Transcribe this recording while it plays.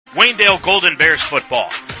Waynedale Golden Bears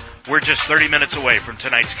football. We're just 30 minutes away from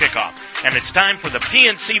tonight's kickoff, and it's time for the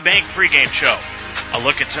PNC Bank pregame show. A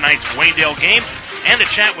look at tonight's Waynedale game and a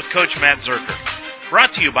chat with Coach Matt Zerker.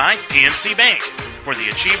 Brought to you by PNC Bank, for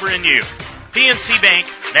the achiever in you. PNC Bank,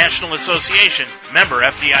 National Association, member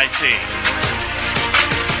FDIC.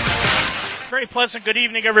 Very pleasant good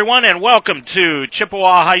evening, everyone, and welcome to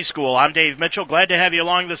Chippewa High School. I'm Dave Mitchell. Glad to have you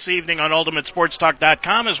along this evening on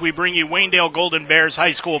UltimateSportsTalk.com as we bring you Waynedale Golden Bears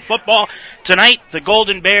High School football. Tonight, the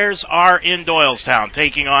Golden Bears are in Doylestown,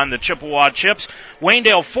 taking on the Chippewa Chips.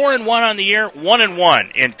 Waynedale 4-1 on the year,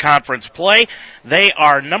 1-1 in conference play. They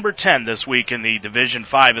are number 10 this week in the Division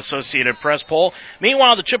 5 Associated Press poll.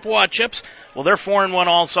 Meanwhile, the Chippewa Chips, well, they're 4-1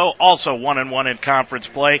 also 1-1 in conference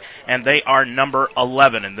play, and they are number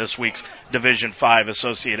 11 in this week's Division 5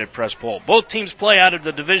 Associated Press poll. Both teams play out of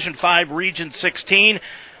the Division 5 Region 16.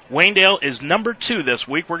 Waynedale is number 2 this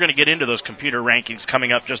week. We're going to get into those computer rankings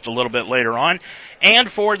coming up just a little bit later on. And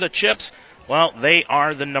for the Chips, well, they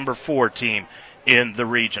are the number 4 team in the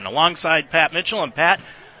region. Alongside Pat Mitchell, and Pat,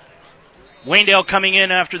 Waynedale coming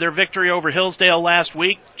in after their victory over Hillsdale last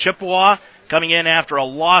week. Chippewa coming in after a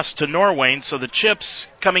loss to Norwayne. So the Chips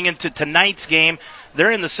coming into tonight's game,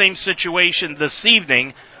 they're in the same situation this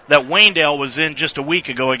evening that Waynedale was in just a week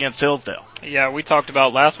ago against Hillsdale. Yeah, we talked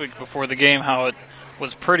about last week before the game how it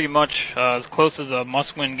was pretty much as close as a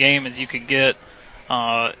must-win game as you could get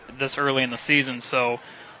this early in the season. So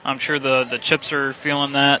I'm sure the Chips are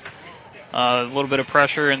feeling that. A little bit of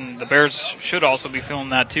pressure, and the Bears should also be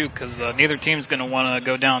feeling that too, because neither team's going to want to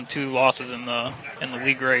go down 2 losses in the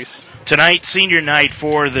league race. Tonight, senior night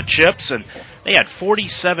for the Chips, and they had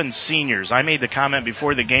 47 seniors. I made the comment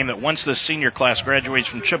before the game that once the senior class graduates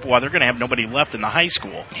from Chippewa, they're going to have nobody left in the high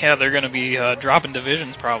school. Yeah, they're going to be dropping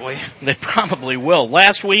divisions probably. They probably will.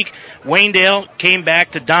 Last week, Waynedale came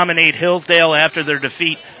back to dominate Hillsdale after their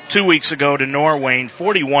defeat 2 weeks ago to Norwayne,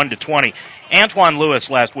 41-20. Antoine Lewis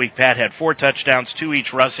last week, Pat, had 4 touchdowns, 2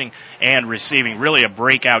 each rushing and receiving. Really a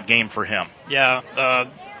breakout game for him. Yeah,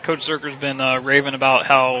 Coach Zerker's been raving about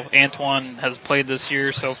how Antoine has played this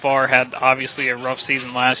year so far. Had obviously a rough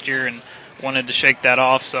season last year and wanted to shake that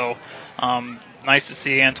off. So nice to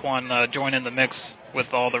see Antoine join in the mix with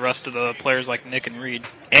all the rest of the players like Nick and Reed.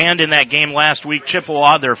 And in that game last week,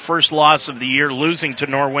 Chippewa, their first loss of the year, losing to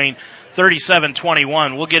Norwayne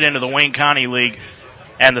 37-21. We'll get into the Wayne County League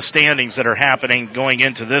and the standings that are happening going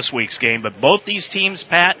into this week's game. But both these teams,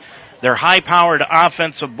 Pat, they're high-powered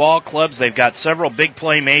offensive ball clubs. They've got several big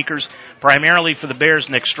playmakers, primarily for the Bears,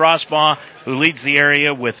 Nick Strasbaugh, who leads the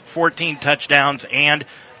area with 14 touchdowns, and,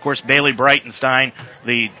 of course, Bailey Breitenstein,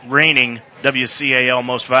 the reigning WCAL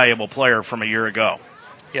Most Valuable Player from a year ago.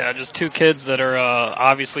 Yeah, just 2 kids that are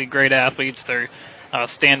obviously great athletes. They're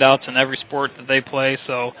standouts in every sport that they play,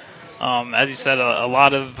 so as you said, a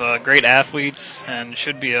lot of great athletes, and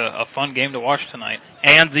should be a fun game to watch tonight.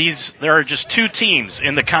 And there are just 2 teams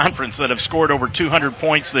in the conference that have scored over 200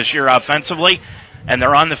 points this year offensively, and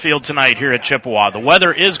they're on the field tonight here at Chippewa. The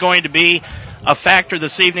weather is going to be a factor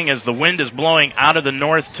this evening as the wind is blowing out of the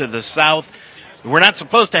north to the south. We're not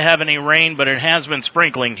supposed to have any rain, but it has been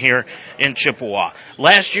sprinkling here in Chippewa.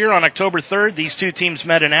 Last year on October 3rd, these 2 teams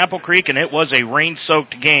met in Apple Creek, and it was a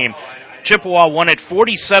rain-soaked game. Chippewa won it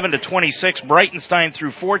 47-26. Breitenstein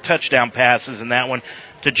threw 4 touchdown passes in that one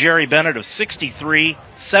to Jerry Bennett of 63,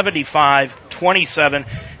 75, 27,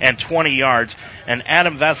 and 20 yards. And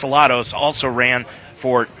Adam Vasilatos also ran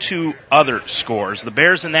for 2 other scores. The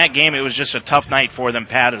Bears in that game, it was just a tough night for them,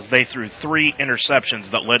 Pat, as they threw 3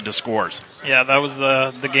 interceptions that led to scores. Yeah, that was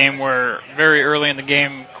the game where very early in the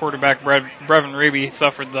game, quarterback Brevin Reby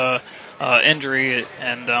suffered the injury,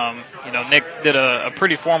 and Nick did a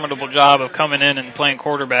pretty formidable job of coming in and playing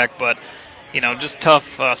quarterback, but just tough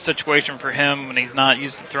situation for him when he's not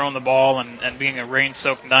used to throwing the ball and being a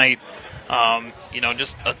rain-soaked night.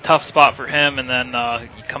 Just a tough spot for him, and then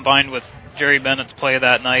combined with Jerry Bennett's play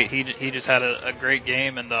that night, he just had a great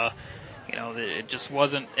game, and it just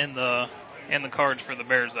wasn't in the cards for the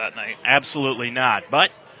Bears that night. Absolutely not,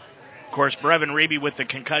 but of course, Brevin Reby with the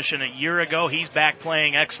concussion a year ago. He's back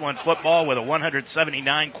playing excellent football with a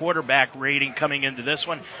 179 quarterback rating coming into this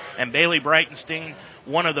one. And Bailey Breitenstein,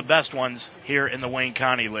 one of the best ones here in the Wayne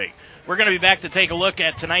County League. We're going to be back to take a look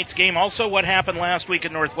at tonight's game. Also, what happened last week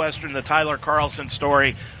at Northwestern, the Tyler Carlson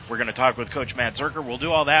story. We're going to talk with Coach Matt Zerker. We'll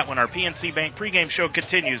do all that when our PNC Bank pregame show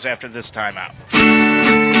continues after this timeout.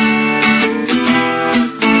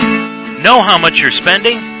 Know how much you're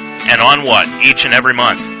spending and on what each and every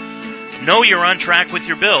month. Know you're on track with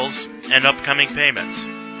your bills and upcoming payments.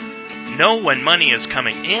 Know when money is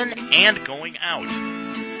coming in and going out.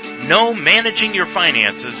 Know managing your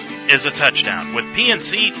finances is a touchdown with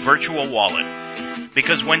PNC Virtual Wallet.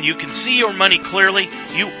 Because when you can see your money clearly,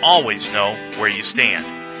 you always know where you stand.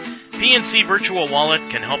 PNC Virtual Wallet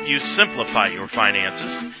can help you simplify your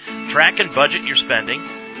finances, track and budget your spending,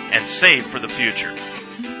 and save for the future.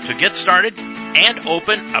 To get started and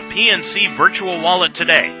open a PNC Virtual Wallet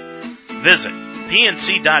today, visit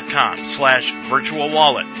pnc.com/virtual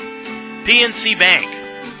wallet. PNC Bank,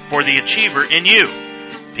 for the achiever in you.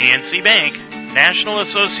 PNC Bank, National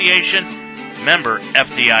Association, member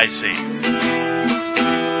FDIC.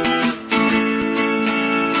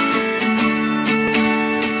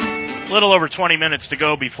 A little over 20 minutes to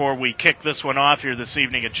go before we kick this one off here this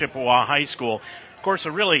evening at Chippewa High School. Of course,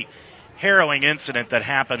 a really harrowing incident that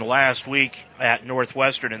happened last week at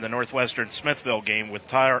Northwestern in the Northwestern-Smithville game with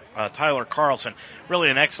Tyler Carlson. Really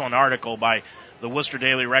an excellent article by the Worcester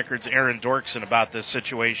Daily Record's Aaron Dorkson about this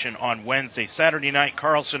situation on Wednesday. Saturday night,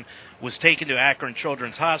 Carlson was taken to Akron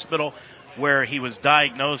Children's Hospital, where he was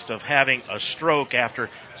diagnosed of having a stroke after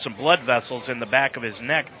some blood vessels in the back of his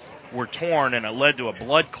neck were torn, and it led to a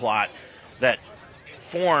blood clot that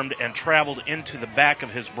formed and traveled into the back of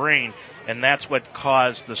his brain, and that's what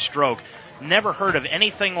caused the stroke. Never heard of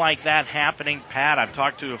anything like that happening, Pat. I've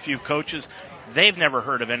talked to a few coaches. They've never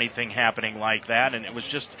heard of anything happening like that, and it was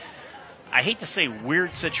just, I hate to say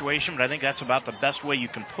weird situation, but I think that's about the best way you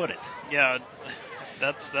can put it. Yeah,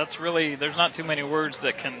 that's really, there's not too many words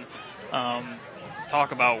that can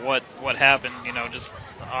talk about what happened. You know, just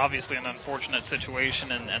obviously an unfortunate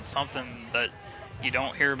situation and something that you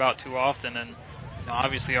don't hear about too often. And you know,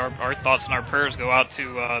 obviously our thoughts and our prayers go out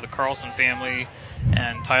to the Carlson family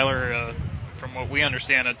and Tyler, from what we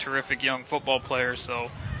understand, a terrific young football player. So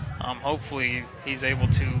hopefully he's able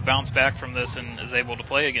to bounce back from this and is able to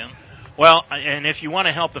play again. Well, and if you want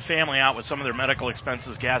to help the family out with some of their medical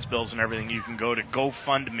expenses, gas bills and everything, you can go to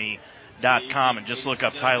GoFundMe.com and just look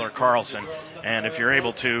up Tyler Carlson. And if you're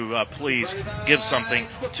able to, please give something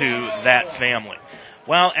to that family.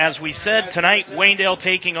 Well, as we said, tonight, Waynedale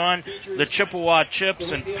taking on the Chippewa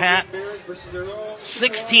Chips. And, Pat,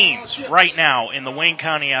 6 teams right now in the Wayne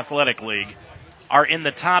County Athletic League are in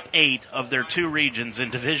the top 8 of their 2 regions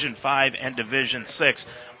in Division 5 and Division 6.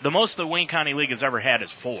 The most the Wayne County League has ever had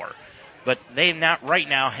is 4. But they right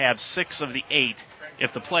now have 6 of the 8.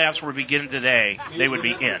 If the playoffs were beginning today, they would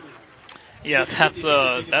be in. Yeah,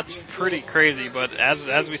 that's pretty crazy. But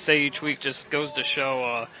as we say each week, just goes to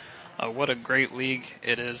show what a great league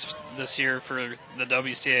it is this year for the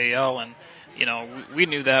WCAL. And you know, we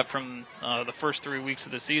knew that from the first 3 weeks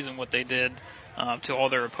of the season, what they did to all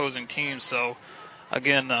their opposing teams. So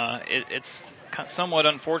again, it's somewhat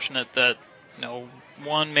unfortunate that, you know,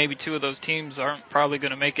 1, maybe 2 of those teams aren't probably going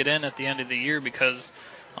to make it in at the end of the year, because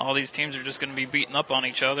all these teams are just going to be beating up on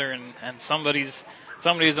each other, and somebody's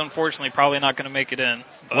unfortunately probably not going to make it in.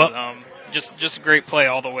 But well, just great play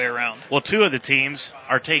all the way around. Well, 2 of the teams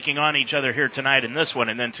are taking on each other here tonight in this one,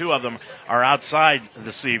 and then 2 of them are outside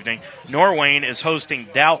this evening. Norwayne is hosting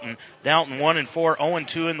Dalton. Dalton 1-4,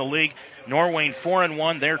 0-2 in the league. Norwayne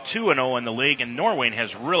 4-1, they're 2-0 in the league, and Norwayne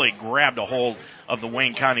has really grabbed a hold of the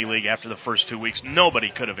Wayne County League after the first 2 weeks.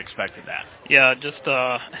 Nobody could have expected that. Yeah, just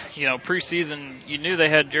you know, preseason, you knew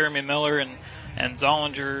they had Jeremy Miller, and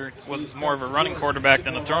Zollinger was more of a running quarterback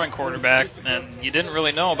than a throwing quarterback, and you didn't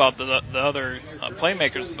really know about the other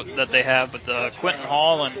playmakers that they have, but Quentin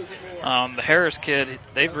Hall and the Harris kid,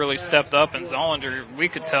 they've really stepped up, and Zollinger, we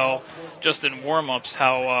could tell just in warm-ups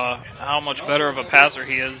how much better of a passer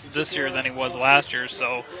he is this year than he was last year.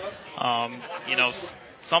 So, you know,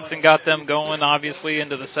 something got them going, obviously,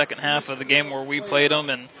 into the second half of the game where we played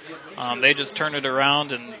them, and they just turned it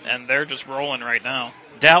around, and they're just rolling right now.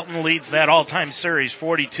 Dalton leads that all-time series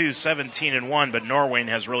 42-17-1, but Norwayne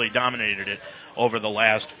has really dominated it over the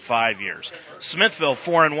last 5 years. Smithville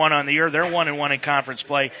 4-1 on the year. Their 1-1 in conference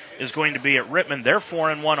play is going to be at Rittman. They're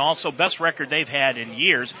 4-1 also, best record they've had in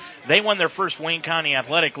years. They won their first Wayne County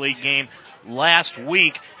Athletic League game last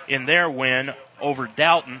week in their win over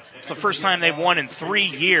Dalton. It's the first time they've won in 3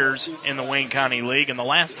 years in the Wayne County League, and the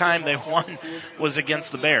last time they won was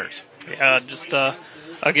against the Bears. Yeah, just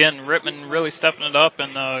again, Rittman really stepping it up,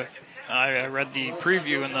 and I read the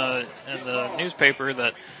preview in the newspaper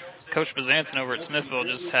that Coach Bezanson over at Smithville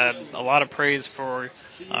just had a lot of praise for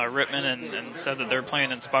Rittman and said that they're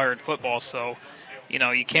playing inspired football. So,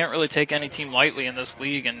 you can't really take any team lightly in this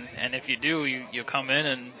league, and if you do, you come in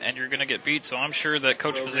and you're going to get beat. So I'm sure that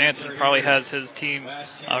Coach Bezanson probably has his team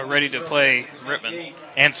ready to play Rittman.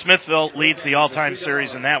 And Smithville leads the all-time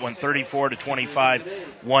series in that one,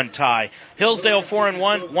 34-25, one tie. Hillsdale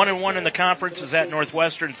 4-1, 1-1 in the conference is at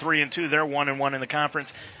Northwestern, 3-2. They're 1-1 in the conference.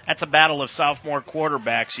 That's a battle of sophomore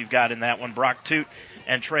quarterbacks you've got in that one, Brock Toot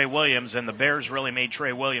and Trey Williams, and the Bears really made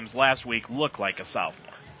Trey Williams last week look like a sophomore.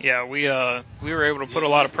 Yeah, we were able to put a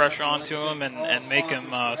lot of pressure onto him and make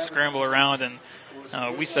him scramble around, and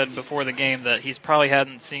we said before the game that he's probably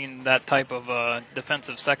hadn't seen that type of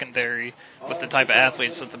defensive secondary with the type of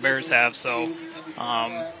athletes that the Bears have. So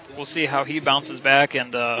we'll see how he bounces back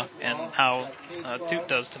and how Toot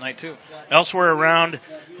does tonight too. Elsewhere around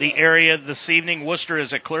the area this evening, Worcester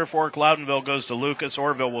is at Clear Fork, Loudonville goes to Lucas,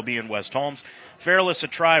 Orville will be in West Holmes, Fairless at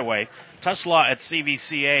Triway, Tuslaw at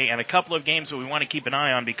CVCA, and a couple of games that we want to keep an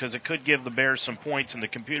eye on because it could give the Bears some points in the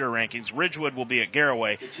computer rankings. Ridgewood will be at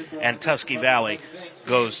Garraway, and Tusky Valley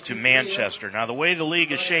goes to Manchester. Now, the way the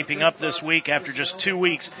league is shaping up this week, after just 2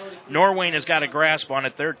 weeks, Norwayne has got a grasp on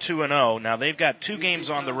it. They're 2-0. Now, they've got 2 games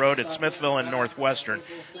on the road at Smithville and Northwestern,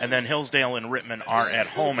 and then Hillsdale and Rittman are at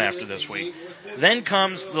home after this week. Then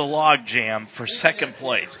comes the log jam for second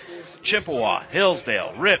place. Chippewa,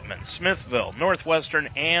 Hillsdale, Rittman, Smithville, Northwestern,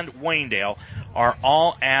 and Waynedale are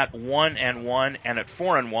all at 1-1 and at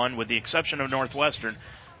 4-1, with the exception of Northwestern.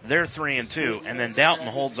 They're 3-2, and then Dalton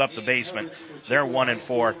holds up the basement. They're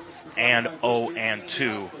 1-4 and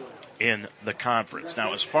 0-2 in the conference.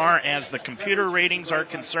 Now, as far as the computer ratings are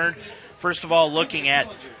concerned, first of all, looking at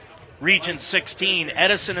Region 16,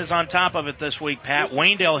 Edison is on top of it this week, Pat.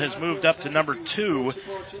 Waynedale has moved up to number 2.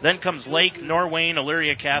 Then comes Lake, Norwayne,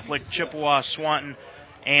 Elyria Catholic, Chippewa, Swanton,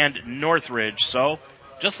 and Northridge. So,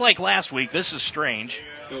 just like last week, this is strange,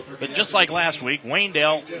 but just like last week,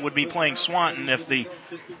 Waynedale would be playing Swanton if the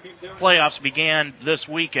playoffs began this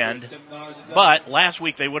weekend. But last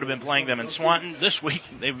week they would have been playing them in Swanton. This week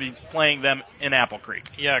they would be playing them in Apple Creek.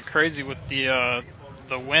 Yeah, crazy with the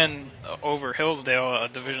win over Hillsdale, a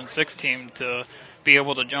Division 6 team, to be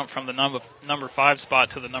able to jump from the number 5 spot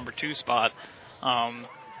to the number 2 spot.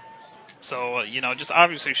 So, just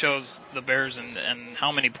obviously shows the Bears and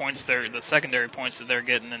how many points the secondary points that they're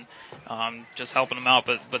getting, and just helping them out.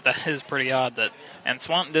 But that is pretty odd and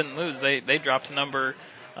Swanton didn't lose. They dropped to number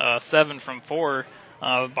 7 from 4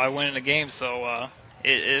 by winning the game. So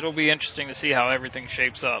it'll be interesting to see how everything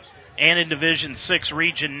shapes up. And in Division 6,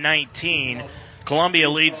 Region 19, Columbia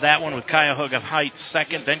leads that one with Cuyahoga Heights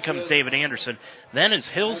second. Then comes David Anderson. Then is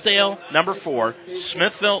Hillsdale, number 4,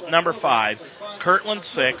 Smithville, number 5, Kirtland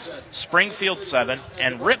 6, Springfield 7,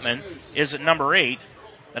 and Rittman is at number 8.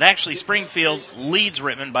 But actually, Springfield leads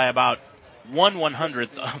Rittman by about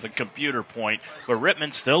 1/100th of a computer point, but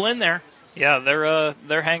Rittman's still in there. Yeah,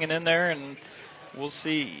 they're hanging in there, and we'll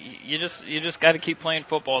see. You just got to keep playing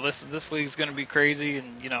football. This league's going to be crazy,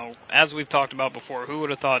 and as we've talked about before, who would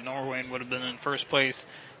have thought Norwayne would have been in first place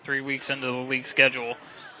 3 weeks into the league schedule?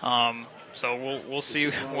 So we'll see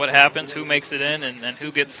what happens, who makes it in, and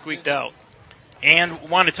who gets squeaked out. And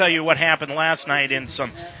want to tell you what happened last night in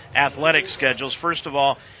some athletic schedules. First of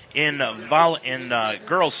all, in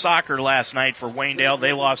girls soccer last night for Waynedale,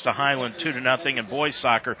 they lost to Highland 2-0, and boys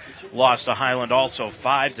soccer lost to Highland also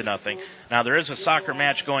 5-0. Now, there is a soccer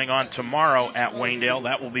match going on tomorrow at Waynedale.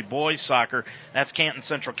 That will be boys soccer. That's Canton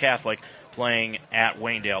Central Catholic playing at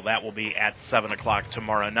Waynedale. That will be at 7 o'clock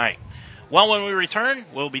tomorrow night. Well, when we return,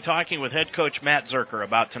 we'll be talking with head coach Matt Zerker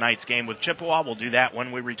about tonight's game with Chippewa. We'll do that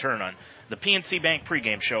when we return on the PNC Bank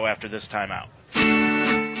pregame show after this timeout.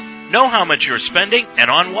 Know how much you're spending and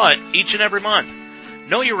on what each and every month.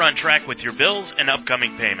 Know you're on track with your bills and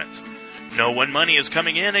upcoming payments. Know when money is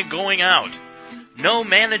coming in and going out. Know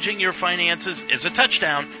managing your finances is a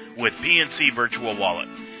touchdown with PNC Virtual Wallet.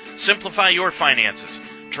 Simplify your finances,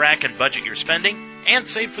 track and budget your spending, and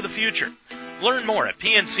save for the future. Learn more at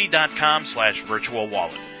pnc.com/virtual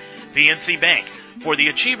wallet. PNC Bank, for the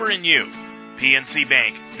achiever in you. PNC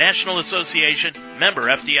Bank, National Association, member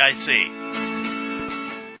FDIC.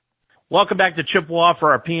 Welcome back to Chippewa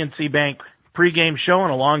for our PNC Bank pregame show,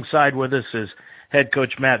 and alongside with us is head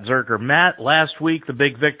coach Matt Zerker. Matt, last week the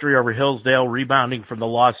big victory over Hillsdale, rebounding from the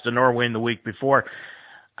loss to Norwayne the week before.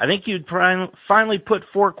 I think you'd finally put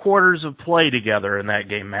 4 quarters of play together in that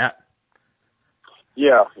game, Matt.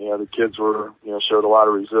 Yeah, the kids showed a lot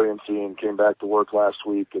of resiliency and came back to work last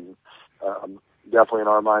week, and definitely in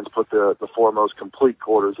our minds put the 4 most complete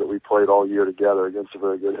quarters that we played all year together against a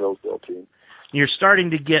very good Hillsdale team. You're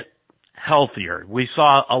starting to get healthier. We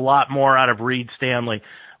saw a lot more out of Reed Stanley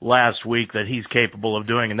last week that he's capable of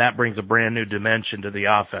doing, and that brings a brand new dimension to the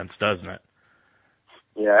offense, doesn't it?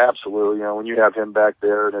 Yeah, absolutely. You know, when you have him back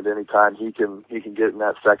there, and at any time he can get in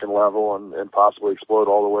that second level and possibly explode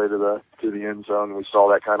all the way to the end zone. We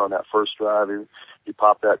saw that kind of on that first drive. He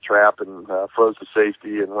popped that trap and froze the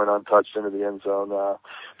safety and went untouched into the end zone.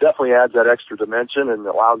 Definitely adds that extra dimension and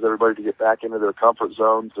allows everybody to get back into their comfort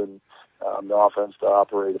zones and the offense to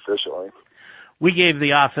operate efficiently. We gave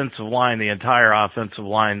the offensive line, the entire offensive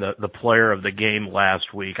line, the player of the game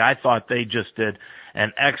last week. I thought they just did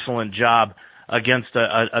an excellent job against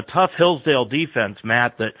a tough Hillsdale defense,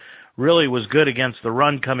 Matt, that really was good against the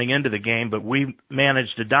run coming into the game, but we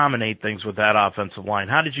managed to dominate things with that offensive line.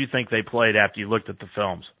 How did you think they played after you looked at the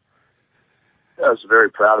films? I was very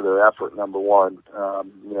proud of their effort, number one.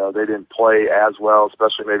 You know, they didn't play as well,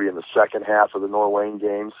 especially maybe in the second half of the Norwayne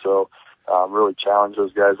game, so really challenged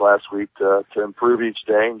those guys last week to improve each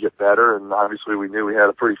day and get better. And obviously we knew we had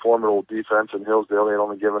a pretty formidable defense in Hillsdale. They had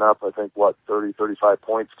only given up, I think, 30, 35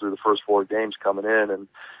 points through the first 4 games coming in, and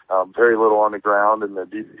very little on the ground, and the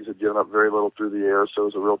DBs had given up very little through the air, so it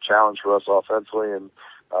was a real challenge for us offensively, and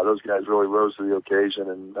those guys really rose to the occasion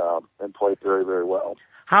and played very, very well.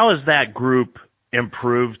 How has that group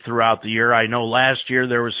improved throughout the year? I know last year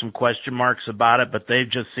there were some question marks about it, but they've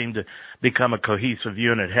just seemed to become a cohesive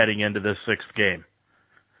unit heading into this 6th game.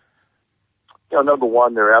 You know, number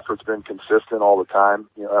one, their effort's been consistent all the time.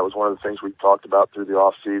 You know, that was one of the things we talked about through the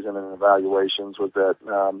off season and evaluations, was that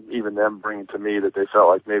even them bringing to me that they felt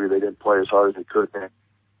like maybe they didn't play as hard as they could.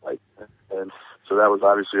 And so that was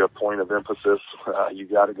obviously a point of emphasis. You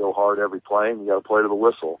got to go hard every play, and you got to play to the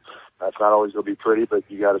whistle. That's not always going to be pretty, but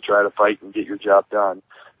you got to try to fight and get your job done.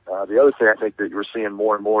 The other thing I think that you're seeing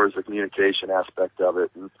more and more is the communication aspect of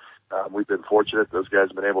it. And we've been fortunate; those guys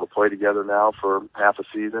have been able to play together now for half a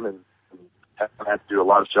season and haven't had to do a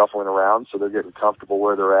lot of shuffling around, so they're getting comfortable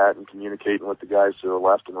where they're at and communicating with the guys to the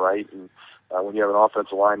left and right. And when you have an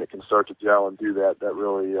offensive line that can start to gel and do that, that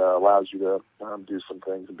really allows you to do some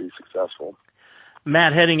things and be successful.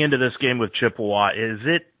 Matt, heading into this game with Chippewa, is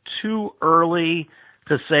it too early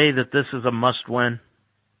to say that this is a must-win?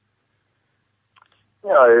 You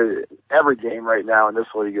know, every game right now in this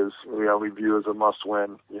league is, you know, we view as a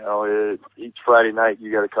must-win. You know, each Friday night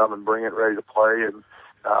you got to come and bring it ready to play, and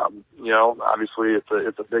you know, obviously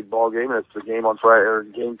it's a big ball game, and it's the game on Friday or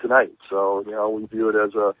game tonight. So you know, we view it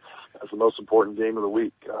as the most important game of the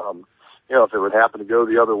week. You know, if it would happen to go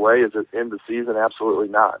the other way, is it end the season? Absolutely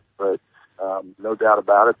not. But no doubt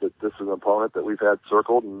about it that this is an opponent that we've had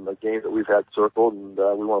circled and a game that we've had circled, and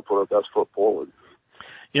we want to put our best foot forward.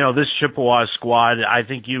 You know, this Chippewa squad, I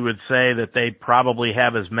think you would say that they probably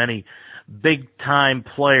have as many big-time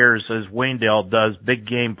players as Waynedale does, big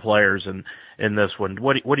game players in this one.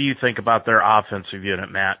 What do you think about their offensive unit,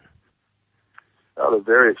 Matt? They're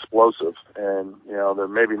very explosive, and you know, they're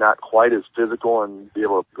maybe not quite as physical and be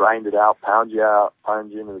able to grind it out, pound you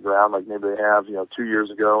into the ground like maybe they have, you know, 2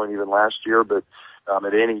 years ago and even last year. But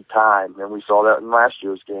at any time, and we saw that in last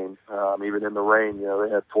year's game, even in the rain, you know,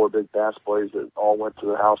 they had 4 big pass plays that all went to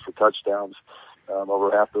the house for touchdowns.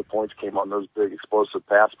 Over half the points came on those big explosive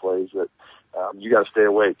pass plays that you got to stay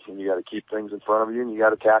awake and you got to keep things in front of you and you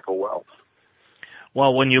got to tackle well.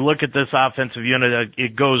 Well, when you look at this offensive unit,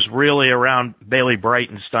 it goes really around Bailey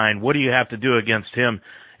Breitenstein. What do you have to do against him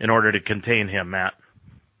in order to contain him, Matt?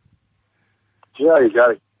 Yeah, you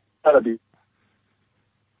got to be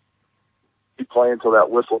playing until that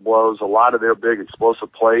whistle blows. A lot of their big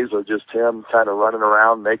explosive plays are just him kind of running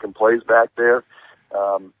around making plays back there.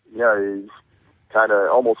 He's kind of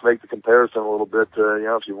almost make the comparison a little bit to, you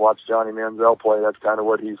know, if you watch Johnny Manziel play, that's kind of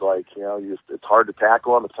what he's like. You know, it's hard to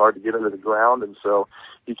tackle him. It's hard to get into the ground. And so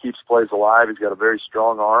he keeps plays alive. He's got a very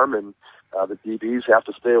strong arm, and the DBs have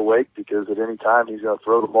to stay awake because at any time he's going to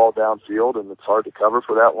throw the ball downfield, and it's hard to cover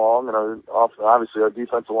for that long. And obviously our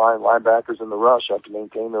defensive line, linebackers in the rush have to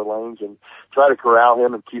maintain their lanes and try to corral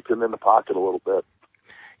him and keep him in the pocket a little bit.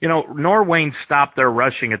 You know, Norwayne stopped their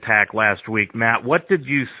rushing attack last week. Matt, what did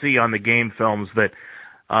you see on the game films that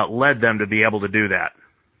led them to be able to do that?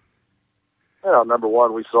 Well, number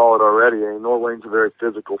one, we saw it already. I mean, Norwayne's a very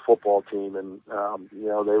physical football team, and you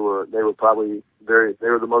know, they were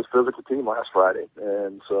the most physical team last Friday,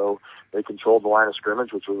 and so they controlled the line of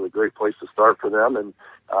scrimmage, which was a great place to start for them. And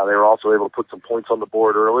they were also able to put some points on the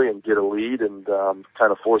board early and get a lead, and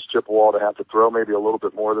kind of force Chippewa to have to throw maybe a little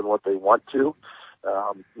bit more than what they want to.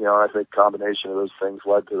 You know, I think a combination of those things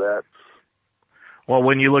led to that. Well,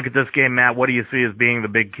 when you look at this game, Matt, what do you see as being the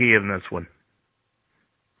big key in this one?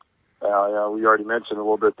 We already mentioned a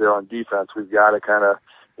little bit there on defense. We've got to kind of,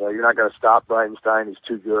 you know, you're not going to stop Breitenstein. He's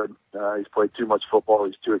too good. He's played too much football.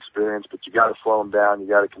 He's too experienced, but you got to slow him down. You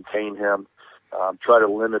got to contain him. try to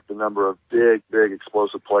limit the number of big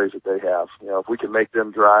explosive plays that they have. If we can make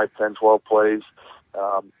them drive 10, 12 plays,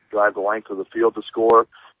 drive the length of the field to score,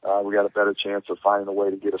 we got a better chance of finding a way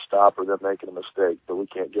to get a stop or them making a mistake. But we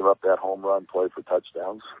can't give up that home run play for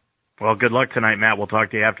touchdowns. Well, good luck tonight, Matt. We'll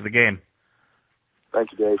talk to you after the game.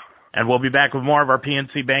 Thank you, Dave. And we'll be back with more of our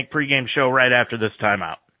PNC Bank pregame show right after this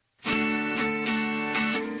timeout.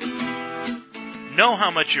 Know how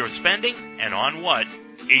much you're spending and on what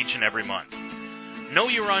each and every month. Know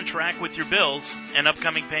you're on track with your bills and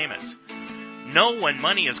upcoming payments. Know when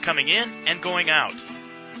money is coming in and going out.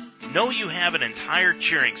 Know you have an entire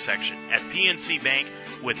cheering section at PNC Bank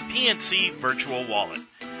with PNC Virtual Wallet.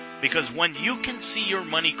 Because when you can see your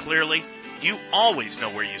money clearly, you always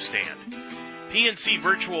know where you stand. PNC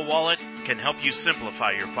Virtual Wallet can help you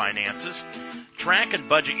simplify your finances, track and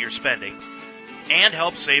budget your spending, and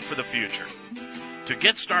help save for the future. To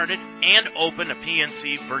get started and open a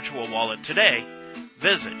PNC Virtual Wallet today,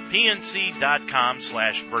 visit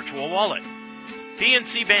pnc.com/virtual wallet.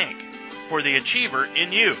 PNC Bank, for the achiever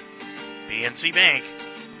in you. PNC Bank,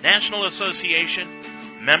 National Association,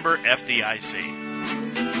 member FDIC.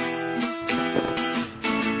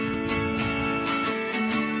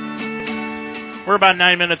 We're about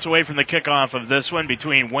 9 minutes away from the kickoff of this one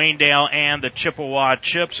between Waynedale and the Chippewa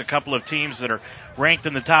Chips, a couple of teams that are ranked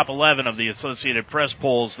in the top 11 of the Associated Press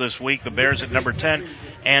polls this week. The Bears at number 10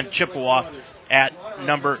 and Chippewa at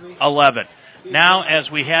number 11. Now, as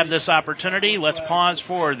we have this opportunity, let's pause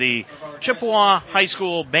for the Chippewa High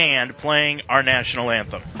School Band playing our national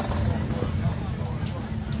anthem.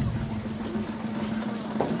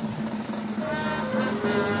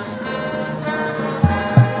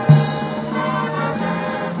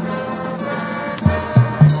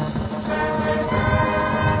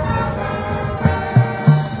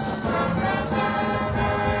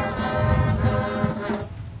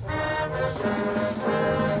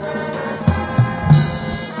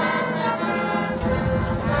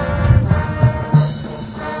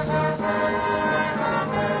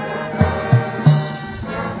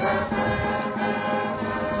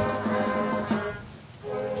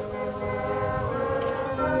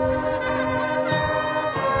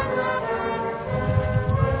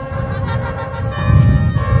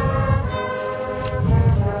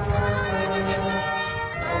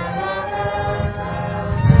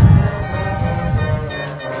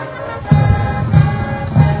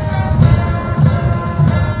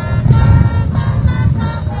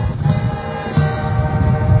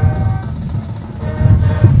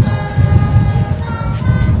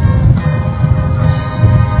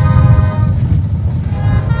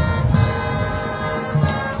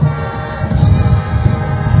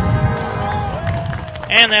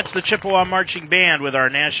 And that's the Chippewa Marching Band with our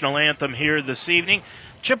national anthem here this evening.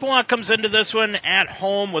 Chippewa comes into this one at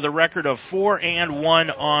home with a record of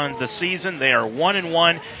 4-1 on the season. They are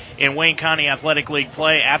 1-1 in Wayne County Athletic League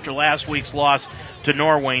play after last week's loss to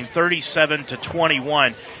Norwayne,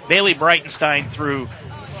 37-21. Bailey Breitenstein threw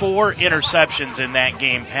 4 interceptions in that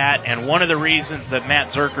game, Pat, and one of the reasons that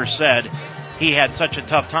Matt Zerker said he had such a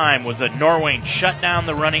tough time was that Norwayne shut down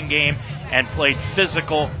the running game and played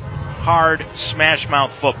physical, hard, smash-mouth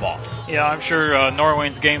football. Yeah, I'm sure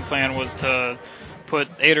Norwayne's game plan was to put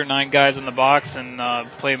 8 or 9 guys in the box and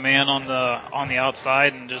play man on the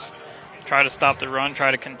outside and just try to stop the run, try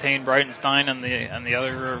to contain Breitenstein and the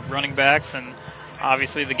other running backs. And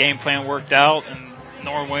obviously the game plan worked out, and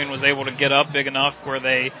Norwayne was able to get up big enough where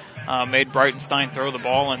they made Breitenstein throw the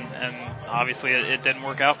ball, and obviously it didn't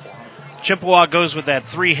work out for him. Chippewa goes with that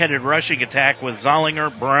 3-headed rushing attack with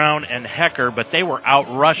Zollinger, Brown, and Hecker, but they were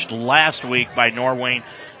outrushed last week by Norwayne.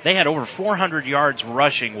 They had over 400 yards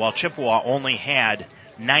rushing, while Chippewa only had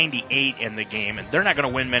 98 in the game, and they're not going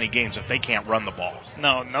to win many games if they can't run the ball.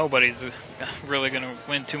 No, nobody's really going to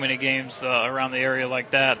win too many games around the area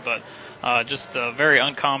like that, but just very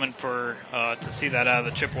uncommon to see that out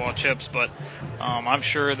of the Chippewa Chips. But I'm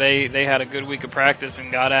sure they had a good week of practice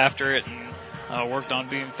and got after it and worked on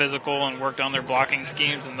being physical and worked on their blocking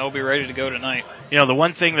schemes, and they'll be ready to go tonight. You know, the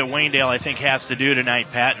one thing that Waynedale, I think, has to do tonight,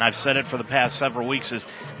 Pat, and I've said it for the past several weeks, is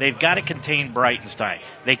they've got to contain Breitenstein.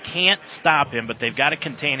 They can't stop him, but they've got to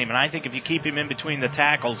contain him, and I think if you keep him in between the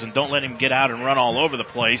tackles and don't let him get out and run all over the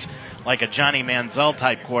place like a Johnny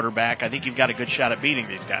Manziel-type quarterback, I think you've got a good shot at beating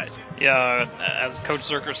these guys. Yeah, as Coach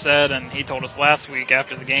Zerker said, and he told us last week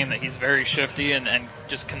after the game that he's very shifty and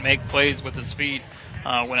just can make plays with his feet.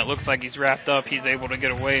 when it looks like he's wrapped up, he's able to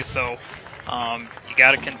get away. So you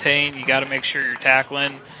got to contain, you got to make sure you're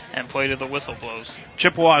tackling, and play to the whistle blows.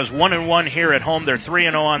 Chippewa is 1-1 here at home. They're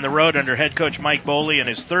 3-0 on the road under head coach Mike Boley in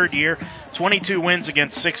his third year. 22 wins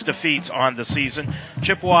against 6 defeats on the season.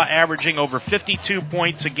 Chippewa averaging over 52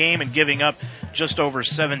 points a game and giving up just over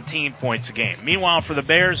 17 points a game. Meanwhile, for the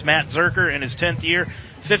Bears, Matt Zerker in his 10th year,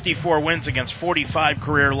 54 wins against 45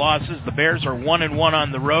 career losses. The Bears are 1-1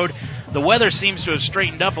 on the road. The weather seems to have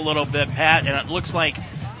straightened up a little bit, Pat, and it looks like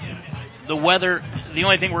the weather, the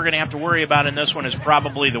only thing we're going to have to worry about in this one is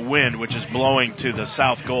probably the wind, which is blowing to the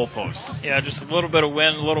south goalpost. Yeah, just a little bit of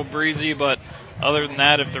wind, a little breezy, but other than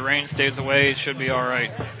that, if the rain stays away, it should be all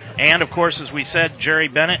right. And, of course, as we said, Jerry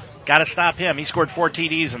Bennett, got to stop him. He scored 4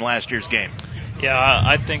 TDs in last year's game. Yeah,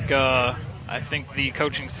 I think the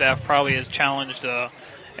coaching staff probably has challenged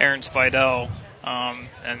Aaron Spidell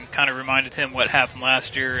and kind of reminded him what happened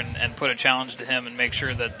last year and put a challenge to him and make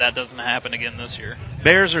sure that doesn't happen again this year.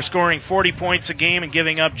 Bears are scoring 40 points a game and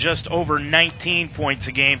giving up just over 19 points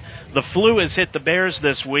a game. The flu has hit the Bears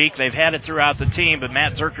this week. They've had it throughout the team, but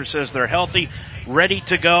Matt Zerker says they're healthy, ready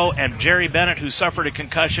to go, and Jerry Bennett, who suffered a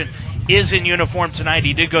concussion, is in uniform tonight.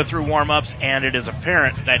 He did go through warm-ups, and it is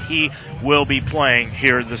apparent that he will be playing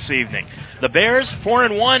here this evening. The Bears,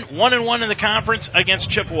 4-1, 1-1 in the conference against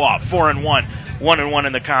Chippewa, 4-1, 1-1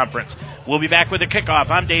 in the conference. We'll be back with a kickoff.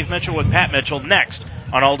 I'm Dave Mitchell with Pat Mitchell next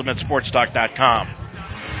on UltimateSportsTalk.com.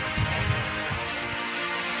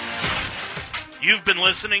 You've been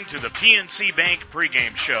listening to the PNC Bank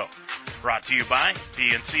pregame show, brought to you by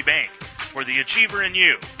PNC Bank, for the achiever in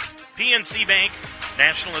you. PNC Bank,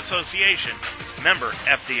 National Association, member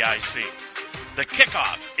FDIC. The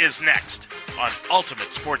kickoff is next on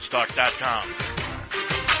UltimateSportsTalk.com.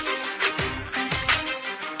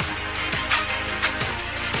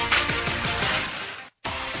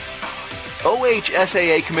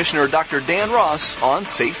 OHSAA Commissioner Dr. Dan Ross on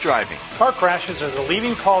safe driving. Car crashes are the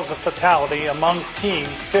leading cause of fatality among teens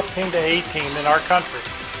 15 to 18 in our country.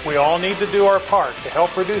 We all need to do our part to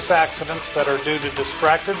help reduce accidents that are due to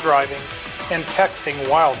distracted driving and texting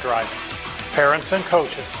while driving. Parents and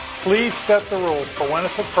coaches, please set the rules for when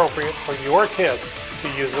it's appropriate for your kids to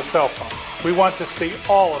use a cell phone. We want to see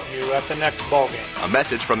all of you at the next ball game. A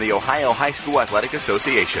message from the Ohio High School Athletic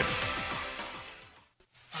Association.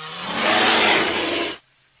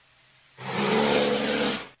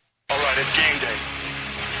 It's game day.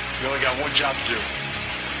 You only got one job to do.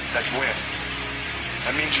 That's win.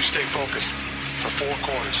 That means you stay focused for 4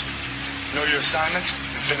 quarters. Know your assignments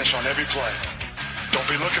and finish on every play. Don't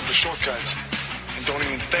be looking for shortcuts and don't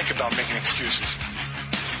even think about making excuses.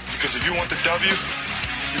 Because if you want the W,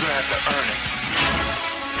 you're going to have to earn it.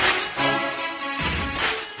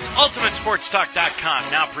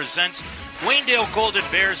 UltimateSportsTalk.com now presents Waynedale Golden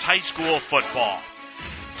Bears High School football.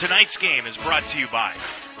 Tonight's game is brought to you by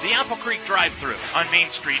the Apple Creek Drive-Thru on Main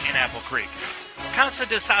Street in Apple Creek. Casa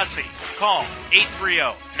de Sassi, call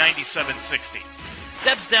 830-9760.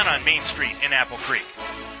 Deb's Den on Main Street in Apple Creek.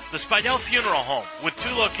 The Spidell Funeral Home with 2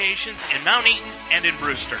 locations in Mount Eaton and in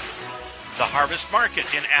Brewster. The Harvest Market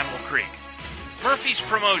in Apple Creek. Murphy's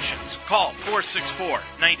Promotions, call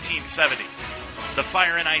 464-1970. The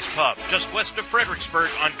Fire and Ice Pub, just west of Fredericksburg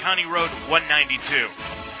on County Road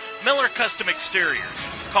 192. Miller Custom Exteriors,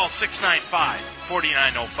 call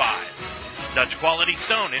 695-4905. Dutch Quality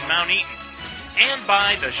Stone in Mount Eaton. And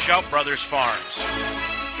by the Shout Brothers Farms.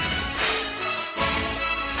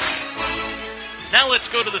 Now let's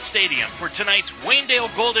go to the stadium for tonight's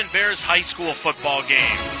Waynedale Golden Bears High School football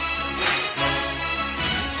game.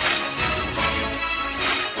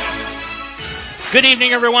 Good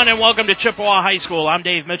evening, everyone, and welcome to Chippewa High School. I'm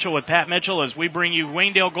Dave Mitchell with Pat Mitchell as we bring you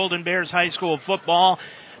Waynedale Golden Bears High School football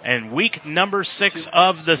and week number 6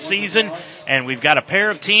 of the season. And we've got a pair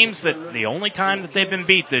of teams that the only time that they've been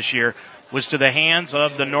beat this year was to the hands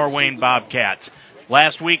of the Norwayne Bobcats.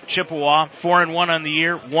 Last week, Chippewa, 4-1 on the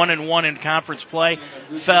year, 1-1 in conference play,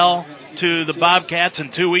 fell to the Bobcats.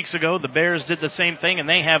 And 2 weeks ago, the Bears did the same thing, and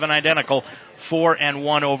they have an identical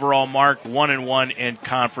 4-1 overall mark, 1-1 in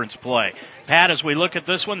conference play. Pat, as we look at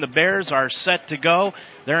this one, the Bears are set to go.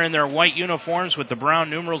 They're in their white uniforms with the brown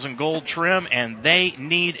numerals and gold trim, and they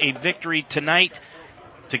need a victory tonight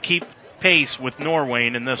to keep pace with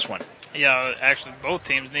Norwayne in this one. Yeah, actually, both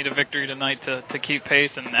teams need a victory tonight to keep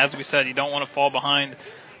pace, and as we said, you don't want to fall behind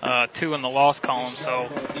 2 in the loss column, so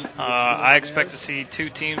I expect to see 2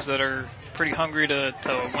 teams that are pretty hungry to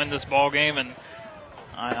win this ball game, and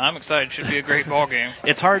I'm excited. It should be a great ball game.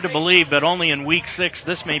 It's hard to believe, but only in week 6,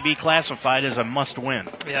 this may be classified as a must-win.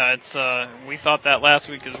 Yeah, it's we thought that last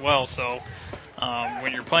week as well, so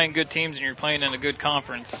when you're playing good teams and you're playing in a good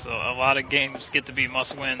conference, a lot of games get to be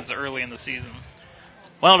must-wins early in the season.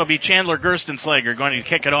 Well, it'll be Chandler Gerstenslager going to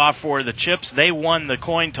kick it off for the Chips. They won the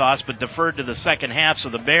coin toss but deferred to the second half, so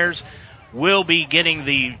the Bears will be getting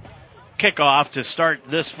the kickoff to start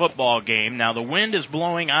this football game. Now, the wind is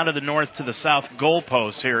blowing out of the north to the south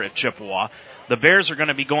goalpost here at Chippewa. The Bears are going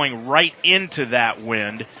to be going right into that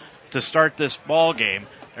wind to start this ball game.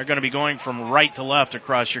 They're going to be going from right to left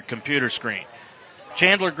across your computer screen.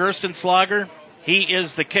 Chandler Gerstenslager, he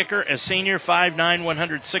is the kicker, a senior, 5'9",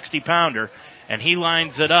 160-pounder, and he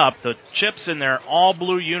lines it up. The Chips in their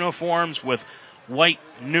all-blue uniforms with white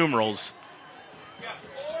numerals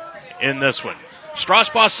in this one.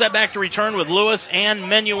 Strasbaugh set back to return with Lewis and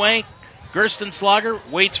Menuet. Gerstenslager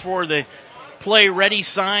waits for the play-ready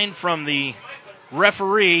sign from the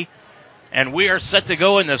referee, and we are set to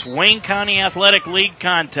go in this Wayne County Athletic League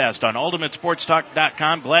contest on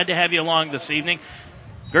UltimateSportsTalk.com. Glad to have you along this evening.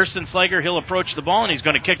 Gerstenslager, he'll approach the ball, and he's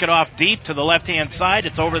going to kick it off deep to the left-hand side.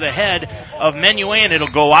 It's over the head of Menuet, and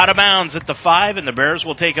it'll go out of bounds at the 5, and the Bears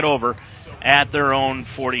will take it over at their own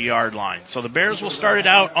 40-yard line. So the Bears will start it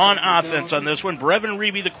out on offense on this one. Brevin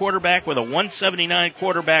Reeby, the quarterback, with a 179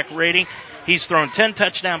 quarterback rating. He's thrown 10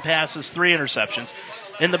 touchdown passes, 3 interceptions.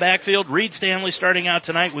 In the backfield, Reed Stanley starting out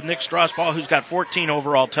tonight with Nick Strasbaugh, who's got 14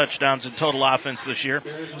 overall touchdowns in total offense this year.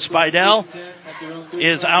 Spidell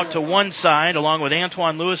is out to one side, along with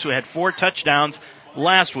Antoine Lewis, who had 4 touchdowns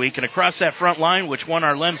last week. And across that front line, which won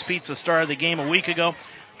our Lem's Pizza Star of the game a week ago,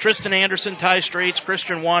 Tristan Anderson, Ty Straits,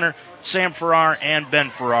 Christian Warner, Sam Farrar, and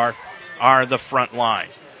Ben Farrar are the front line.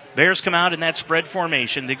 Bears come out in that spread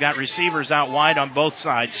formation. They've got receivers out wide on both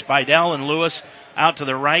sides. Spidell and Lewis out to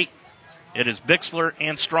the right. It is Bixler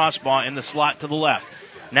and Strasbaugh in the slot to the left.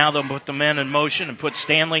 Now they'll put the men in motion and put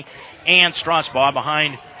Stanley and Strasbaugh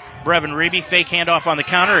behind Brevin Reeby. Fake handoff on the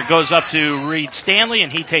counter. It goes up to Reed Stanley,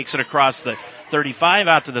 and he takes it across the 35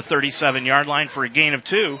 out to the 37-yard line for a gain of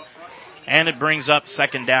 2. And it brings up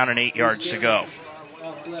second down and 8 yards to go.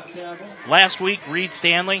 Last week, Reed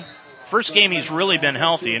Stanley, first game he's really been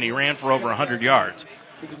healthy, and he ran for over 100 yards.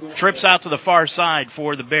 Trips out to the far side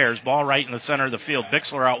for the Bears. Ball right in the center of the field.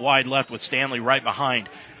 Bixler out wide left with Stanley right behind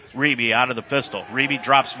Reeby out of the pistol. Reeby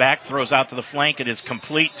drops back, throws out to the flank. It is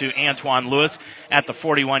complete to Antoine Lewis at the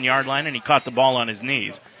 41-yard line, and he caught the ball on his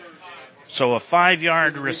knees. So a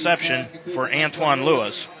 5-yard reception for Antoine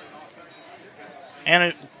Lewis. And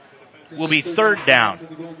it will be third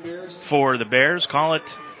down for the Bears. Call it,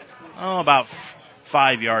 about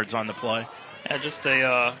 5 yards on the play.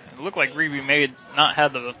 Yeah, it looked like Reeby may not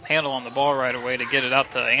have the handle on the ball right away to get it out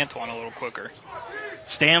to Antoine a little quicker.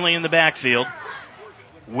 Stanley in the backfield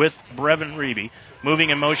with Brevin Reeby.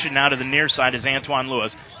 Moving in motion now to the near side is Antoine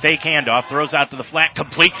Lewis. Fake handoff, throws out to the flat,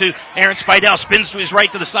 complete to Aaron Spidell. Spins to his right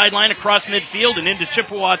to the sideline, across midfield and into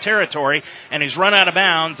Chippewa territory, and he's run out of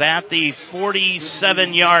bounds at the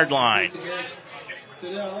 47-yard line.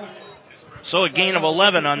 So a gain of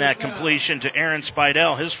 11 on that completion to Aaron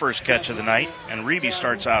Spidell, his first catch of the night, and Reeby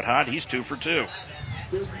starts out hot. He's 2 for 2.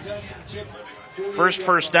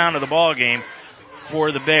 First down of the ball game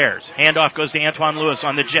for the Bears. Handoff goes to Antoine Lewis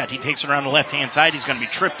on the jet. He takes it around the left-hand side. He's going to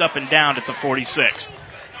be tripped up and down at the 46.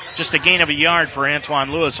 Just a gain of a yard for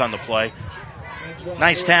Antoine Lewis on the play.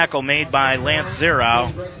 Nice tackle made by Lance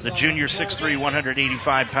Zerow, the junior 6'3",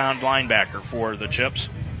 185-pound linebacker for the Chips.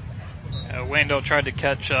 Wayndale tried to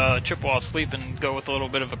catch Chippewa asleep and go with a little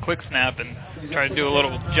bit of a quick snap and try to do a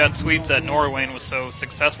little jet sweep that Norwayne was so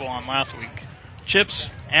successful on last week. Chips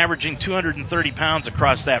averaging 230 pounds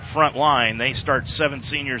across that front line. They start 7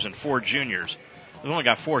 seniors and 4 juniors. They've only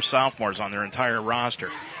got 4 sophomores on their entire roster.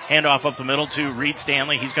 Handoff up the middle to Reed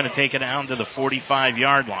Stanley. He's going to take it down to the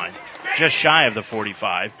 45-yard line, just shy of the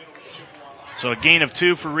 45. So a gain of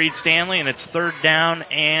 2 for Reed Stanley, and it's third down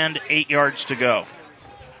and 8 yards to go.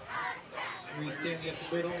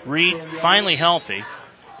 Reed finally healthy.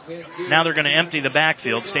 Now they're going to empty the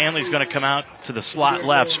backfield. Stanley's going to come out to the slot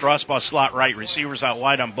left. Strasbaugh slot right. Receivers out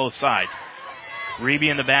wide on both sides.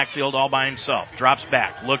 Reeby in the backfield all by himself. Drops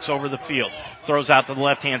back. Looks over the field. Throws out to the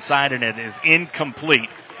left-hand side, and it is incomplete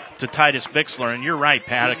to Titus Bixler. And you're right,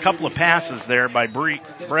 Pat. A couple of passes there by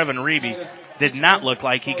Brevin Reeby did not look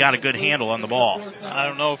like he got a good handle on the ball. I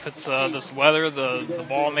don't know if it's this weather. The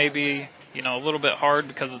ball may be a little bit hard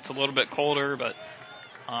because it's a little bit colder, but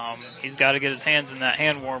he's got to get his hands in that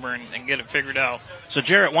hand warmer and get it figured out. So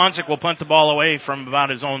Jarrett Wanczyk will punt the ball away from about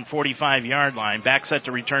his own 45-yard line. Back set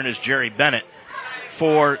to return is Jerry Bennett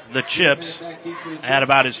for the Chips at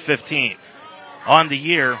about his 15. On the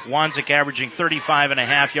year, Wanczyk averaging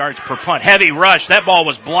 35.5 yards per punt. Heavy rush. That ball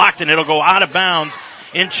was blocked, and it'll go out of bounds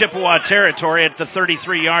in Chippewa territory at the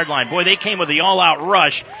 33-yard line. Boy, they came with the all-out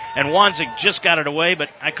rush, and Wanzig just got it away, but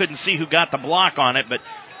I couldn't see who got the block on it, but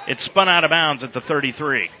it spun out of bounds at the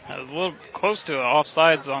 33. A little close to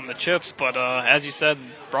offsides on the Chips, but as you said,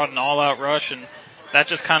 brought an all-out rush, and that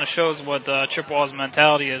just kind of shows what Chippewa's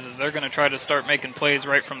mentality is they're going to try to start making plays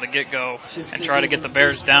right from the get-go and try to get the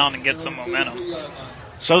Bears down and get some momentum.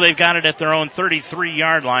 So they've got it at their own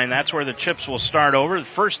 33-yard line. That's where the Chips will start over. The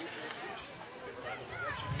first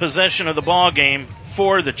possession of the ball game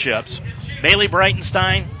for the Chips. Bailey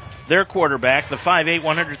Breitenstein, their quarterback, the 5'8",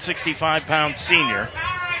 165-pound senior.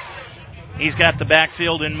 He's got the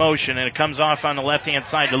backfield in motion, and it comes off on the left-hand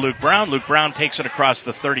side to Luke Brown. Luke Brown takes it across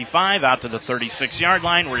the 35 out to the 36-yard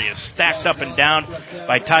line, where he is stacked up and down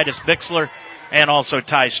by Titus Bixler and also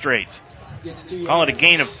Ty Straits. Call it a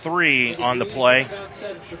gain of 3 on the play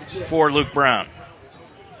for Luke Brown.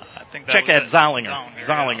 I think that Check that Zollinger,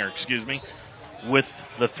 Zollinger, with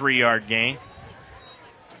the 3-yard gain.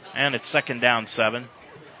 And it's 2nd down 7.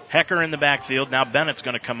 Hecker in the backfield. Now Bennett's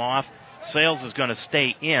going to come off. Sales is going to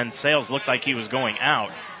stay in. Sales looked like he was going out.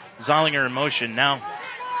 Zollinger in motion. Now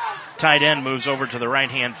tight end moves over to the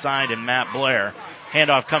right-hand side, and Matt Blair.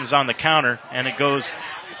 Handoff comes on the counter, and it goes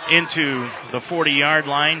into the 40-yard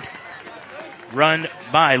line. Run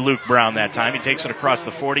by Luke Brown that time. He takes it across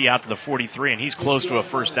the 40 out to the 43, and he's close to a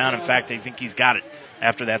first down. In fact, I think he's got it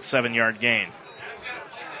after that 7-yard gain.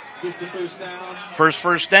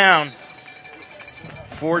 First down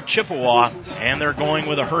for Chippewa, and they're going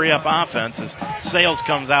with a hurry-up offense as Sales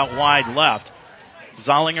comes out wide left.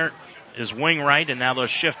 Zollinger is wing right, and now they'll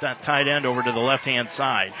shift that tight end over to the left-hand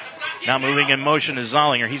side. Now moving in motion is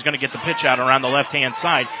Zollinger. He's going to get the pitch out around the left-hand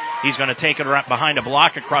side. He's going to take it right behind a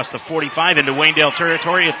block across the 45 into Waynedale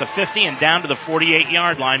territory at the 50 and down to the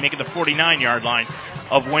 48-yard line, making the 49-yard line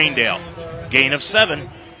of Waynedale. Gain of 7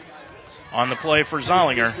 on the play for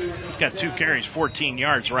Zollinger. He's got 2 carries, 14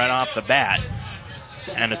 yards right off the bat.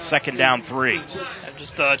 And it's 2nd down 3.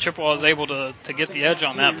 Just Chippewa is able to get the edge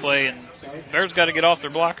on that play, and Bears got to get off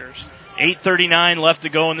their blockers. 8:39 left to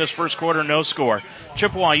go in this first quarter, no score.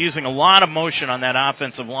 Chippewa using a lot of motion on that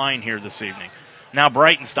offensive line here this evening. Now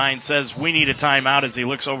Breitenstein says we need a timeout as he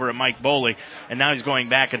looks over at Mike Boley, and now he's going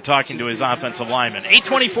back and talking to his offensive lineman.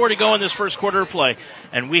 8:24 to go in this first quarter of play,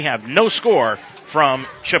 and we have no score from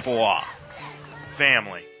Chippewa.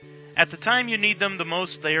 Family. At the time you need them the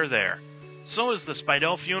most, they are there. So is the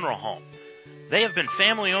Spidell Funeral Home. They have been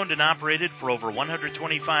family-owned and operated for over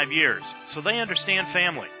 125 years, so they understand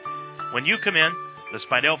family. When you come in, the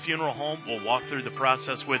Spidell Funeral Home will walk through the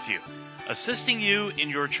process with you, assisting you in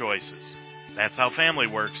your choices. That's how family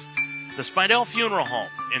works. The Spidell Funeral Home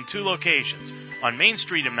in 2 locations, on Main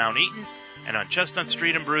Street in Mount Eaton and on Chestnut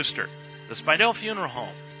Street in Brewster. The Spidell Funeral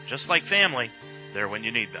Home, just like family, there when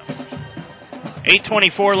you need them.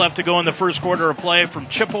 8:24 left to go in the first quarter of play from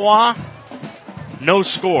Chippewa. No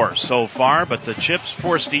score so far, but the Chips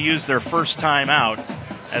forced to use their first time out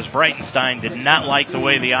as Breitenstein did not like the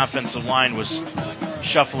way the offensive line was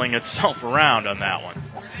shuffling itself around on that one.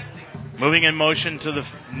 Moving in motion to the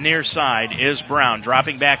near side is Brown.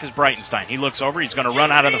 Dropping back is Breitenstein. He looks over. He's going to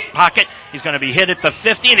run out of the pocket. He's going to be hit at the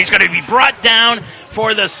 50, and he's going to be brought down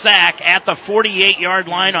for the sack at the 48-yard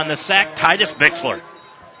line on the sack, Titus Bixler.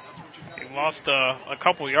 Lost a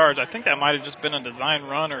couple yards. I think that might have just been a design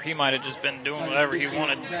run, or he might have just been doing whatever he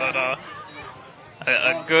wanted. But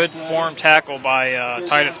a good form tackle by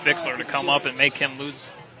Titus Bixler to come up and make him lose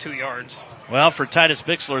 2 yards. Well, for Titus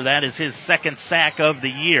Bixler, that is his 2nd sack of the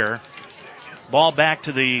year. Ball back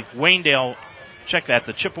to the Waynedale, check that,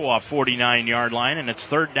 the Chippewa 49-yard line, and it's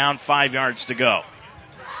 3rd down, 5 yards to go.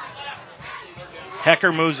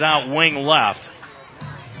 Hecker moves out wing left.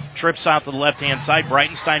 Trips out to the left-hand side.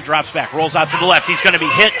 Breitenstein drops back, rolls out to the left. He's going to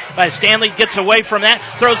be hit by Stanley, gets away from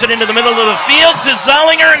that, throws it into the middle of the field to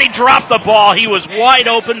Zollinger, and he dropped the ball. He was wide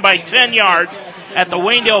open by 10 yards at the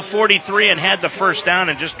Waynedale 43 and had the first down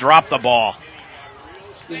and just dropped the ball.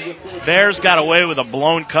 Bears got away with a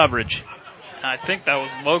blown coverage. I think that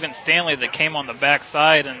was Logan Stanley that came on the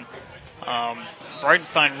backside, and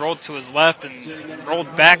Breitenstein rolled to his left and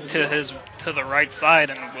rolled back to the right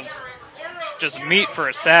side and was just meat for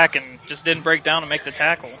a sack and just didn't break down and make the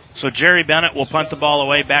tackle. So Jerry Bennett will punt the ball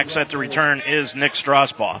away. Back set to return is Nick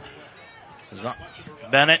Strasbaugh.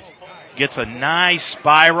 Bennett gets a nice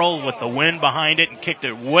spiral with the wind behind it and kicked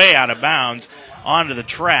it way out of bounds onto the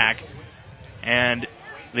track. And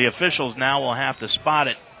the officials now will have to spot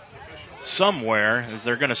it somewhere as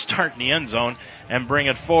they're going to start in the end zone and bring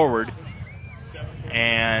it forward.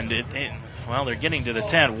 And Well, they're getting to the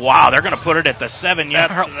 10. Wow, they're going to put it at the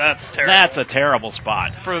 7-yard. That's terrible. That's a terrible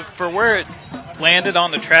spot. For where it landed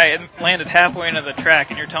on the track, it landed halfway into the track,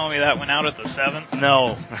 and you're telling me that went out at the 7?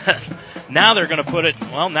 No. Now they're going to put it,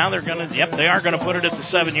 now they're going to, they are going to put it at the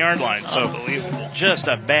 7-yard line. So Unbelievable. Just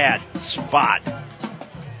a bad spot.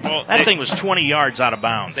 Well, that thing was 20 yards out of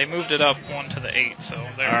bounds. They moved it up 1 to the 8, so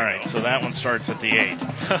there All right, so that one starts at the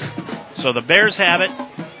 8. So the Bears have it.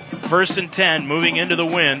 1st and 10, moving into the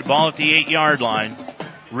wind, ball at the 8-yard line.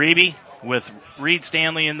 Reeby with Reed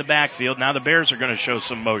Stanley in the backfield. Now the Bears are going to show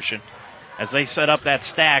some motion as they set up that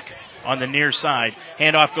stack on the near side.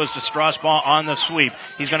 Handoff goes to Strasbaugh on the sweep.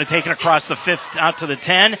 He's going to take it across the 5 out to the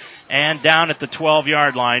 10 and down at the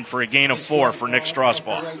 12-yard line for a gain of 4 for Nick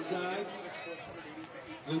Strasbaugh.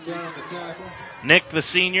 Nick, the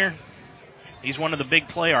senior, he's one of the big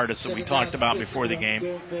play artists that we talked about before the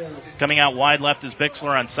game. Coming out wide left is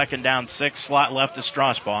Bixler on 2nd down 6. Slot left is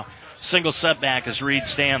Strasbaugh. Single setback is Reed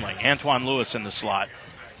Stanley. Antoine Lewis in the slot.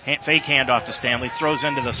 Fake handoff to Stanley. Throws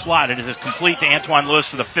into the slot. It is complete to Antoine Lewis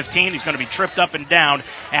to the 15. He's going to be tripped up and down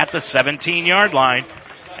at the 17-yard line.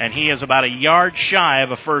 And he is about a yard shy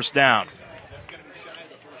of a first down.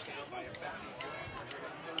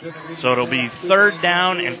 So it'll be 3rd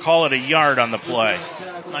down and call it a yard on the play.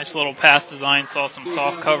 Nice little pass design. Saw some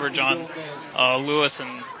soft coverage on Lewis,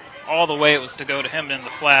 and all the way it was to go to him in the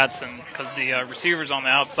flats, and because the receivers on the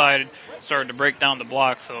outside started to break down the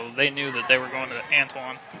block, so they knew that they were going to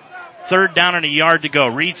Antoine. 3rd down and a yard to go.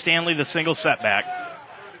 Reed Stanley, the single setback.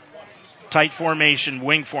 Tight formation,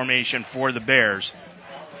 wing formation for the Bears.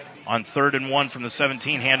 On 3rd and 1 from the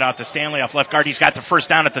 17, handoff to Stanley off left guard. He's got the first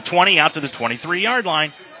down at the 20, out to the 23-yard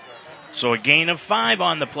line. So a gain of 5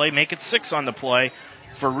 on the play, make it 6 on the play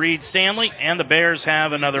for Reed Stanley, and the Bears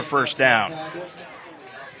have another first down.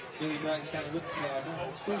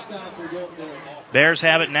 Bears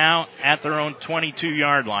have it now at their own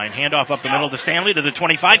 22-yard line. Handoff up the middle to Stanley to the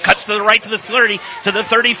 25, cuts to the right to the 30, to the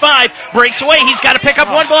 35, breaks away. He's got to pick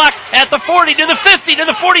up one block at the 40, to the 50, to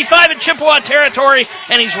the 45 in Chippewa territory,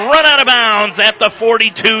 and he's run out of bounds at the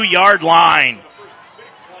 42-yard line.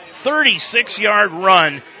 36-yard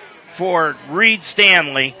run for Reed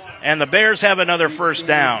Stanley, and the Bears have another first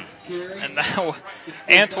down. And now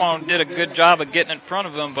Antoine did a good job of getting in front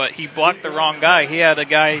of him, but he blocked the wrong guy. He had a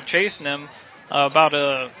guy chasing him about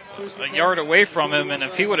a yard away from him, and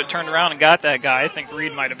if he would have turned around and got that guy, I think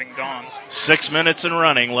Reed might have been gone. 6 minutes and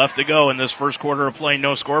running left to go in this first quarter of play.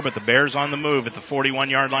 No score, but the Bears on the move at the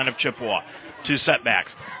 41-yard line of Chippewa. 2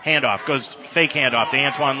 setbacks. Handoff goes, fake handoff to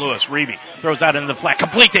Antoine Lewis. Reeby throws out into the flat.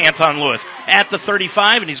 Complete to Antoine Lewis at the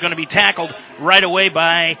 35, and he's going to be tackled right away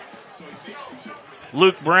by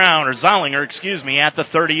Luke Brown, or Zollinger, at the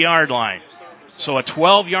 30-yard line. So a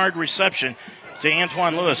 12-yard reception to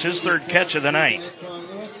Antoine Lewis, his 3rd catch of the night.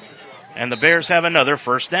 And the Bears have another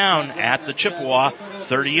first down at the Chippewa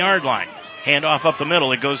 30-yard line. Handoff up the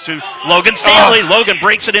middle. It goes to Logan Stanley. Logan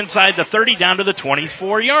breaks it inside the 30 down to the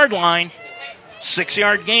 24-yard line.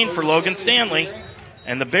 6-yard gain for Logan Stanley.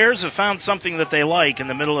 And the Bears have found something that they like in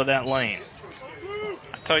the middle of that lane.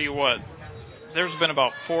 I tell you what, there's been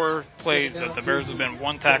about 4 plays that the Bears have been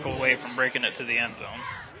 1 tackle away from breaking it to the end zone.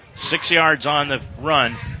 6 yards on the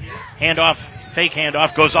run. Handoff, fake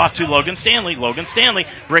handoff, goes off to Logan Stanley. Logan Stanley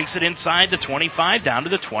breaks it inside the 25 down to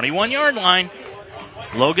the 21-yard line.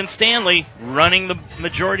 Logan Stanley running the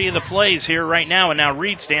majority of the plays here right now, and now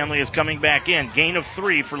Reed Stanley is coming back in. Gain of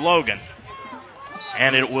 3 for Logan.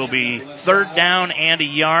 And it will be 3rd down and a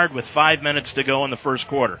yard with 5 minutes to go in the first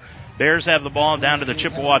quarter. Bears have the ball down to the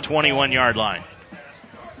Chippewa 21-yard line.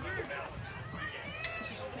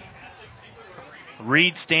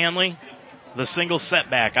 Reed Stanley, the single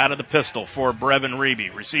setback out of the pistol for Brevin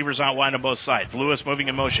Reeby. Receivers out wide on both sides. Lewis moving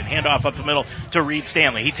in motion. Handoff up the middle to Reed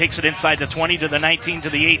Stanley. He takes it inside the 20 to the 19 to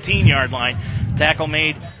the 18-yard line. Tackle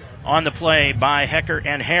made on the play by Hecker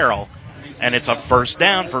and Harrell. And it's a first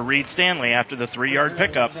down for Reed Stanley after the 3-yard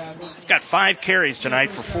pickup. He's got 5 carries tonight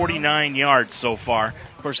for 49 yards so far.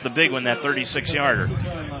 Of course, the big one, that 36-yarder.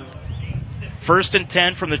 1st and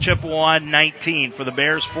 10 from the Chippewa 19 for the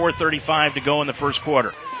Bears. 4:35 to go in the first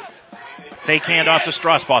quarter. Fake handoff to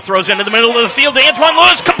Strasbaugh. Throws into the middle of the field to Antoine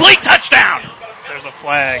Lewis. Complete touchdown! There's a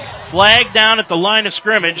flag. Flag down at the line of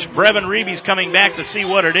scrimmage. Brevin Reeby's coming back to see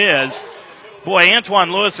what it is. Boy,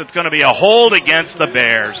 Antoine Lewis, it's going to be a hold against the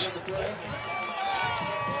Bears.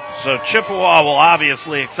 So Chippewa will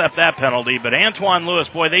obviously accept that penalty, but Antoine Lewis,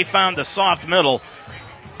 boy, they found the soft middle,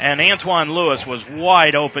 and Antoine Lewis was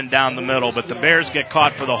wide open down the middle, but the Bears get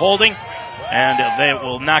caught for the holding, and they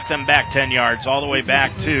will knock them back 10 yards, all the way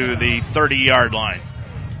back to the 30-yard line.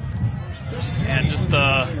 And just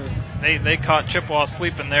they caught Chippewa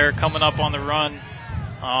sleeping there, coming up on the run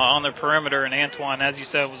on their perimeter, and Antoine, as you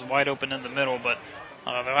said, was wide open in the middle, but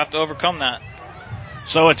they'll have to overcome that.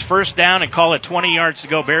 So it's first down and call it 20 yards to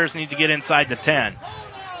go. Bears need to get inside the 10.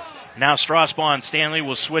 Now Strasbaugh and Stanley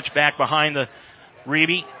will switch back behind the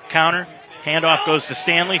Reeby counter. Handoff goes to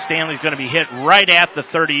Stanley. Stanley's going to be hit right at the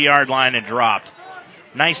 30-yard line and dropped.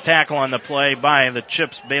 Nice tackle on the play by the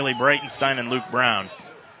Chips, Bailey Breitenstein and Luke Brown,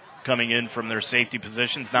 coming in from their safety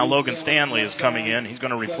positions. Now Logan Stanley is coming in. He's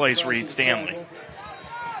going to replace Reed Stanley.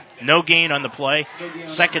 No gain on the play.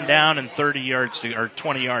 Second down and 20 yards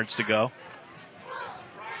to go.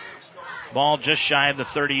 Ball just shy of the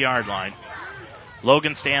 30-yard line.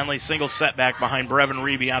 Logan Stanley, single setback behind Brevin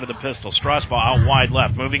Reeby out of the pistol. Strasbaugh out wide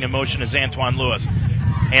left. Moving in motion is Antoine Lewis.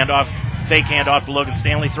 Fake handoff to Logan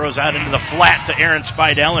Stanley. Throws out into the flat to Aaron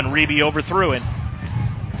Spidell, and Reeby overthrew it.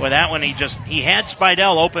 Well, that one he had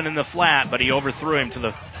Spidell open in the flat, but he overthrew him to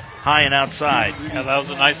the high and outside. Yeah, that was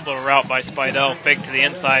a nice little route by Spidell. Faked to the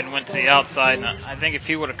inside and went to the outside. And I think if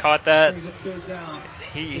he would have caught that,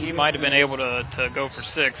 he might have been able to go for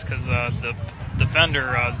 6 because the defender,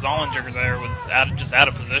 Zollinger, there was just out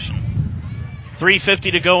of position.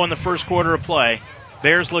 3:50 to go in the first quarter of play.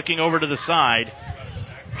 Bears looking over to the side,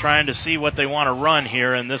 trying to see what they want to run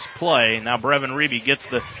here in this play. Now Brevin Reeby gets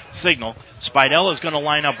the signal. Spidell is going to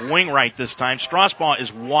line up wing right this time. Strasbaugh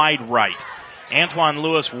is wide right. Antoine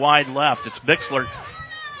Lewis wide left. It's Bixler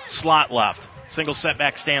slot left. Single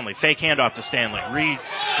setback Stanley. Fake handoff to Stanley. Reeby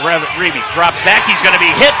drops back. He's going to be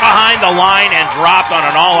hit behind the line and dropped on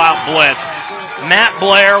an all-out blitz. Matt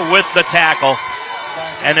Blair with the tackle.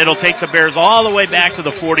 And it'll take the Bears all the way back to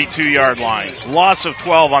the 42-yard line. Loss of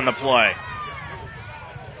 12 on the play.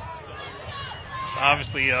 It's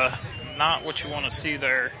obviously not what you want to see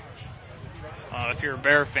there. If you're a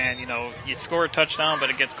Bear fan, you score a touchdown, but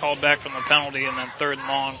it gets called back from the penalty, and then third and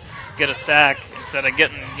long, get a sack instead of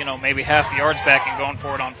getting, maybe half the yards back and going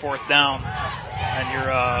for it on fourth down, and you're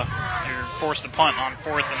forced to punt on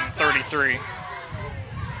 4th and 33.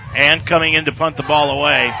 And coming in to punt the ball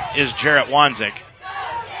away is Jarrett Wanzik.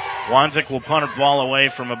 Wanzik will punt the ball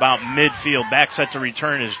away from about midfield. Back set to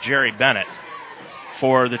return is Jerry Bennett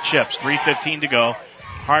for the Chips. 3:15 to go.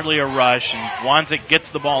 Hardly a rush, and Wanzik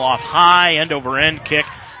gets the ball off high, end-over-end kick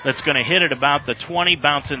that's going to hit at about the 20,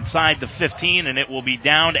 bounce inside the 15, and it will be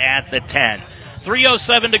down at the 10.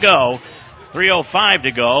 3:07 to go. 3:05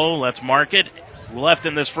 to go. Let's mark it. Left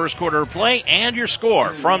in this first quarter of play, and your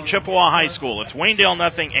score from Chippewa High School. It's Waynedale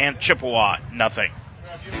 0 and Chippewa 0.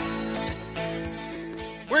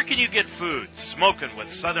 Where can you get food smoking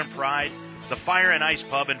with Southern pride? The Fire and Ice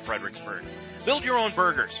Pub in Fredericksburg. Build your own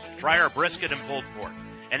burgers. Try our brisket and pulled pork.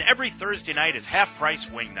 And every Thursday night is half-price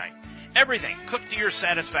wing night. Everything cooked to your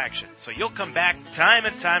satisfaction, so you'll come back time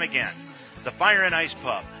and time again. The Fire and Ice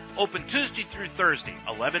Pub, open Tuesday through Thursday,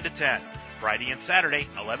 11 to 10. Friday and Saturday,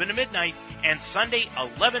 11 to midnight, and Sunday,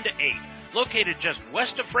 11 to 8. Located just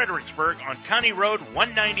west of Fredericksburg on County Road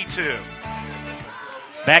 192.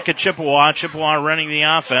 Back at Chippewa. Chippewa running the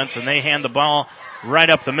offense, and they hand the ball right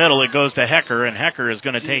up the middle. It goes to Hecker, and Hecker is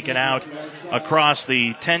going to take it out across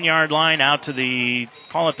the 10-yard line out to the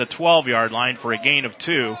 12-yard line for a gain of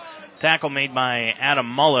 2. Tackle made by Adam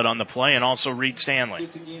Mullett on the play, and also Reed Stanley.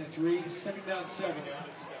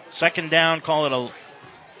 Second down, call it a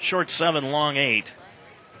short 7, long 8.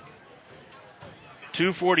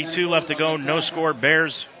 2:42 left to go, no score.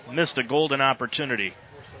 Bears missed a golden opportunity.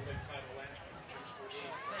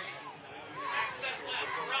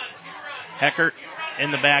 Hecker in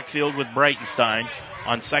the backfield with Breitenstein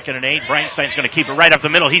on 2nd and 8. Breitenstein's going to keep it right up the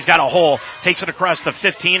middle. He's got a hole. Takes it across the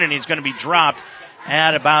 15, and he's going to be dropped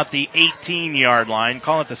at about the 18-yard line.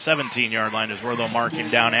 Call it the 17-yard line is where they'll mark him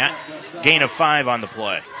down at. Gain of 5 on the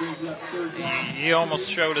play. He almost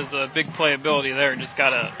showed his big playability there. Just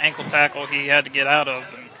got an ankle tackle he had to get out of.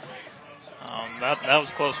 And, that was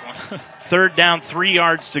a close one. Third down, 3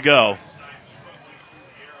 yards to go.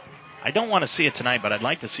 I don't want to see it tonight, but I'd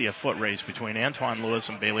like to see a foot race between Antoine Lewis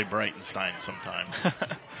and Bailey Breitenstein sometime.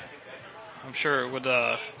 I'm sure it would.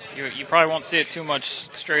 You probably won't see it too much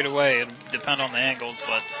straight away. It'll depend on the angles,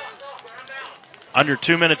 but under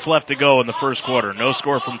 2 minutes left to go in the first quarter. No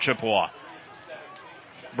score from Chippewa.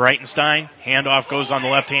 Breitenstein, handoff goes on the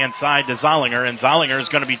left-hand side to Zollinger, and Zollinger is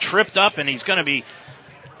going to be tripped up, and he's going to be,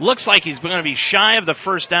 looks like he's going to be shy of the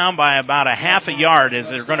first down by about a half a yard, as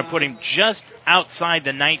they're going to put him just outside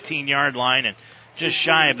the 19-yard line and just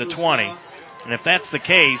shy of the 20. And if that's the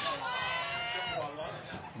case,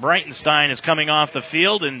 Breitenstein is coming off the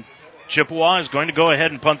field, and Chippewa is going to go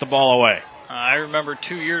ahead and punt the ball away. I remember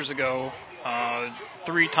 2 years ago,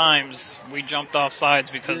 3 times we jumped off sides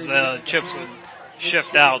because the Chips would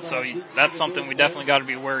shift out, so that's something we definitely got to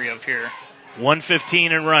be wary of here.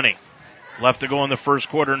 1:15 and running. Left to go in the first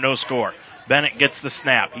quarter, no score. Bennett gets the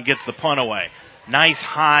snap. He gets the punt away. Nice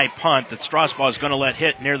high punt that Strasbaugh is going to let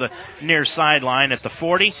hit near the near sideline at the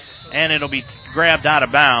 40, and it'll be grabbed out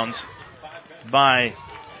of bounds by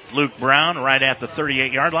Luke Brown right at the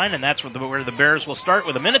 38-yard line, and that's where the Bears will start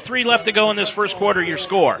with 1:03 left to go in this first quarter. Your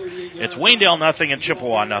score, it's Waynedale 0 and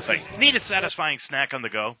Chippewa 0. Need a satisfying snack on the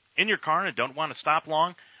go in your car and don't want to stop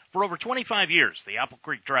long? For over 25 years, the Apple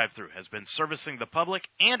Creek Drive-Thru has been servicing the public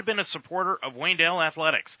and been a supporter of Waynedale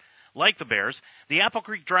athletics. Like the Bears, the Apple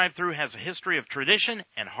Creek Drive-Thru has a history of tradition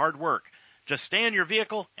and hard work. Just stay in your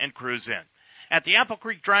vehicle and cruise in. At the Apple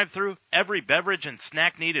Creek Drive-Thru, every beverage and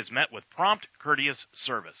snack need is met with prompt, courteous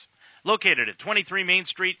service. Located at 23 Main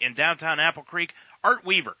Street in downtown Apple Creek, Art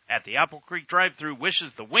Weaver at the Apple Creek Drive-Thru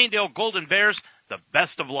wishes the Waynedale Golden Bears the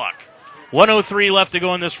best of luck. 1:03 left to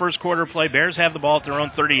go in this first quarter play. Bears have the ball at their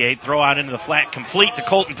own 38, throw out into the flat, complete to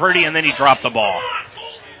Colton Purdy, and then he dropped the ball.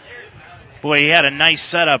 Boy, he had a nice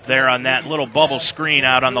setup there on that little bubble screen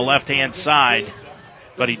out on the left-hand side,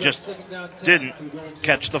 but he just didn't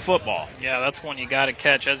catch the football. Yeah, that's one you got to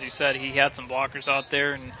catch. As you said, he had some blockers out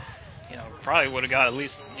there, and probably would have got at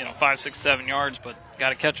least 5, 6, 7 yards, but got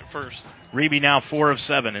to catch it first. Reeby now 4 of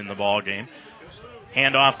 7 in the ball game.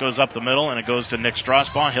 Handoff goes up the middle, and it goes to Nick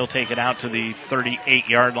Strasbaugh. He'll take it out to the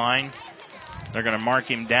 38-yard line. They're going to mark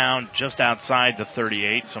him down just outside the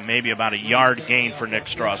 38, so maybe about a yard gain for Nick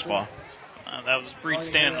Strasbaugh. That was Reed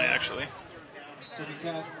Stanley, actually.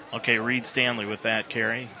 Okay, Reed Stanley with that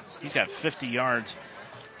carry. He's got 50 yards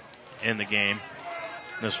in the game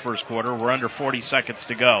this first quarter. We're under 40 seconds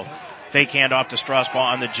to go. Fake handoff to Strasbaugh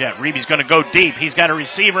on the jet. Reeby's going to go deep. He's got a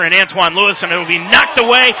receiver in Antoine Lewis, and it will be knocked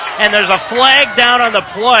away, and there's a flag down on the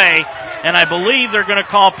play, and I believe they're going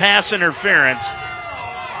to call pass interference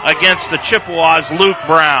against the Chippewas' Luke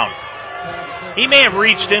Brown. He may have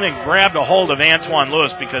reached in and grabbed a hold of Antoine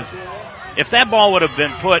Lewis, because if that ball would have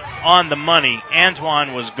been put on the money,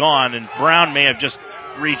 Antoine was gone, and Brown may have just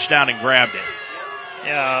reached out and grabbed it.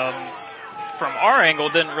 Yeah, from our angle,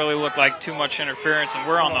 it didn't really look like too much interference, and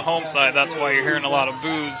we're on the home side. That's why you're hearing a lot of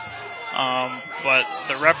boos. But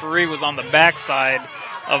the referee was on the back side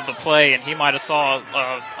of the play, and he might have saw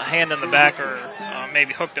a hand in the back or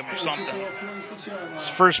maybe hooked him or something.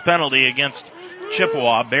 His first penalty against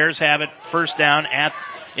Chippewa. Bears have it first down at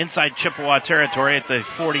inside Chippewa territory at the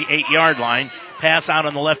 48-yard line. Pass out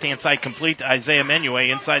on the left-hand side complete to Isaiah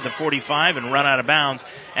Menuet inside the 45 and run out of bounds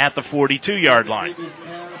at the 42-yard line.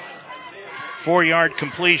 4-yard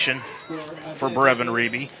completion for Brevin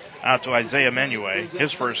Reeby out to Isaiah Menuet,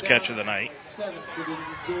 his first catch of the night.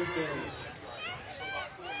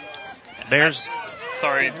 Bears.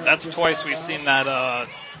 Sorry, that's twice we've seen that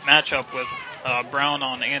matchup with Brown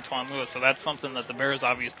on Antoine Lewis, so that's something that the Bears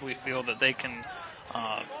obviously feel that they can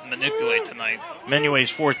manipulate tonight.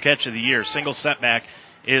 Menuet's 4th catch of the year. Single setback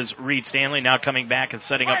is Reed Stanley. Now coming back and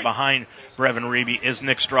setting up behind Brevin Reeby is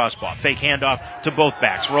Nick Strasbaugh. Fake handoff to both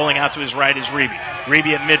backs. Rolling out to his right is Reeby.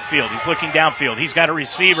 Reeby at midfield. He's looking downfield. He's got a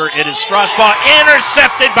receiver. It is Strasbaugh,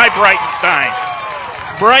 intercepted by Breitenstein.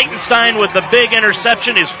 Breitenstein with the big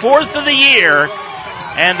interception, his 4th of the year,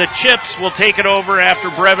 and the Chips will take it over after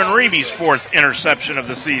Brevin Reeby's 4th interception of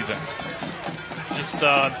the season. Just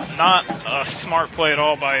not a smart play at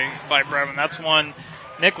all by Brevin. That's one.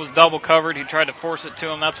 Nick was double covered. He tried to force it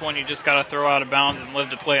to him. That's one you just got to throw out of bounds and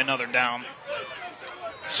live to play another down.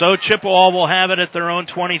 So Chippewa will have it at their own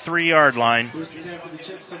 23-yard line.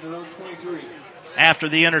 After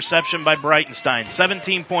the interception by Breitenstein.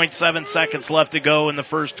 17.7 seconds left to go in the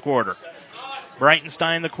first quarter.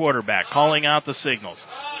 Breitenstein, the quarterback, calling out the signals.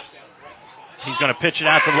 He's going to pitch it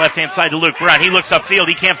out to the left-hand side to Luke Brown. He looks upfield.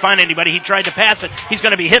 He can't find anybody. He tried to pass it. He's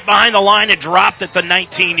going to be hit behind the line and dropped at the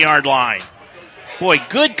 19-yard line. Boy,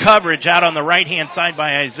 good coverage out on the right-hand side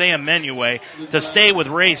by Isaiah Menuet to stay with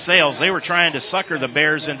Ray Sales. They were trying to sucker the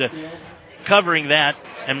Bears into covering that,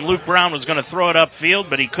 and Luke Brown was going to throw it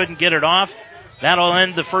upfield, but he couldn't get it off. That'll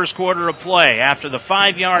end the first quarter of play after the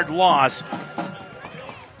 5-yard loss.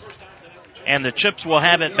 And the Chips will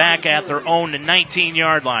have it back at their own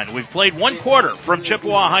 19-yard line. We've played one quarter from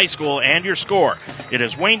Chippewa High School, and your score. It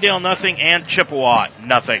is Waynedale 0 and Chippewa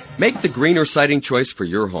 0. Make the greener siding choice for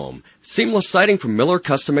your home. Seamless siding from Miller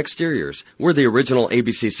Custom Exteriors. We're the original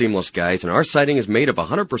ABC Seamless guys, and our siding is made of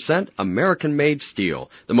 100% American-made steel,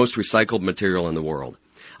 the most recycled material in the world.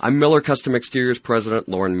 I'm Miller Custom Exteriors President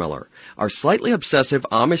Lauren Miller. Our slightly obsessive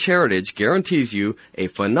Amish heritage guarantees you a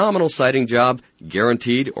phenomenal siding job,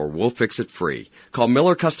 guaranteed, or we'll fix it free. Call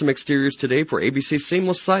Miller Custom Exteriors today for ABC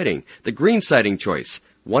Seamless Siding, the green siding choice.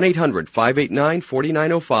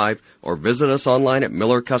 1-800-589-4905 or visit us online at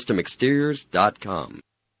MillerCustomExteriors.com.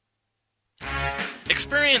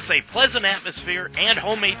 Experience a pleasant atmosphere and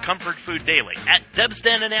homemade comfort food daily at Deb's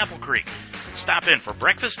Den in Apple Creek. Stop in for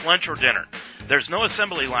breakfast, lunch, or dinner. There's no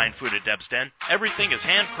assembly line food at Deb's Den. Everything is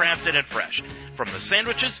handcrafted and fresh, from the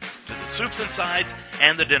sandwiches to the soups and sides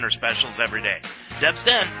and the dinner specials every day. Deb's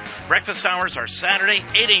Den, breakfast hours are Saturday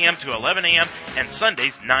 8 a.m. to 11 a.m. and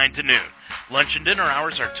Sundays 9 to noon. Lunch and dinner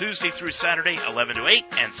hours are Tuesday through Saturday 11 to 8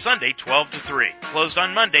 and Sunday 12 to 3. Closed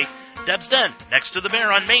on Monday. Deb's Den, next to the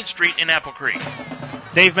Bear on Main Street in Apple Creek.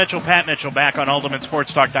 Dave Mitchell, Pat Mitchell, back on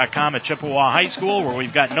UltimateSportsTalk.com at Chippewa High School, where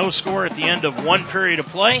we've got no score at the end of one period of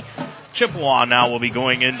play. Chippewa now will be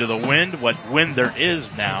going into the wind, what wind there is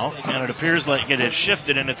now, and it appears like it has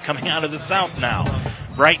shifted and it's coming out of the south now.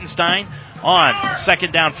 Breitenstein on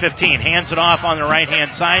second down 15, hands it off on the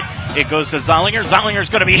right-hand side. It goes to Zollinger. Zollinger's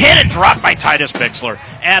going to be hit and dropped by Titus Bixler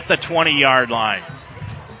at the 20-yard line.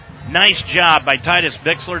 Nice job by Titus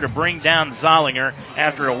Bixler to bring down Zollinger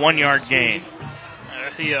after a 1-yard gain.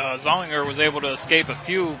 Zollinger was able to escape a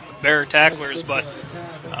few Bear tacklers, but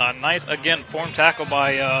nice, again, form tackle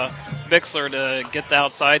by Bixler to get the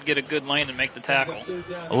outside, get a good lane, and make the tackle.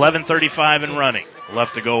 11:35 and running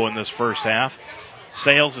left to go in this first half.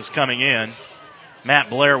 Sales is coming in. Matt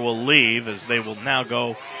Blair will leave as they will now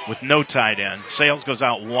go with no tight end. Sales goes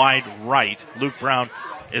out wide right. Luke Brown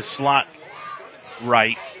is slot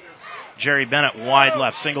right. Jerry Bennett wide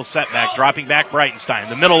left, single setback, dropping back Breitenstein.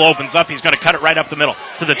 The middle opens up. He's going to cut it right up the middle.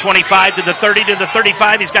 To the 25, to the 30, to the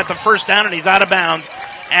 35. He's got the first down, and he's out of bounds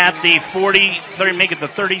at the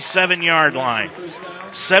 37-yard line.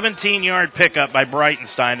 17-yard pickup by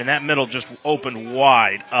Breitenstein, and that middle just opened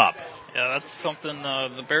wide up. Yeah, that's something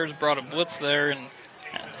the Bears brought a blitz there, and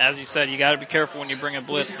as you said, you got to be careful when you bring a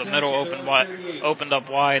blitz. The middle opened up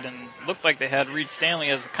wide, and looked like they had Reed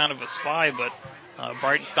Stanley as kind of a spy, but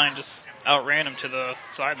Breitenstein just outran him to the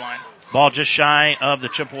sideline. Ball just shy of the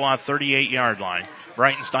Chippewa 38-yard line.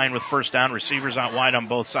 Breitenstein with first down. Receivers out wide on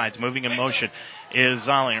both sides. Moving in motion is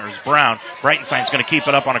Zollinger. Is Brown. Breitenstein's going to keep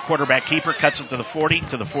it up on a quarterback keeper. Cuts it to the 40,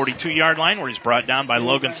 to the 42-yard line, where he's brought down by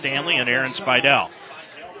Logan Stanley and Aaron Spidell.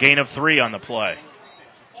 Gain of 3 on the play.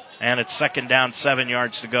 And it's second down, 7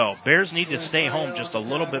 yards to go. Bears need to stay home just a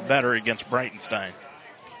little bit better against Breitenstein.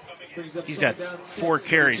 He's got 4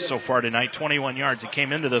 carries so far tonight, 21 yards. He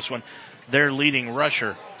came into this one their leading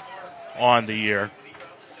rusher on the year.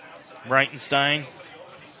 Breitenstein,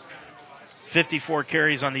 54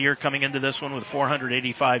 carries on the year coming into this one with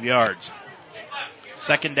 485 yards.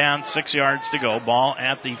 Second down, 6 yards to go. Ball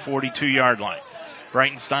at the 42-yard line.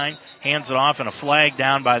 Breitenstein hands it off, and a flag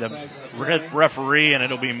down by the referee, and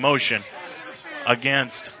it'll be motion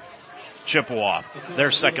against Chippewa.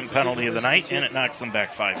 Their second penalty of the night, and it knocks them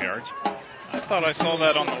back 5 yards. I thought I saw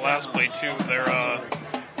that on the last play, too.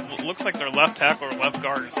 Looks like their left tackle or left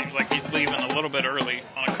guard. It seems like he's leaving a little bit early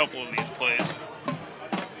on a couple of these plays.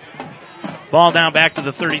 Ball down back to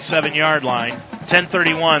the 37-yard line.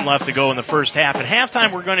 10:31 left to go in the first half. At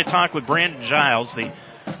halftime, we're going to talk with Brandon Giles, the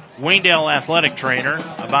Waynedale athletic trainer,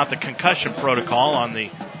 about the concussion protocol on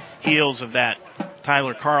the heels of that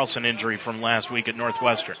Tyler Carlson injury from last week at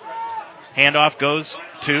Northwestern. Handoff goes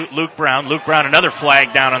to Luke Brown. Luke Brown, another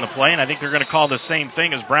flag down on the play, and I think they're going to call the same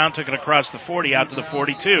thing as Brown took it across the 40 out to the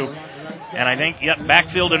 42. And I think,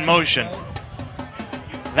 backfield in motion.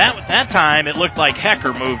 That time, it looked like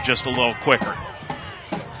Hecker moved just a little quicker.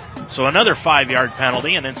 So another 5-yard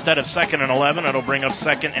penalty, and instead of 2nd and 11, it'll bring up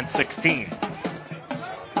 2nd and 16.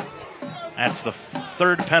 That's the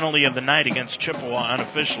third penalty of the night against Chippewa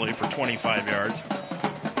unofficially for 25 yards.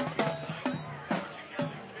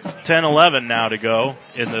 10-11 now to go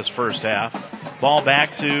in this first half. Ball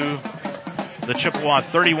back to the Chippewa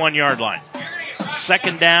 31-yard line.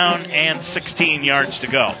 Second down and 16 yards to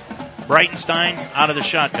go. Breitenstein out of the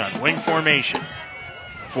shotgun. Wing formation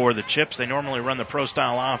for the Chips. They normally run the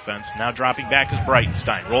pro-style offense. Now dropping back is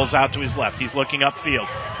Breitenstein. Rolls out to his left. He's looking upfield.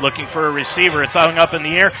 Looking for a receiver. It's hung up in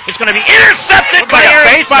the air. It's going to be intercepted by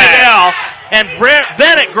Aaron Spidell. And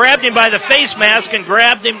Bennett grabbed him by the face mask and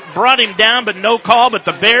brought him down, but no call. But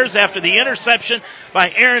the Bears, after the interception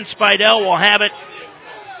by Aaron Spidell, will have it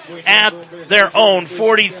at their own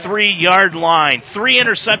 43-yard line. 3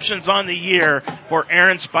 interceptions on the year for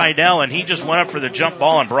Aaron Spidell, and he just went up for the jump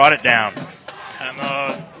ball and brought it down. And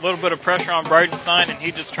a little bit of pressure on Breitenstein, and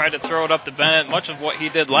he just tried to throw it up to Bennett, much of what he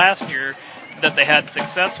did last year that they had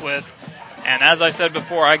success with. And as I said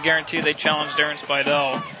before, I guarantee they challenged Aaron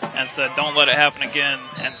Spidell and said, don't let it happen again.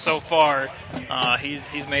 And so far,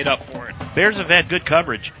 he's made up for it. Bears have had good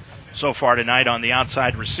coverage so far tonight on the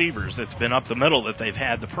outside receivers. It's been up the middle that they've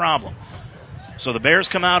had the problem. So the Bears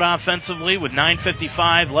come out offensively with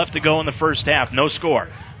 9:55 left to go in the first half. No score.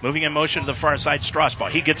 Moving in motion to the far side, Strasbaugh.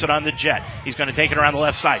 He gets it on the jet. He's going to take it around the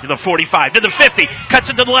left side to the 45, to the 50. Cuts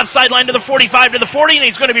it to the left sideline to the 45, to the 40, and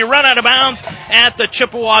he's going to be run out of bounds at the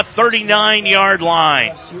Chippewa 39-yard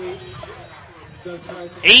line.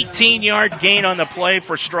 18-yard gain on the play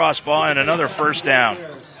for Strasbaugh and another first down.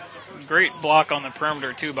 Great block on the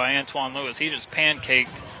perimeter, too, by Antoine Lewis. He just pancaked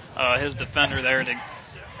his defender there to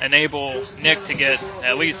enable Nick to get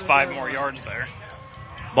at least 5 more yards there.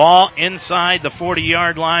 Ball inside the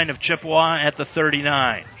 40-yard line of Chippewa at the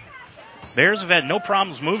 39. Bears have had no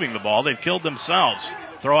problems moving the ball. They've killed themselves.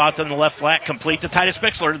 Throw out to the left flat, complete to Titus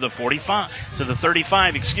Bixler to the 35,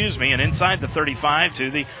 and inside the 35 to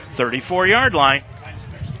the 34-yard line.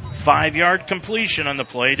 5-yard completion on the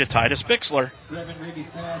play to Titus Bixler.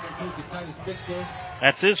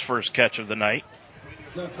 That's his first catch of the night.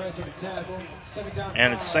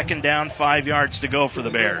 And it's second down, 5 yards to go for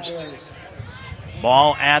the Bears.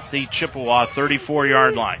 Ball at the Chippewa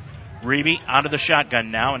 34-yard line. Reeby out of the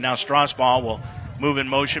shotgun now, and now Strasbaugh will move in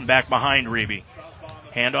motion back behind Reeby.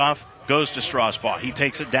 Handoff goes to Strasbaugh. He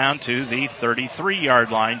takes it down to the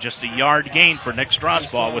 33-yard line. Just a yard gain for Nick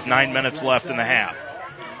Strasbaugh with 9 minutes left in the half.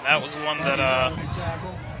 That was one that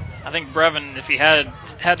I think Brevin, if he had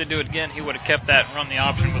to do it again, he would have kept that and run the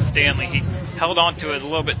option with Stanley. He held on to it a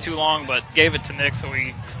little bit too long, but gave it to Nick, so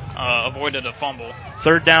he avoided a fumble.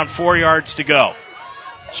 Third down, 4 yards to go.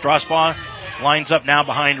 Strasbaugh lines up now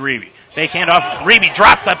behind Reeby. Fake handoff. Reeby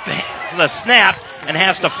dropped the snap and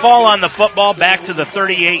has to fall on the football back to the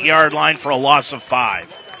 38-yard line for a loss of 5.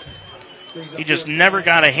 He just never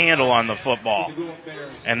got a handle on the football.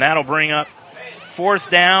 And that'll bring up fourth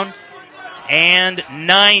down and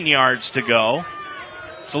 9 yards to go.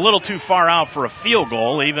 It's a little too far out for a field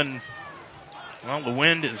goal. The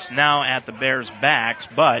wind is now at the Bears' backs,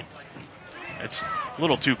 but it's a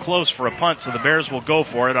little too close for a punt, so the Bears will go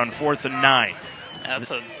for it on 4th and 9. That's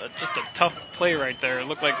just a tough play right there. It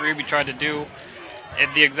looked like Reeby tried to do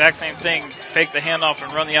the exact same thing, fake the handoff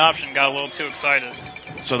and run the option, got a little too excited.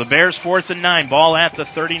 So the Bears 4th and 9, ball at the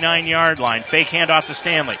 39-yard line. Fake handoff to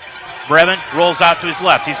Stanley. Brevin rolls out to his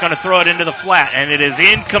left. He's going to throw it into the flat, and it is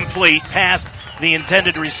incomplete past the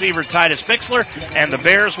intended receiver, Titus Bixler, and the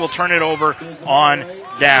Bears will turn it over on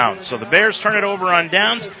downs. So the Bears turn it over on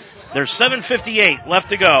downs. There's 7:58 left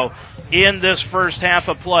to go in this first half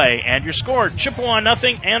of play, and your score, Chippewa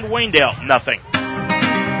nothing and Waynedale nothing.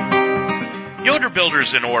 Yoder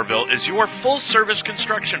Builders in Orrville is your full-service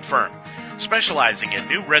construction firm, specializing in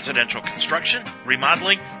new residential construction,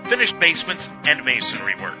 remodeling, finished basements, and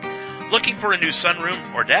masonry work. Looking for a new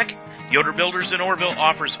sunroom or deck? Yoder Builders in Orrville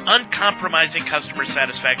offers uncompromising customer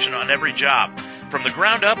satisfaction on every job, from the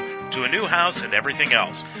ground up to a new house and everything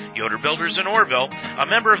else. Yoder Builders in Orrville, a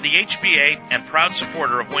member of the HBA and proud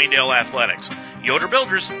supporter of Waynedale Athletics. Yoder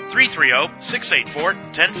Builders,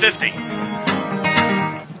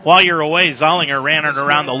 330-684-1050. While you're away, Zollinger ran it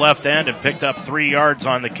around the left end and picked up 3 yards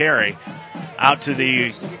on the carry out to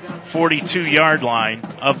the 42-yard line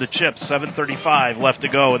of the Chips. 7:35 left to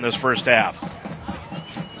go in this first half.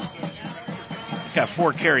 He's got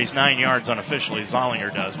 4 carries, 9 yards unofficially,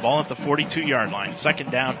 Zollinger does. Ball at the 42-yard line.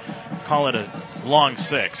 Second down, call it a long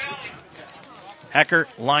 6. Hecker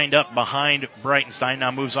lined up behind Breitenstein,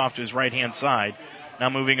 now moves off to his right-hand side. Now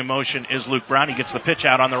moving in motion is Luke Brown. He gets the pitch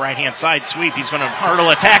out on the right-hand side. Sweep. He's going to hurdle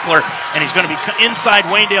a tackler, and he's going to be inside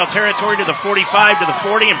Waynedale territory to the 45, to the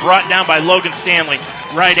 40, and brought down by Logan Stanley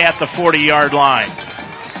right at the 40-yard line.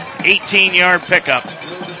 18-yard pickup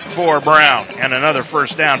for Brown, and another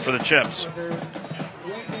first down for the Chips.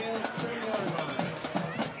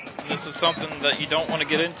 This is something that you don't want to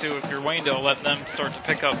get into if you're Waynedale, let them start to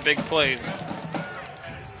pick up big plays.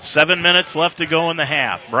 7 minutes left to go in the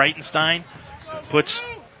half. Breitenstein puts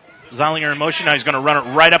Zollinger in motion. Now he's going to run it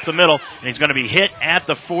right up the middle, and he's going to be hit at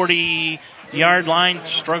the 40-yard line,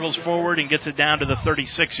 struggles forward, and gets it down to the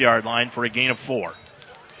 36-yard line for a gain of 4.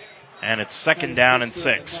 And it's second down and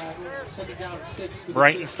 6.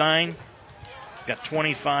 Breitenstein got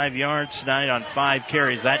 25 yards tonight on 5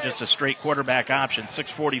 carries. That just a straight quarterback option.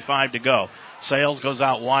 6:45 to go. Sales goes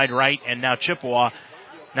out wide right, and now Chippewa.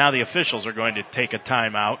 Now the officials are going to take a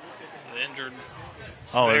timeout. The injured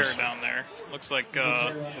player down there. Looks like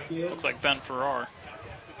Ben Farrar.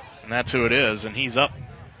 And that's who it is, and he's up.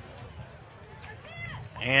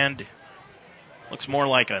 And looks more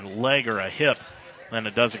like a leg or a hip than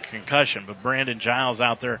it does a concussion. But Brandon Giles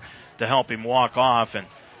out there to help him walk off. And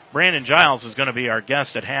Brandon Giles is going to be our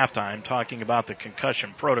guest at halftime talking about the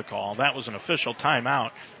concussion protocol. That was an official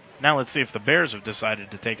timeout. Now let's see if the Bears have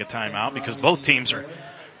decided to take a timeout, because both teams are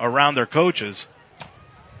around their coaches.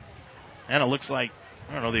 And it looks like,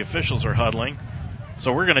 the officials are huddling.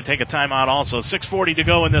 So we're going to take a timeout also. 6:40 to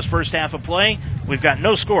go in this first half of play. We've got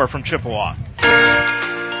no score from Chippewa.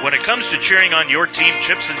 When it comes to cheering on your team,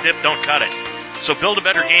 chips and dip don't cut it. So build a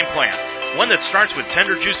better game plan. One that starts with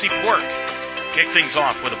tender, juicy pork. Kick things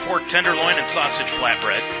off with a pork tenderloin and sausage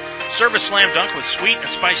flatbread. Serve a slam dunk with sweet and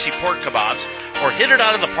spicy pork kebabs, or hit it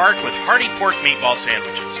out of the park with hearty pork meatball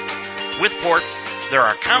sandwiches. With pork, there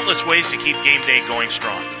are countless ways to keep game day going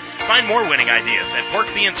strong. Find more winning ideas at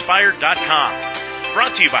porkbeinspired.com.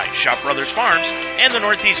 Brought to you by Shop Brothers Farms and the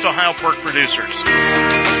Northeast Ohio Pork Producers.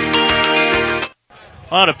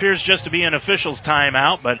 Well, it appears just to be an official's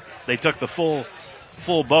timeout, but they took the full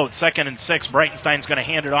boat. 2nd and 6. Breitenstein's going to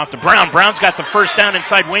hand it off to Brown. Brown's got the first down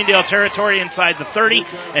inside Waynedale territory, inside the 30,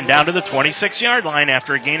 and down to the 26-yard line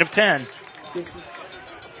after a gain of 10.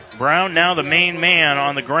 Brown now the main man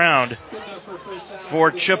on the ground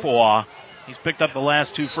for Chippewa. He's picked up the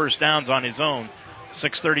last 2 first downs on his own.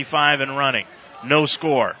 6:35 and running. No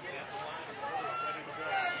score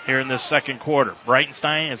here in this second quarter.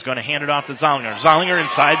 Breitenstein is going to hand it off to Zollinger. Zollinger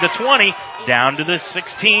inside the 20, down to the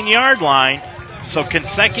 16-yard line. So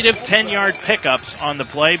consecutive 10-yard pickups on the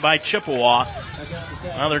play by Chippewa.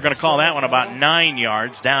 Well, they're going to call that one about 9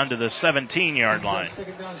 yards, down to the 17-yard line.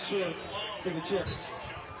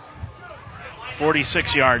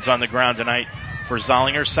 46 yards on the ground tonight for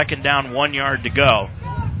Zollinger. 2nd down, 1 yard to go.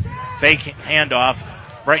 Fake handoff.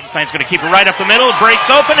 Breitenstein's going to keep it right up the middle. It breaks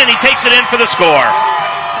open, and he takes it in for the score.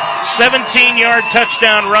 17-yard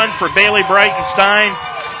touchdown run for Bailey Breitenstein.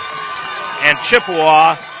 And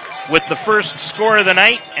Chippewa with the first score of the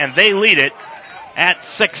night, and they lead it at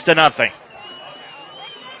 6-0.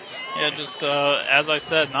 Yeah, just as I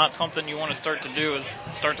said, not something you want to start to do is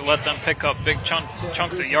start to let them pick up big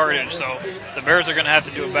chunks of yardage. So the Bears are going to have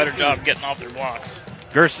to do a better job getting off their blocks.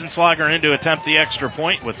 Gerstenslager in to attempt the extra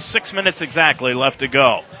point with 6 minutes exactly left to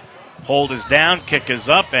go. Hold is down, kick is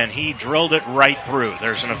up, and he drilled it right through.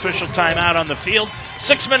 There's an official timeout on the field.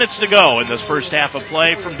 6 minutes to go in this first half of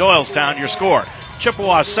play from Doylestown. Your score,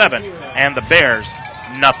 Chippewa 7 and the Bears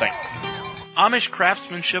nothing. Amish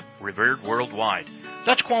craftsmanship revered worldwide.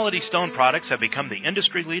 Dutch Quality Stone products have become the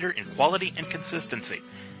industry leader in quality and consistency.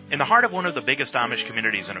 In the heart of one of the biggest Amish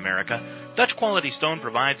communities in America, Dutch Quality Stone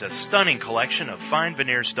provides a stunning collection of fine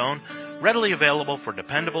veneer stone, readily available for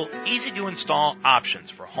dependable, easy-to-install options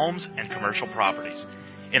for homes and commercial properties.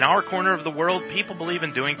 In our corner of the world, people believe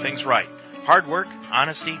in doing things right. Hard work,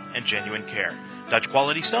 honesty, and genuine care. Dutch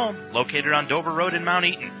Quality Stone, located on Dover Road in Mount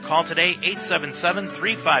Eaton. Call today,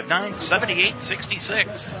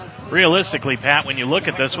 877-359-7866. Realistically, Pat, when you look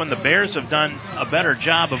at this one, the Bears have done a better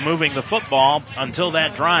job of moving the football until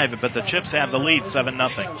that drive, but the Chips have the lead,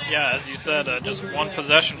 7-0. Yeah, as you said, just one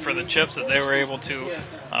possession for the Chips that they were able to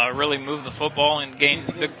really move the football and gain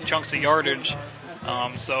big chunks of yardage.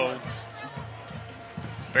 So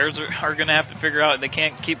Bears are going to have to figure out they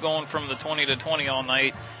can't keep going from the 20 to 20 all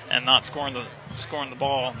night and not scoring the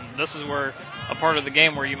ball. And this is where a part of the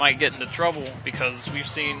game where you might get into trouble, because we've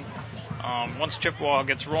seen once Chippewa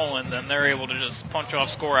gets rolling, then they're able to just punch off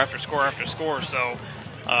score after score after score. So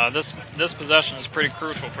this possession is pretty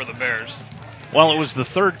crucial for the Bears. Well, it was the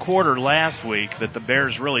third quarter last week that the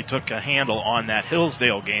Bears really took a handle on that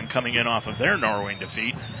Hillsdale game, coming in off of their Norway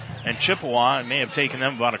defeat. And Chippewa, it may have taken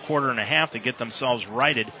them about a quarter and a half to get themselves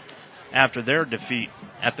righted after their defeat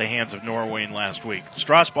at the hands of Norway last week.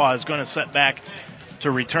 Strasbaugh is going to set back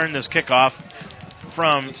to return this kickoff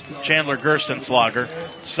from Chandler Gerstenslager.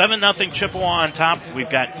 7-0 Chippewa on top.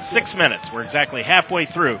 We've got 6 minutes. We're exactly halfway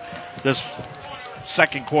through this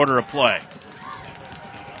second quarter of play.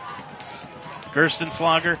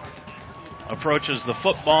 Gerstenslager approaches the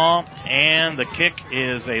football, and the kick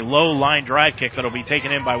is a low line drive kick that will be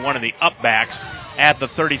taken in by one of the upbacks at the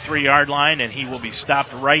 33-yard line, and he will be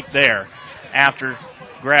stopped right there after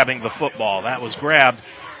grabbing the football. That was grabbed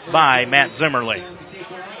by Matt Zimmerly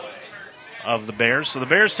of the Bears. So the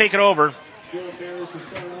Bears take it over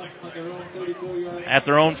at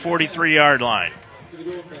their own 43-yard line.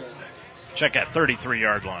 Check that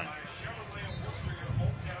 33-yard line.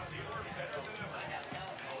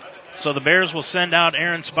 So the Bears will send out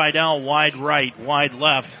Aaron Spidell wide right, wide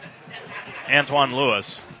left, Antoine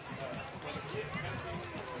Lewis.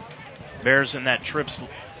 Bears in that trips.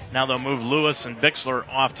 Now they'll move Lewis and Bixler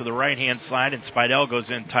off to the right-hand side, and Spidell goes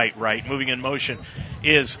in tight right. Moving in motion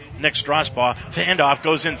is Nick Strasbaugh. Handoff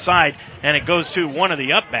goes inside, and it goes to one of the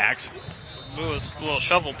upbacks. Lewis, a little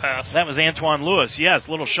shovel pass. That was Antoine Lewis, yes,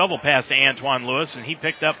 little shovel pass to Antoine Lewis, and he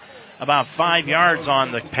picked up about 5 yards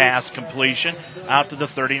on the pass completion out to the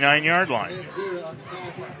 39-yard line.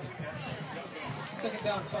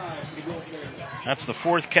 That's the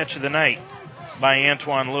fourth catch of the night by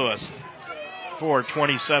Antoine Lewis for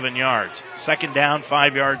 27 yards. Second down,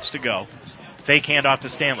 5 yards to go. Fake handoff to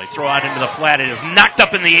Stanley. Throw out into the flat. It is knocked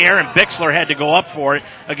up in the air, and Bixler had to go up for it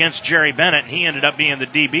against Jerry Bennett. He ended up being the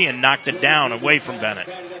DB and knocked it down away from Bennett.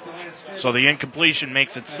 So the incompletion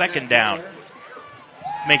makes it second down.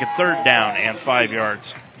 Make it third down and 5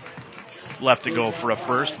 yards left to go for a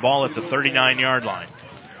first. Ball at the 39-yard line.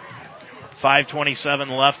 5:27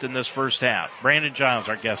 left in this first half. Brandon Giles,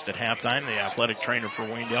 our guest at halftime, the athletic trainer for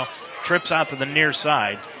Waynedale, trips out to the near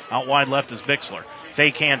side. Out wide left is Bixler.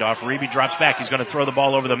 Fake handoff. Reeby drops back. He's going to throw the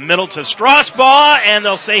ball over the middle to Strasbaugh, and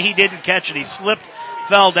they'll say he didn't catch it. He slipped,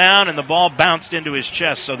 fell down, and the ball bounced into his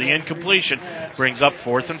chest. So the incompletion brings up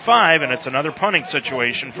 4th and 5, and it's another punting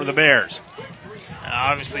situation for the Bears.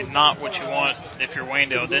 Obviously not what you want if you're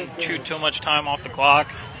Waynedale. Didn't chew too much time off the clock,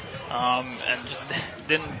 and just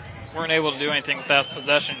weren't able to do anything with that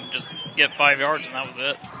possession. Just get 5 yards, and that was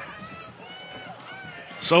it.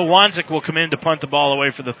 So Wanzik will come in to punt the ball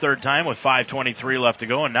away for the third time with 5:23 left to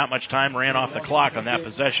go, and not much time ran off the clock on that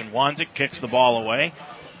possession. Wanzik kicks the ball away.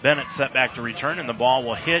 Bennett set back to return, and the ball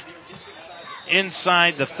will hit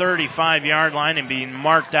inside the 35-yard line and be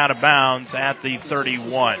marked out of bounds at the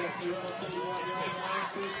 31.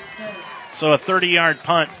 So a 30-yard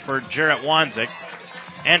punt for Jarrett Wanzik,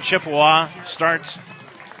 and Chippewa starts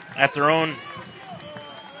at their own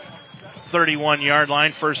 31-yard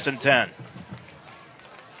line, 1st and 10.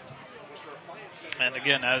 And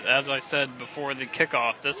again, as I said before the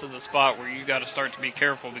kickoff, this is a spot where you got to start to be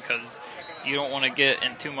careful because you don't want to get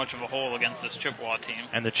in too much of a hole against this Chippewa team.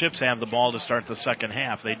 And the Chips have the ball to start the second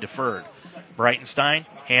half. They deferred. Breitenstein,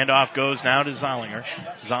 handoff goes now to Zollinger.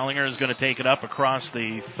 Zollinger is going to take it up across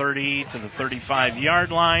the 30 to the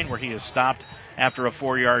 35-yard line where he is stopped after a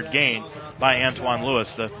 4-yard gain by Antoine Lewis,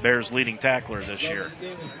 the Bears' leading tackler this year.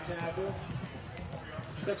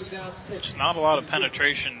 Just not a lot of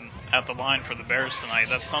penetration at the line for the Bears tonight.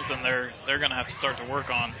 That's something they're going to have to start to work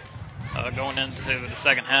on going into the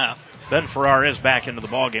second half. Ben Farrar is back into the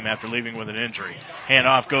ballgame after leaving with an injury.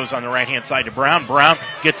 Handoff goes on the right-hand side to Brown. Brown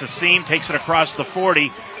gets a seam, takes it across the 40,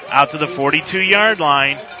 out to the 42-yard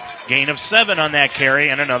line. Gain of 7 on that carry,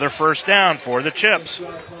 and another first down for the Chips.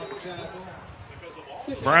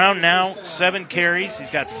 Brown now 7 carries.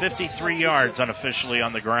 He's got 53 yards unofficially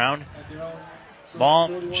on the ground.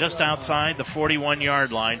 Ball just outside the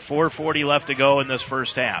 41-yard line. 4:40 left to go in this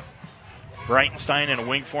first half. Breitenstein in a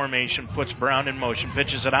wing formation puts Brown in motion,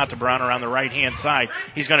 pitches it out to Brown around the right-hand side.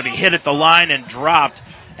 He's going to be hit at the line and dropped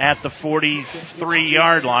at the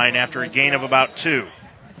 43-yard line after a gain of about 2.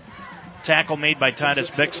 Tackle made by Titus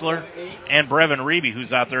Bixler and Brevin Reeby,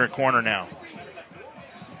 who's out there at corner now.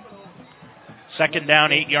 Second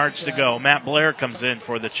down, 8 yards to go. Matt Blair comes in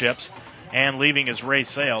for the Chips, and leaving is Ray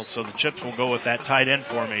Sales, so the Chips will go with that tight end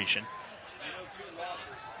formation.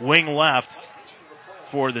 Wing left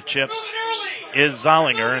for the Chips is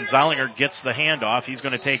Zollinger, and Zollinger gets the handoff. He's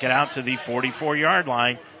going to take it out to the 44-yard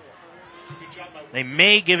line. They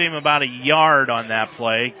may give him about a yard on that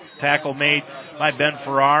play. Tackle made by Ben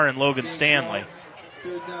Farrar and Logan Stanley.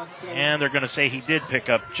 And they're going to say he did pick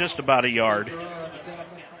up just about a yard.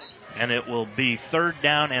 And it will be 3rd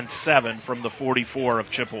down and 7 from the 44 of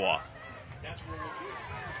Chippewa.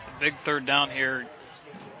 Big 3rd down here.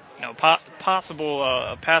 You know,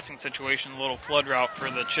 possible passing situation, a little flood route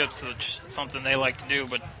for the Chips, something they like to do,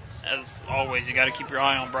 but as always, you got to keep your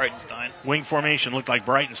eye on Breitenstein. Wing formation looked like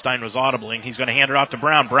Breitenstein was audibling. He's going to hand it off to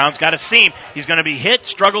Brown. Brown's got a seam. He's going to be hit,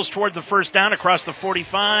 struggles toward the first down across the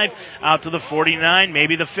 45, out to the 49,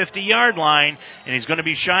 maybe the 50-yard line, and he's going to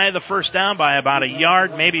be shy of the first down by about a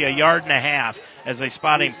yard, maybe a yard and a half, as they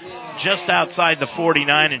spot him just outside the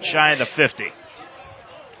 49 and shy of the 50.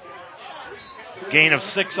 Gain of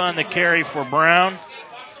 6 on the carry for Brown,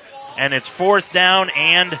 and it's 4th down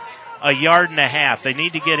and a yard and a half. They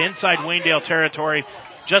need to get inside Waynedale territory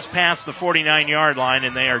just past the 49-yard line,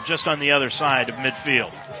 and they are just on the other side of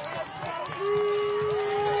midfield.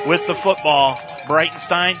 With the football,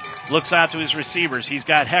 Breitenstein looks out to his receivers. He's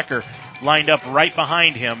got Hecker lined up right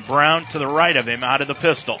behind him. Brown to the right of him out of the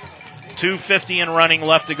pistol. 2:50 and running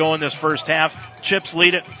left to go in this first half. Chips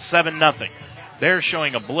lead it 7-0. They're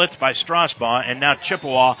showing a blitz by Strasbaugh, and now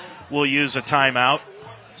Chippewa will use a timeout.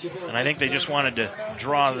 And I think they just wanted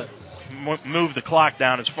to move the clock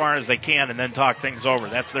down as far as they can and then talk things over.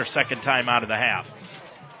 That's their second time out of the half.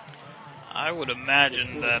 I would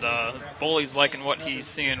imagine that Bully's liking what he's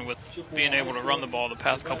seeing with being able to run the ball the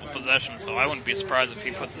past couple possessions, so I wouldn't be surprised if he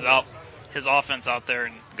puts his offense out there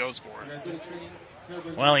and goes for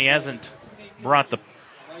it. Well, he hasn't brought the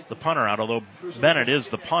punter out, although Bennett is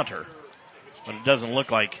the punter. but it doesn't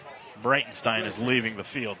look like Breitenstein is leaving the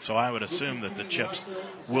field, so I would assume that the Chips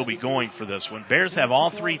will be going for this one. Bears have all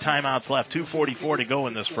 3 timeouts left, 2:44 to go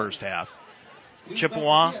in this first half.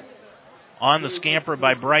 Chippewa on the scamper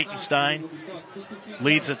by Breitenstein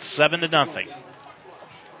leads it 7-0.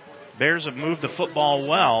 Bears have moved the football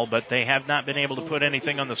well, but they have not been able to put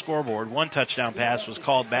anything on the scoreboard. 1 touchdown pass was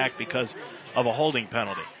called back because of a holding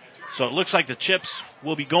penalty. So it looks like the Chips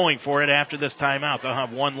will be going for it after this timeout. They'll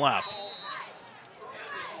have 1 left.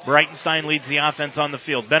 Breitenstein leads the offense on the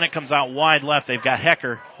field. Bennett comes out wide left. They've got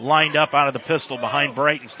Hecker lined up out of the pistol behind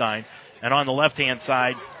Breitenstein. And on the left-hand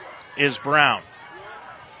side is Brown.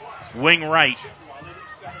 Wing right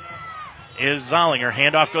is Zollinger.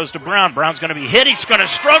 Handoff goes to Brown. Brown's going to be hit. He's going to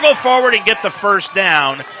struggle forward and get the first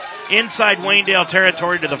down inside Waynedale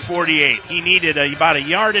territory to the 48. He needed about 1.5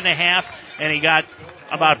 yards, and he got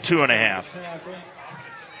about 2.5.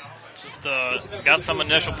 Just got some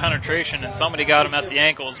initial penetration, and somebody got him at the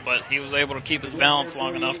ankles, but he was able to keep his balance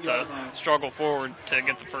long enough to struggle forward to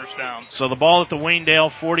get the first down. So the ball at the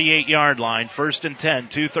Waynedale 48-yard line, 1st and 10,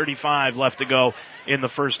 2:35 left to go in the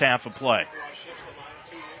first half of play.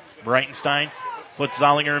 Breitenstein puts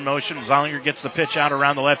Zollinger in motion. Zollinger gets the pitch out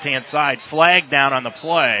around the left-hand side. Flag down on the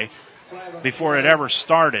play before it ever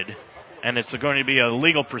started, and it's going to be a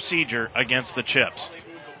legal procedure against the Chips.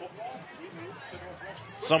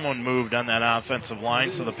 Someone moved on that offensive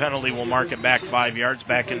line, so the penalty will mark it back 5 yards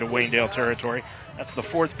back into Waynedale territory. That's the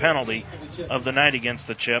 4th penalty of the night against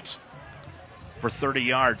the Chips for 30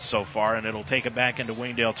 yards so far, and it'll take it back into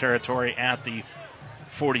Waynedale territory at the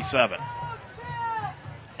 47.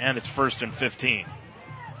 And it's 1st and 15.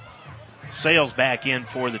 Sales back in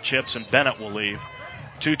for the Chips, and Bennett will leave.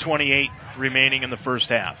 2:28 remaining in the first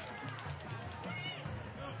half.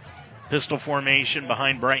 Pistol formation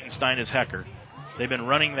behind Breitenstein is Hecker. They've been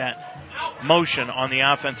running that motion on the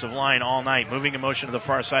offensive line all night. Moving in motion to the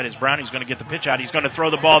far side is Brown. He's going to get the pitch out. He's going to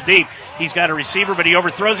throw the ball deep. He's got a receiver, but he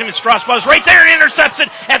overthrows him, and Strasbaugh's right there and intercepts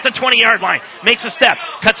it at the 20-yard line. Makes a step.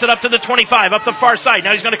 Cuts it up to the 25, up the far side.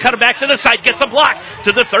 Now he's going to cut it back to the side. Gets a block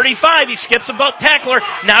to the 35. He skips a tackler.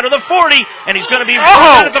 Now to the 40, and he's going to be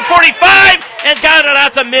out at the 45 and got it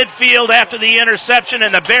out to midfield after the interception,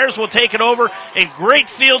 and the Bears will take it over in great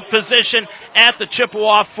field position at the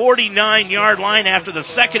Chippewa 49-yard line after the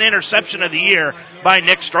second interception of the year by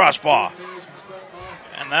Nick Strasbaugh.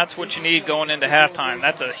 And that's what you need going into halftime.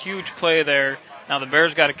 That's a huge play there. Now the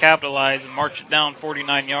Bears got to capitalize and march it down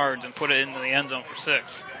 49 yards and put it into the end zone for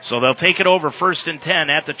 6. So they'll take it over 1st and 10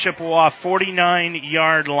 at the Chippewa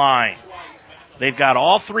 49-yard line. They've got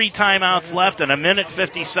all 3 timeouts left and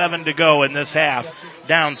 1:57 to go in this half,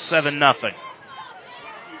 down 7-0.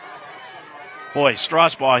 Boy,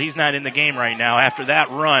 Strasbaugh, he's not in the game right now. After that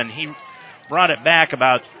run, he brought it back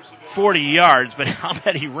about 40 yards, but I'll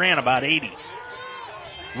bet he ran about 80.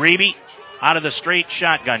 Reeby out of the straight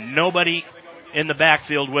shotgun. Nobody in the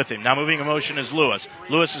backfield with him. Now moving in motion is Lewis.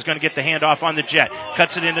 Lewis is going to get the handoff on the jet.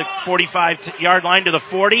 Cuts it into 45-yard line to the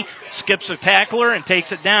 40. Skips a tackler and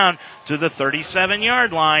takes it down to the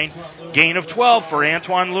 37-yard line. Gain of 12 for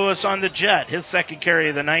Antoine Lewis on the jet. His second carry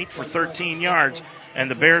of the night for 13 yards. And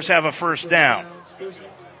the Bears have a first down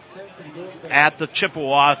at the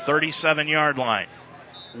Chippewa 37-yard line.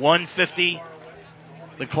 1:50.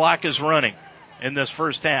 The clock is running in this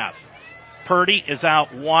first half. Purdy is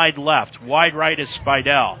out wide left. Wide right is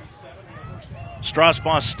Spidell.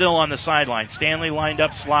 Strasbaugh still on the sideline. Stanley lined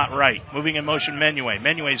up slot right. Moving in motion, Menuet.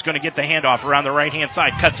 Menuet is going to get the handoff around the right-hand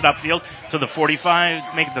side. Cuts it upfield to the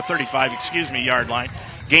 45, make it the 35, yard line.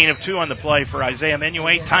 Gain of 2 on the play for Isaiah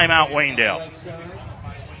Menuet. Timeout, Waynedale.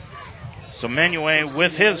 So Menuet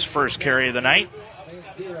with his first carry of the night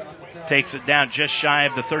takes it down just shy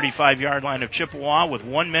of the 35-yard line of Chippewa with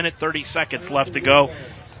 1 minute 30 seconds left to go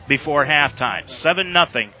before halftime.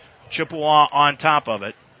 7-0. Chippewa on top of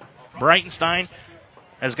it. Breitenstein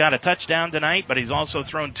has got a touchdown tonight, but he's also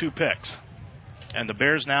thrown 2 picks. And the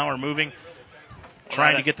Bears now are moving,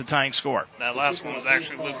 trying to get the tying score. That last one was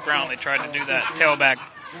actually Luke Brown. They tried to do that tailback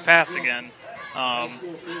pass again.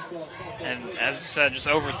 And as you said, just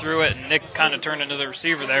overthrew it, and Nick kind of turned into the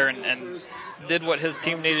receiver there and did what his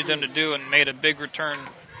team needed him to do and made a big return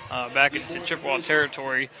back into Chippewa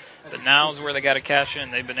territory. But now is where they got to cash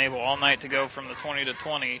in. They've been able all night to go from the 20 to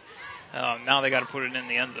 20. Now they got to put it in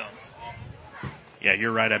the end zone. Yeah,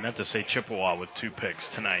 you're right. I meant to say Chippewa with 2 picks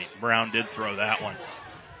tonight. Brown did throw that one.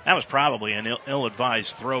 That was probably an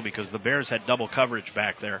ill-advised throw because the Bears had double coverage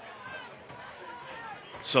back there.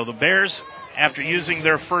 So the Bears, after using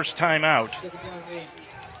their first timeout,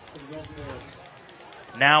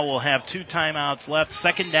 now will have 2 timeouts left.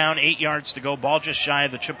 Second down, 8 yards to go. Ball just shy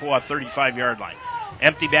of the Chippewa 35-yard line.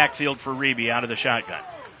 Empty backfield for Reeby out of the shotgun.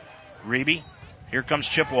 Reeby, here comes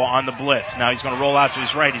Chippewa on the blitz. Now he's going to roll out to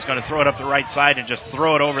his right. He's going to throw it up the right side and just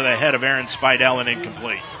throw it over the head of Aaron Spidell and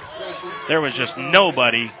incomplete. There was just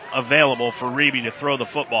nobody available for Reeby to throw the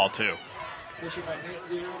football to.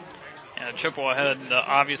 And Chippewa had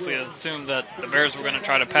obviously assumed that the Bears were going to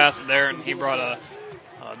try to pass it there, and he brought a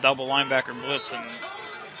double linebacker blitz, and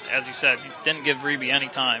as you said, didn't give Reeby any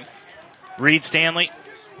time. Reed Stanley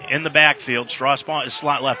in the backfield. Strasbaugh is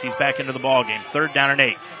slot left. He's back into the ball game. 3rd down and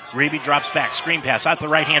 8. Reeby drops back. Screen pass out the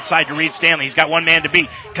right-hand side to Reed Stanley. He's got one man to beat.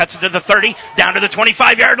 Cuts it to the 30. Down to the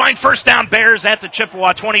 25-yard line. First down, Bears at the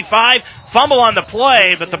Chippewa 25. Fumble on the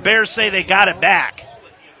play, but the Bears say they got it back.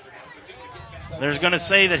 They're going to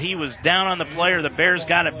say that he was down on the play or the Bears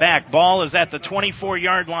got it back. Ball is at the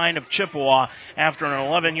 24-yard line of Chippewa after an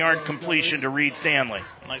 11-yard completion to Reed Stanley.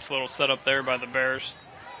 Nice little setup there by the Bears.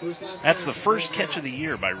 That's the first catch of the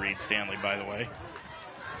year by Reed Stanley, by the way.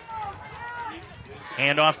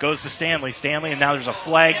 Handoff goes to Stanley, and now there's a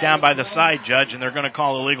flag down by the side judge, and they're going to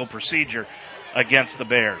call illegal procedure against the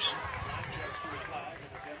Bears.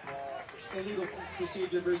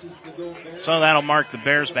 So that'll mark the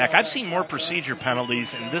Bears back. I've seen more procedure penalties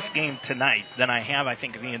in this game tonight than I have, I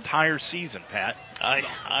think, the entire season, Pat.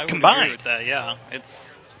 I would combined. agree with that, yeah.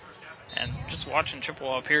 And just watching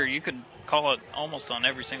Chippewa up here, you could call it almost on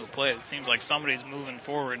every single play. It seems like somebody's moving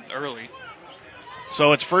forward early.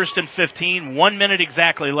 So it's 1st and 15, 1 minute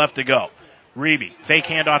exactly left to go. Reeby, fake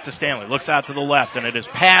handoff to Stanley, looks out to the left, and it is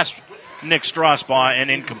past Nick Strasbaugh and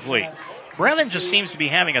incomplete. Brevin just seems to be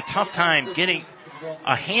having a tough time getting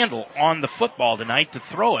a handle on the football tonight to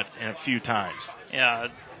throw it in a few times. Yeah,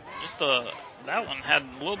 that one had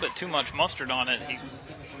a little bit too much mustard on it. He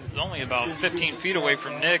was only about 15 feet away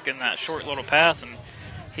from Nick in that short little pass, and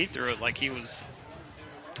he threw it like he was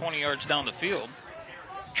 20 yards down the field.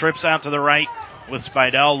 Trips out to the right with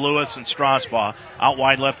Spidell, Lewis, and Strasbaugh. Out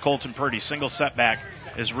wide left, Colton Purdy. Single setback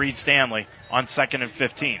is Reed Stanley on 2nd and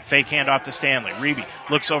 15. Fake handoff to Stanley. Reeby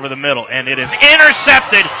looks over the middle, and it is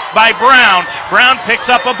intercepted by Brown. Brown picks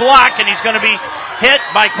up a block, and he's going to be hit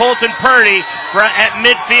by Colton Purdy at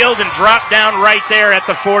midfield and dropped down right there at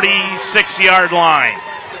the 46-yard line.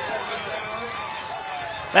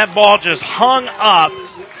 That ball just hung up,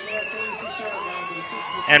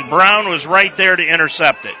 and Brown was right there to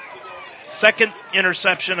intercept it. Second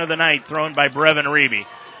interception of the night thrown by Brevin Reeby.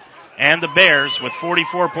 And the Bears, with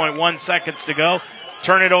 44.1 seconds to go,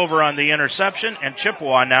 turn it over on the interception, and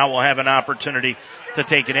Chippewa now will have an opportunity to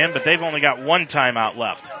take it in, but they've only got one timeout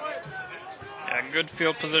left. Yeah, good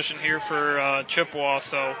field position here for Chippewa,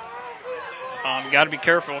 so you got to be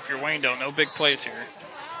careful if you're Wayndale. No big plays here.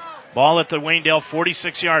 Ball at the Wayndale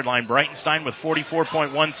 46-yard line. Breitenstein with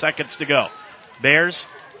 44.1 seconds to go. Bears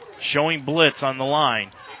showing blitz on the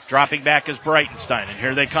line. Dropping back is Breitenstein, and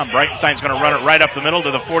here they come. Breitenstein's going to run it right up the middle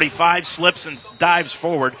to the 45, slips and dives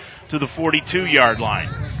forward to the 42-yard line.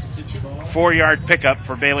 4-yard pickup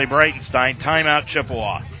for Bailey Breitenstein. Timeout,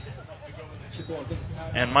 Chippewa.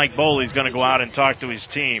 And Mike Boley's going to go out and talk to his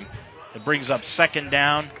team. It brings up 2nd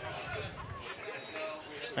down.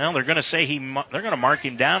 Well, they're going to say they're going to mark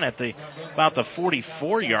him down at about the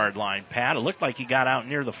 44-yard line, Pat. It looked like he got out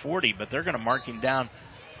near the 40, but they're going to mark him down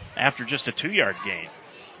after just a 2-yard gain.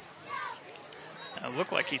 It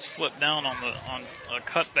looked like he slipped down on a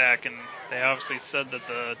cutback, and they obviously said that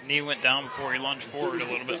the knee went down before he lunged forward a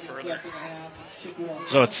little bit further.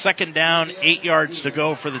 So it's 2nd down, 8 yards to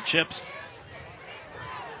go for the Chips.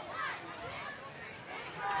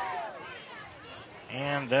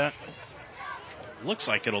 And that looks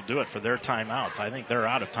like it'll do it for their timeouts. I think they're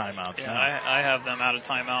out of timeouts now. I have them out of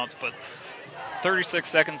timeouts, but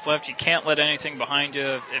 36 seconds left. You can't let anything behind you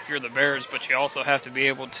if you're the Bears, but you also have to be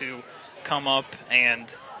able to come up and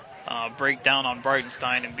break down on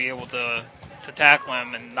Breitenstein and be able to tackle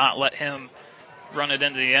him and not let him run it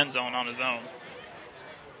into the end zone on his own.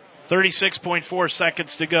 36.4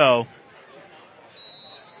 seconds to go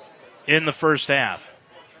in the first half.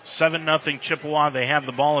 7-0 Chippewa. They have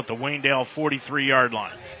the ball at the Wayndale 43-yard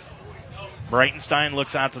line. Breitenstein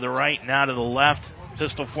looks out to the right, now to the left.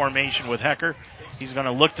 Pistol formation with Hecker. He's going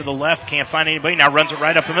to look to the left, can't find anybody. Now runs it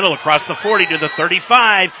right up the middle, across the 40 to the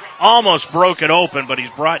 35. Almost broke it open, but he's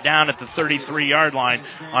brought down at the 33-yard line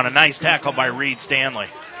on a nice tackle by Reed Stanley.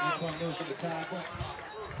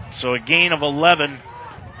 So a gain of 11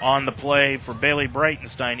 on the play for Bailey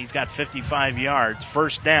Breitenstein. He's got 55 yards.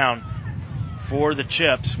 First down for the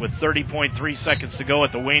Chips with 30.3 seconds to go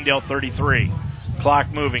at the Wayndale 33. Clock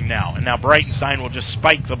moving now. And now Breitenstein will just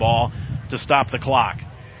spike the ball to stop the clock.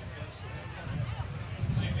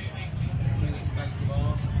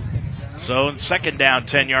 So second down,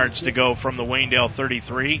 10 yards to go from the Waynedale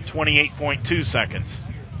 33, 28.2 seconds.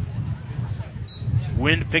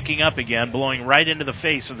 Wind picking up again, blowing right into the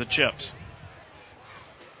face of the Chips.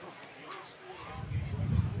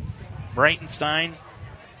 Breitenstein,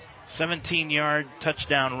 17-yard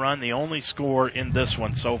touchdown run, the only score in this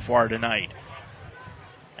one so far tonight.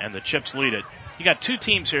 And the Chips lead it. You got two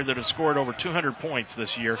teams here that have scored over 200 points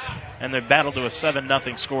this year, and they've battled to a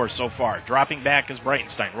 7-0 score so far. Dropping back is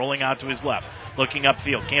Breitenstein, rolling out to his left, looking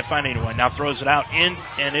upfield, can't find anyone. Now throws it out in,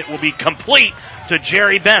 and it will be complete to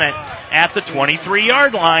Jerry Bennett at the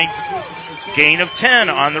 23-yard line. Gain of 10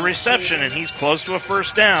 on the reception, and he's close to a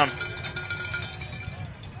first down.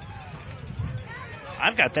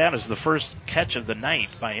 I've got that as the first catch of the night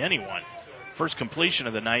by anyone. First completion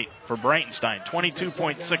of the night for Breitenstein.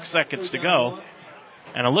 22.6 seconds to go.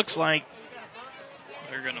 And it looks like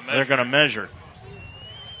they're going to measure.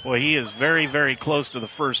 Boy, he is very, very close to the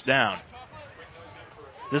first down.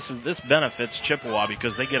 This benefits Chippewa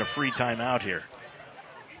because they get a free timeout here.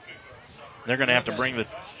 They're going to have to bring the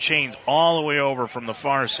chains all the way over from the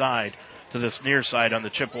far side to this near side on the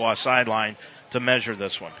Chippewa sideline to measure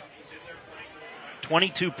this one.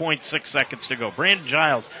 22.6 seconds to go. Brandon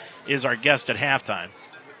Giles is our guest at halftime,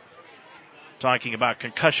 talking about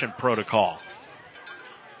concussion protocol.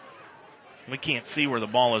 We can't see where the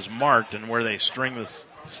ball is marked and where they string the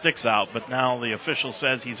sticks out, but now the official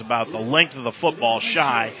says he's about the length of the football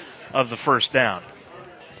shy of the first down.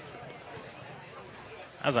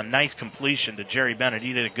 That was a nice completion to Jerry Bennett.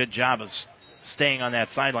 He did a good job of staying on that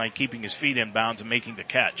sideline, keeping his feet in bounds and making the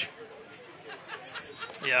catch.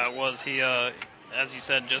 Yeah, it was. He, as you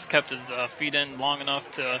said, just kept his feet in long enough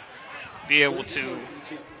to be able to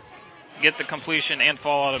get the completion and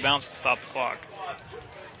fall out of bounds to stop the clock.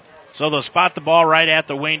 So they'll spot the ball right at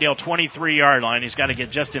the Waynedale 23-yard line. He's got to get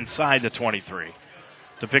just inside the 23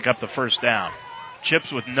 to pick up the first down. Chips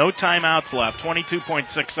with no timeouts left,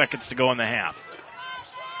 22.6 seconds to go in the half.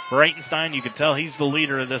 Breitenstein, you can tell he's the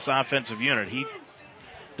leader of this offensive unit. He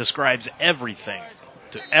describes everything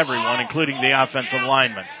to everyone, including the offensive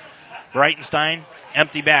linemen. Breitenstein,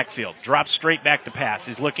 empty backfield, drops straight back to pass.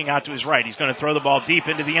 He's looking out to his right. He's going to throw the ball deep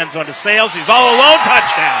into the end zone to Sales. He's all alone,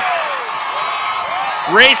 touchdown.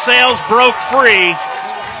 Ray Sales broke free.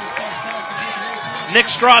 Nick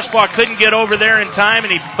Strasbaugh couldn't get over there in time,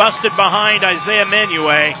 and he busted behind Isaiah Menue,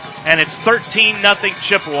 and it's 13-0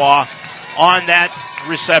 Chippewa on that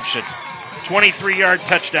reception. 23-yard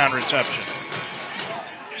touchdown reception.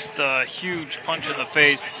 Just a huge punch in the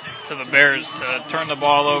face to the Bears to turn the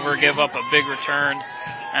ball over, give up a big return,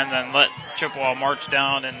 and then let Chippewa march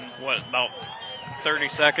down in, about 30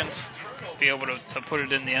 seconds, be able to put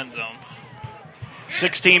it in the end zone.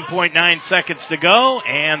 16.9 seconds to go,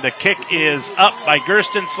 and the kick is up by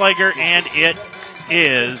Gerstenslager, and it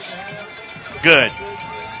is good.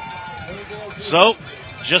 So,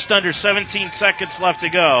 just under 17 seconds left to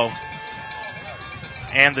go,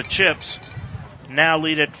 and the Chips now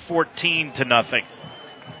lead at 14-0.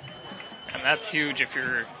 And that's huge if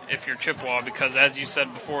you're Chippewa, because as you said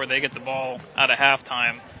before, they get the ball out of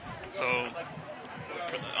halftime. So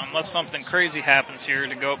unless something crazy happens here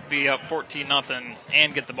to go be up 14-0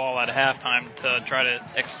 and get the ball out of halftime to try to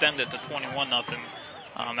extend it to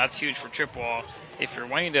 21-0, that's huge for Chippewa. If you're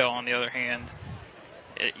Waynedale, on the other hand,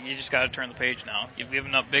 you just got to turn the page now. You've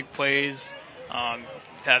given up big plays.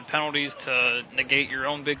 You've had penalties to negate your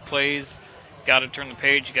own big plays. Got to turn the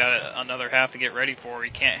page. You got another half to get ready for.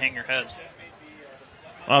 You can't hang your heads.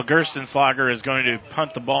 Well, Gerstenslager is going to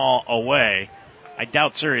punt the ball away. I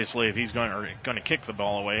doubt seriously if he's going to kick the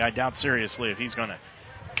ball away. I doubt seriously if he's going to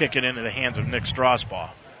kick it into the hands of Nick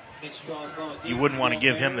Strasbaugh. You wouldn't want to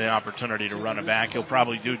give him the opportunity to run it back. He'll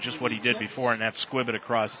probably do just what he did before, and that's squib it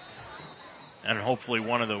across. And hopefully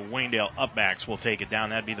one of the Waynedale upbacks will take it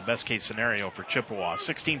down. That'd be the best case scenario for Chippewa.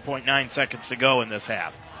 16.9 seconds to go in this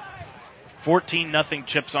half. 14-0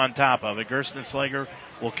 Chips on top of it. Gerstenslager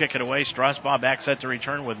will kick it away. Strasbaugh back set to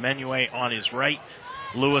return with Menue on his right,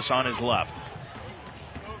 Lewis on his left.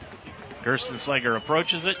 Gerstenslager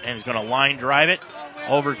approaches it, and he's going to line drive it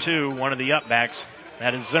over to one of the upbacks.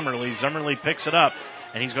 That is Zimmerly. Zimmerly picks it up,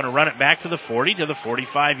 and he's going to run it back to the 40, to the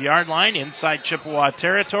 45-yard line, inside Chippewa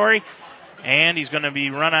territory. And he's going to be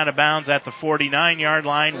run out of bounds at the 49-yard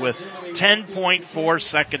line with 10.4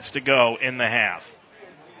 seconds to go in the half.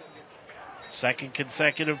 Second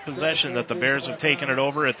consecutive possession that the Bears have taken it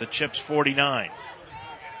over at the Chips 49.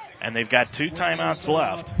 And they've got 2 timeouts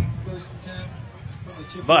left.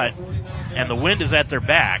 And the wind is at their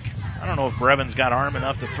back. I don't know if Brevins got arm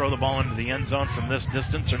enough to throw the ball into the end zone from this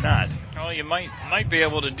distance or not. Well, you might be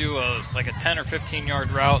able to do a 10 or 15-yard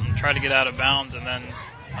route and try to get out of bounds and then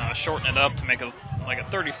shorten it up to make a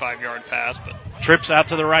 35-yard pass. But trips out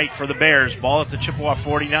to the right for the Bears. Ball at the Chippewa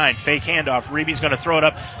 49. Fake handoff. Reeby's going to throw it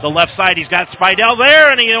up the left side. He's got Spidell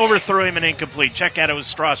there, and he overthrew him and incomplete. Check out, it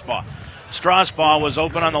was Strasbaugh. Strasbaugh was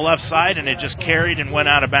open on the left side, and it just carried and went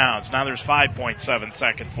out of bounds. Now there's 5.7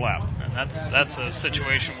 seconds left. And that's a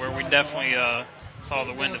situation where we definitely saw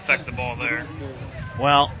the wind affect the ball there.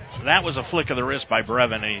 Well, that was a flick of the wrist by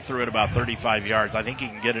Brevin, and he threw it about 35 yards. I think he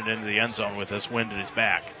can get it into the end zone with this wind at his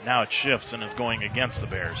back. Now it shifts and is going against the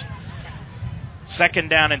Bears. 2nd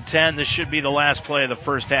down and 10. This should be the last play of the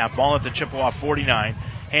first half. Ball at the Chippewa 49.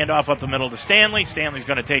 Handoff up the middle to Stanley. Stanley's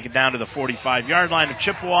going to take it down to the 45-yard line of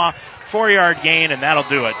Chippewa. 4-yard gain, and that'll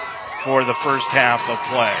do it for the first half of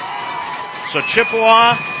play. So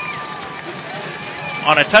Chippewa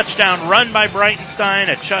on a touchdown run by Breitenstein,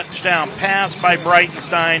 a touchdown pass by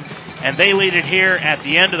Breitenstein, and they lead it here at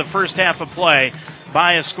the end of the first half of play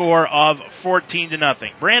by a score of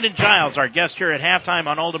 14-0. Brandon Giles, our guest here at halftime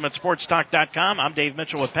on UltimateSportsTalk.com. I'm Dave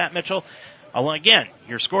Mitchell with Pat Mitchell. Again,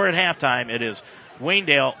 your score at halftime, it is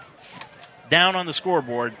Waynedale down on the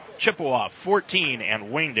scoreboard, Chippewa 14 and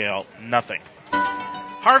Waynedale nothing.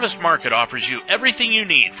 Harvest Market offers you everything you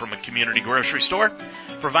need from a community grocery store,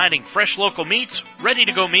 providing fresh local meats,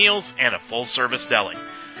 ready-to-go meals, and a full-service deli.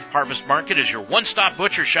 Harvest Market is your one-stop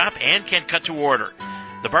butcher shop and can cut to order.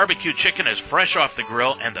 The barbecue chicken is fresh off the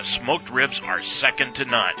grill, and the smoked ribs are second to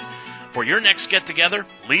none. For your next get-together,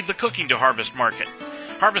 leave the cooking to Harvest Market.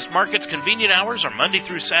 Harvest Market's convenient hours are Monday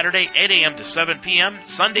through Saturday, 8 a.m. to 7 p.m.,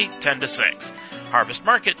 Sunday, 10 to 6. Harvest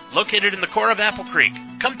Market, located in the core of Apple Creek.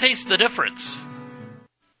 Come taste the difference.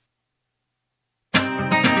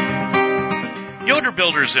 Yoder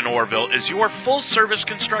Builders in Orrville is your full-service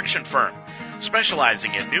construction firm,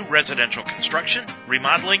 specializing in new residential construction,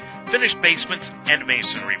 remodeling, finished basements, and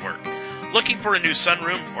masonry work. Looking for a new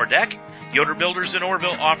sunroom or deck? Yoder Builders in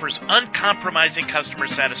Orrville offers uncompromising customer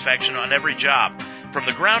satisfaction on every job, from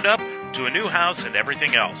the ground up to a new house and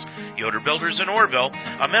everything else. Yoder Builders in Orrville,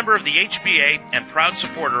 a member of the HBA and proud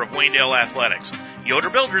supporter of Waynedale Athletics. Yoder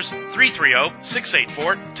Builders,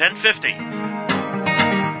 330-684-1050.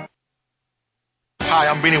 Hi,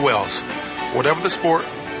 I'm Beanie Wells. Whatever the sport,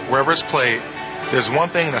 wherever it's played, there's one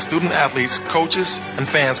thing that student athletes, coaches, and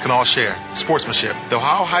fans can all share: sportsmanship. The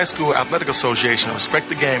Ohio High School Athletic Association Respect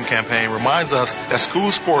the Game campaign reminds us that school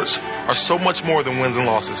sports are so much more than wins and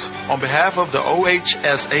losses. On behalf of the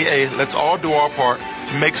OHSAA, let's all do our part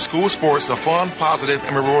to make school sports a fun, positive,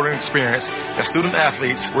 and rewarding experience that student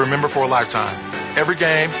athletes remember for a lifetime. Every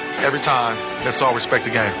game, every time, let's all respect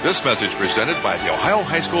the game. This message presented by the Ohio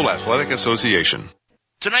High School Athletic Association.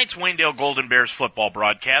 Tonight's Waynedale Golden Bears football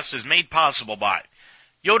broadcast is made possible by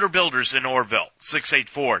Yoder Builders in Orrville,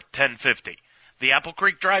 684-1050. The Apple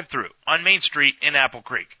Creek Drive-Thru on Main Street in Apple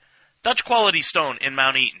Creek. Dutch Quality Stone in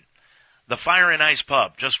Mount Eaton. The Fire and Ice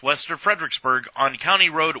Pub just west of Fredericksburg on County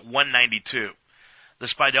Road 192. The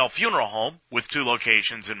Spidell Funeral Home with 2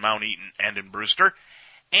 locations in Mount Eaton and in Brewster.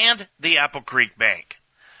 And the Apple Creek Bank.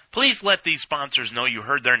 Please let these sponsors know you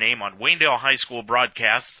heard their name on Waynedale High School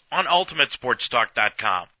broadcasts on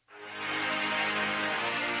UltimateSportsTalk.com.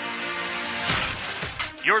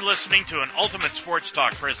 You're listening to an Ultimate Sports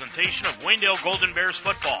Talk presentation of Waynedale Golden Bears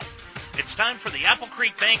football. It's time for the Apple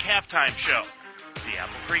Creek Bank halftime show. The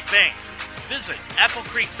Apple Creek Bank. Visit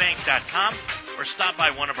AppleCreekBank.com or stop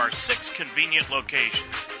by one of our 6 convenient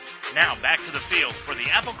locations. Now back to the field for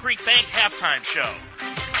the Apple Creek Bank halftime show.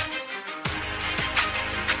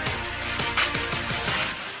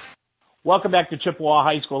 Welcome back to Chippewa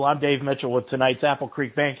High School. I'm Dave Mitchell with tonight's Apple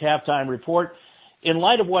Creek Bank halftime report. In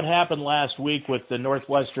light of what happened last week with the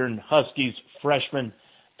Northwestern Huskies freshman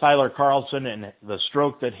Tyler Carlson and the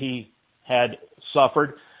stroke that he had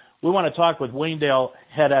suffered, we want to talk with Waynedale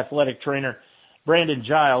head athletic trainer Brandon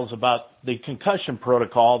Giles about the concussion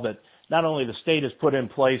protocol that not only the state has put in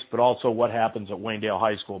place, but also what happens at Waynedale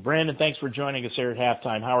High School. Brandon, thanks for joining us here at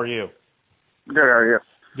halftime. How are you? Good, how are you?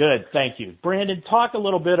 Good, thank you. Brandon, talk a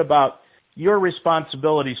little bit about your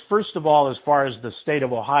responsibilities, first of all, as far as the state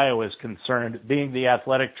of Ohio is concerned, being the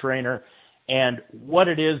athletic trainer, and what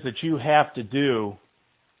it is that you have to do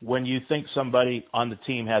when you think somebody on the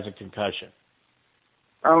team has a concussion.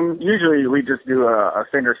 Usually we just do a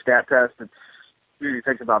finger stat test. It usually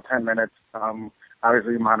takes about 10 minutes.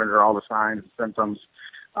 Obviously, we monitor all the signs, symptoms,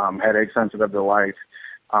 headache, sensitive to light.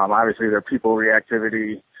 Obviously, their pupil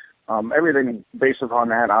reactivity, everything based upon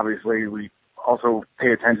that. Obviously, we also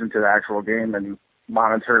pay attention to the actual game and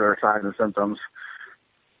monitor their signs and symptoms.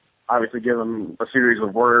 Obviously, give them a series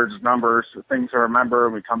of words, numbers, things to remember,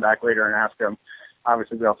 and we come back later and ask them.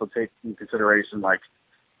 Obviously, we also take into consideration, like,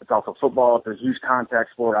 It's also football. It's a huge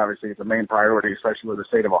contact sport. Obviously, it's a main priority, especially with the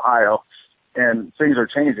state of Ohio. And things are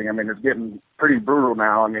changing. I mean, it's getting pretty brutal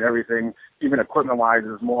now. I mean, everything, even equipment-wise,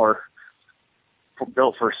 is more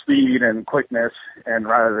built for speed and quickness and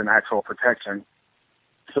rather than actual protection.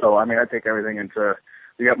 So, I mean, I take everything into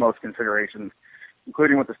the utmost consideration,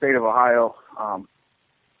 including with the state of Ohio. I'm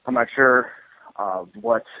not sure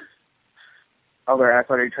what other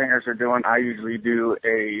athletic trainers are doing. I usually do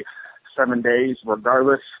a 7 days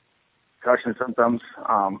regardless concussion symptoms.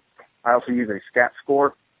 I also use a SCAT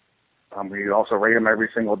score. We also rate them every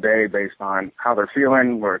single day based on how they're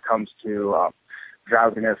feeling, where it comes to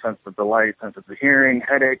drowsiness, sense of delight, sense of the hearing,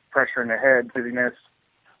 headache, pressure in the head, dizziness.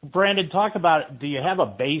 Brandon, talk about, do you have a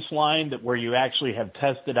baseline that where you actually have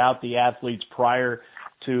tested out the athletes prior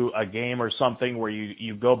to a game or something where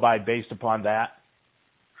you go by based upon that?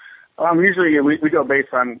 Usually we go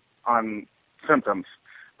based on symptoms.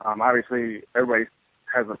 Obviously, everybody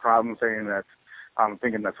has a problem saying that,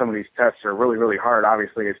 thinking that some of these tests are really, really hard.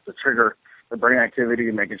 Obviously, it's to trigger the brain activity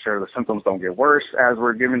and making sure the symptoms don't get worse as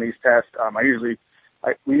we're giving these tests.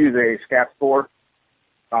 We use a SCAT score,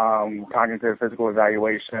 cognitive physical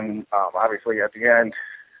evaluation. Obviously, at the end,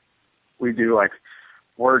 we do like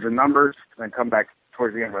words and numbers, and then come back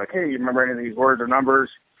towards the end. We're like, hey, you remember any of these words or numbers?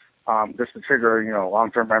 Just to trigger,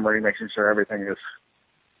 long-term memory, making sure everything is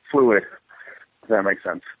fluid. If that makes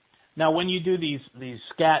sense. Now, when you do these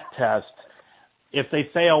SCAT tests, if they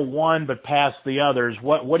fail one but pass the others,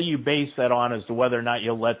 what do you base that on as to whether or not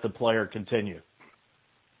you'll let the player continue?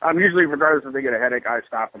 Usually, regardless if they get a headache, I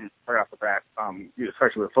stop them right off the bat.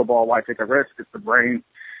 Especially with football, why take a risk? It's the brain.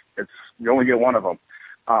 You only get one of them.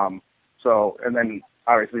 And then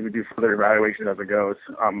obviously we do further evaluation as it goes.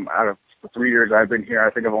 Out of the 3 years I've been here,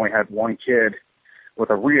 I think I've only had one kid with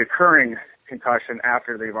a reoccurring concussion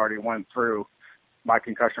after they've already went through my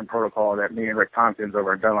concussion protocol that me and Rick Tompkins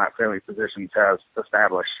over at Dunlap Family Physicians has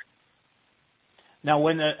established. Now,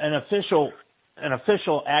 when an official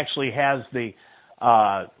actually has the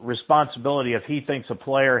responsibility, if he thinks a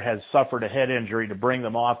player has suffered a head injury, to bring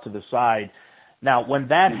them off to the side. Now, when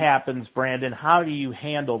that happens, Brandon, how do you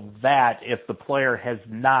handle that if the player has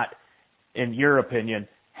not, in your opinion,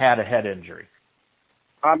 had a head injury?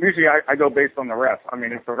 Usually I go based on the ref. I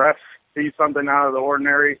mean, if the ref sees something out of the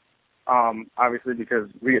ordinary, obviously because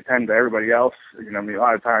we attend to everybody else, a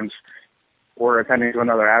lot of times we're attending to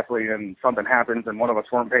another athlete and something happens and one of us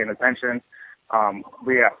weren't paying attention.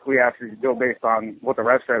 We have to go based on what the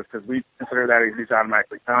ref says because we consider that he's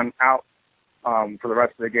automatically done out for the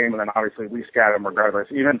rest of the game, and then obviously we scat him regardless.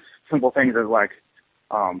 Even simple things as like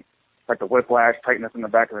the whiplash, tightness in the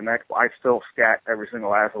back of the neck, I still scat every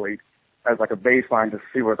single athlete as like a baseline to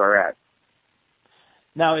see where they're at.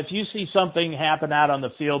 Now, if you see something happen out on the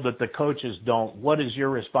field that the coaches don't, what is your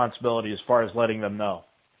responsibility as far as letting them know?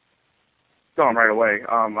 Tell them right away.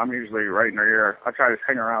 I'm usually right in their ear. I try to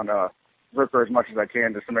hang around Zipper as much as I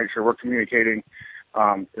can just to make sure we're communicating,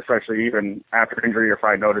 especially even after injury or if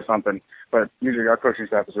I notice something. But usually our coaching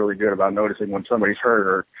staff is really good about noticing when somebody's hurt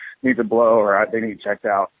or needs a blow or they need checked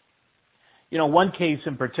out. One case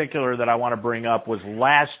in particular that I want to bring up was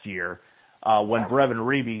last year when Brevin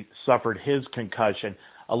Reeby suffered his concussion.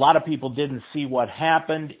 A lot of people didn't see what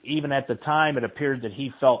happened. Even at the time, it appeared that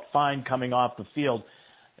he felt fine coming off the field.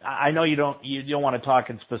 I know you don't want to talk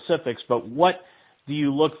in specifics, but what do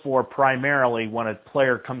you look for primarily when a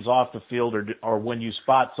player comes off the field or when you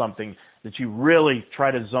spot something that you really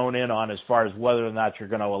try to zone in on as far as whether or not you're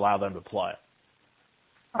going to allow them to play?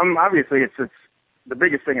 Obviously, it's the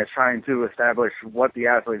biggest thing is trying to establish what the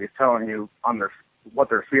athlete is telling you on what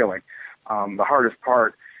they're feeling. The hardest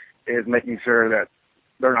part is making sure that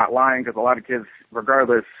they're not lying because a lot of kids,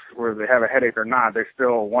 regardless whether they have a headache or not, they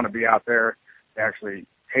still want to be out there. They actually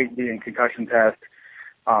hate being concussion test.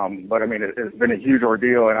 But I mean, it's been a huge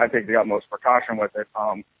ordeal, and I take the utmost precaution with it.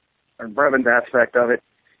 And Brevin's aspect of it,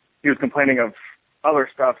 he was complaining of other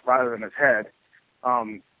stuff rather than his head.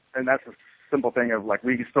 And that's a simple thing of like,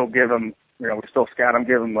 we can still give him, we still scat him,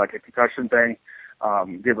 give him like a concussion thing,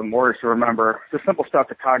 give him words to remember, just simple stuff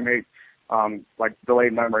to cognate, like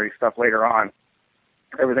delayed memory stuff later on.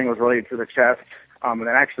 Everything was related to the chest. And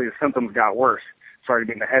then actually the symptoms got worse. Started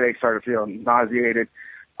getting a headache, started feeling nauseated.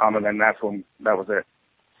 And then that's when that was it.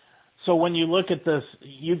 So when you look at this,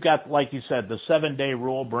 you've got, like you said, the 7-day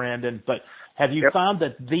rule, Brandon, but have you found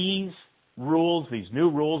that these rules, these new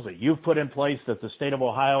rules that you've put in place, that the state of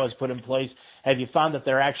Ohio has put in place, have you found that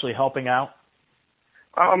they're actually helping out?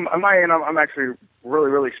 On my end, I'm actually really,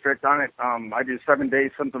 really strict on it. I do 7 days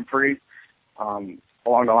symptom-free.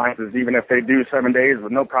 Along the lines is even if they do 7 days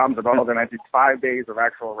with no problems at all, then I do 5 days of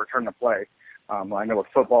actual return to play. I know with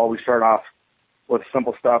football, we start off with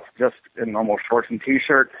simple stuff, just in normal shorts and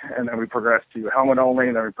T-shirt, and then we progressed to helmet only,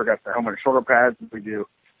 and then we progressed to helmet and shoulder pads. We do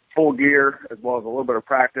full gear as well as a little bit of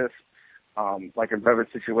practice. Like in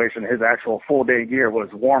Brevin's situation, his actual full-day gear was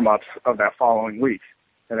warm-ups of that following week,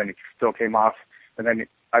 and then he still came off, and then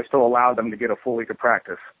I still allowed them to get a full week of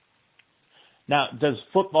practice. Now, does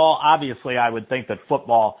football, obviously I would think that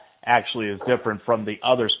football actually is different from the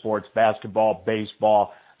other sports, basketball,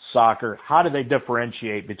 baseball, soccer. How do they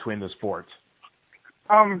differentiate between the sports?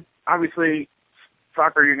 Obviously,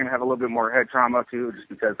 soccer you're going to have a little bit more head trauma too, just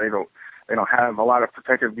because they don't have a lot of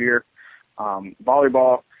protective gear.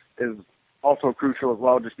 Volleyball is also crucial as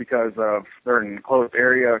well, just because they're in an enclosed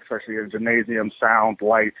area, especially in a gymnasium, sound,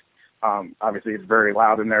 light. Obviously, it's very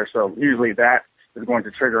loud in there, so usually that is going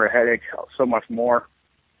to trigger a headache so much more.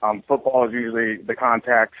 Football is usually the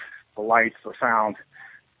contact, the lights, the sound.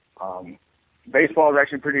 Baseball is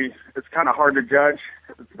actually it's kind of hard to judge.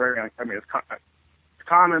 It's it's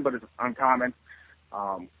common, but it's uncommon.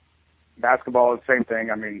 Basketball is the same thing.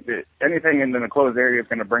 Anything in an enclosed area is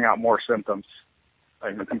going to bring out more symptoms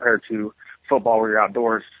compared to football where you're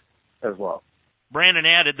outdoors as well. Brandon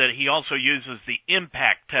added that he also uses the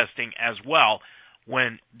impact testing as well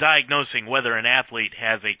when diagnosing whether an athlete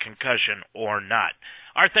has a concussion or not.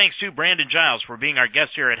 Our thanks to Brandon Giles for being our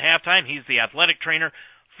guest here at halftime. He's the athletic trainer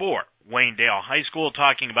for Waynedale High School,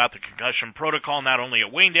 talking about the concussion protocol not only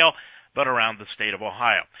at Waynedale, but around the state of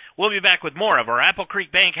Ohio. We'll be back with more of our Apple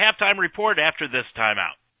Creek Bank halftime report after this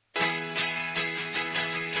timeout.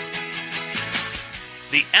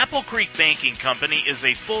 The Apple Creek Banking Company is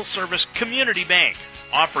a full-service community bank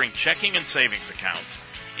offering checking and savings accounts,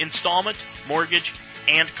 installment, mortgage,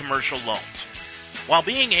 and commercial loans. While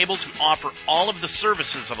being able to offer all of the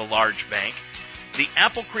services of a large bank, the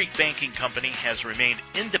Apple Creek Banking Company has remained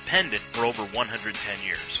independent for over 110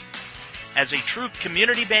 years. As a true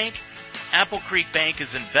community bank, Apple Creek Bank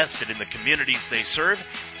is invested in the communities they serve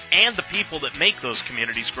and the people that make those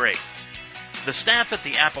communities great. The staff at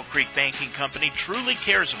the Apple Creek Banking Company truly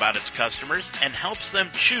cares about its customers and helps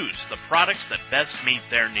them choose the products that best meet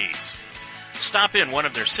their needs. Stop in one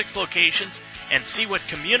of their 6 locations and see what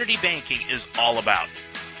community banking is all about.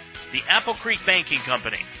 The Apple Creek Banking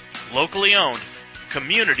Company, locally owned,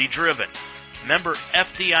 community driven, member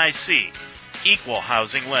FDIC, equal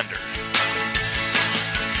housing lender.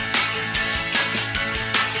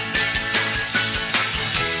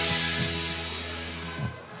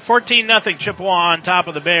 14-0 Chippewa on top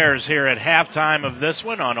of the Bears here at halftime of this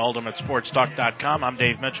one on UltimateSportsTalk.com. I'm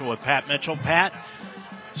Dave Mitchell with Pat Mitchell. Pat,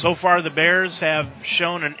 so far the Bears have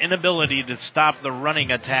shown an inability to stop the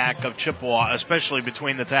running attack of Chippewa, especially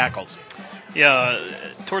between the tackles.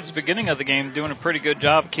 Yeah, towards the beginning of the game, doing a pretty good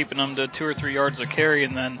job keeping them to 2 or 3 yards of carry,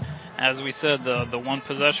 and then, as we said, the one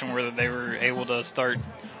possession where they were able to start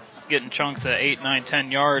getting chunks at 8, 9,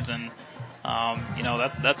 10 yards, and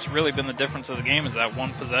that's really been the difference of the game, is that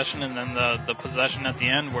one possession and then the possession at the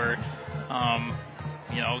end where,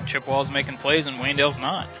 Chippewa's making plays and Waynedale's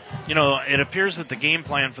not. It appears that the game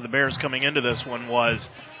plan for the Bears coming into this one was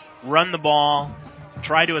run the ball,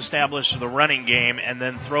 try to establish the running game, and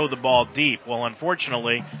then throw the ball deep. Well,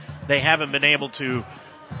 unfortunately, they haven't been able to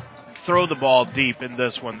throw the ball deep in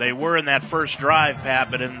this one. They were in that first drive, Pat,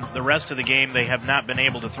 but in the rest of the game, they have not been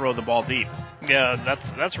able to throw the ball deep. Yeah,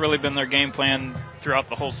 that's really been their game plan throughout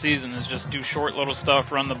the whole season, is just do short little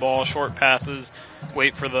stuff, run the ball, short passes,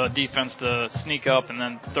 wait for the defense to sneak up, and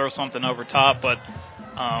then throw something over top. But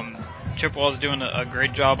Chippewa's doing a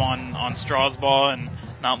great job on Straw's ball and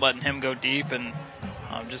not letting him go deep, and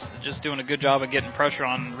just doing a good job of getting pressure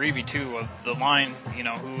on Reeby, too, of the line,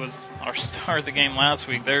 who was our star of the game last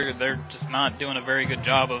week. They're just not doing a very good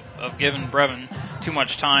job of giving Brevin too much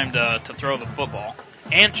time to throw the football.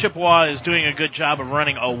 And Chippewa is doing a good job of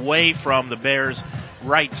running away from the Bears'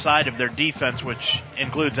 right side of their defense, which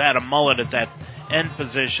includes Adam Mullet at that end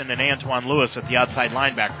position and Antoine Lewis at the outside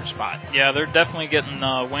linebacker spot. Yeah, they're definitely getting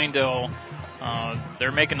Waynedale.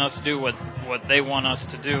 They're making us do what they want us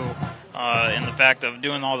to do in the fact of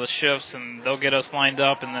doing all the shifts, and they'll get us lined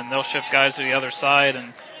up, and then they'll shift guys to the other side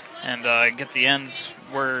and get the ends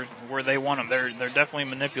where they want them. They're definitely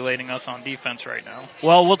manipulating us on defense right now.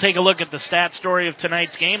 Well, we'll take a look at the stat story of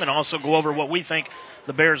tonight's game and also go over what we think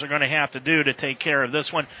the Bears are going to have to do to take care of this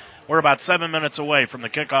one. We're about 7 minutes away from the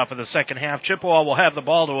kickoff of the second half. Chippewa will have the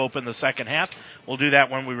ball to open the second half. We'll do that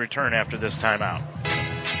when we return after this timeout.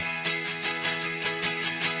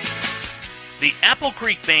 The Apple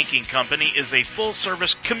Creek Banking Company is a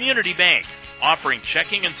full-service community bank offering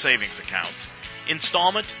checking and savings accounts,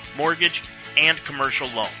 installment, mortgage, and commercial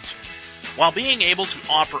loans. While being able to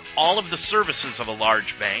offer all of the services of a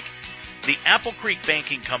large bank, The Apple Creek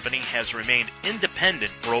Banking Company has remained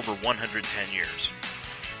independent for over 110 years.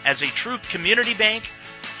 As a true community bank,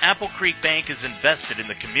 Apple Creek Bank is invested in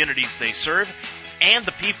the communities they serve and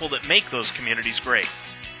the people that make those communities great.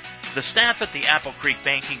 The staff at the Apple Creek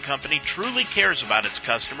Banking Company truly cares about its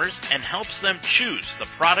customers and helps them choose the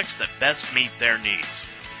products that best meet their needs.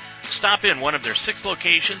 Stop in one of their 6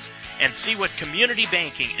 locations and see what community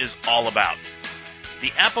banking is all about.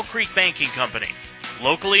 The Apple Creek Banking Company,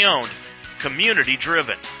 locally owned, community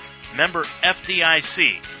driven, member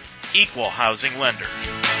FDIC, equal housing lender.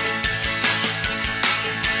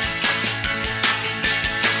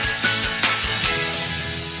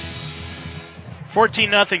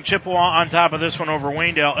 14-0 Chippewa on top of this one over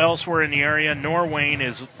Waynedale. Elsewhere in the area, Norwayne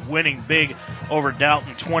is winning big over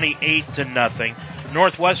Dalton 28-0.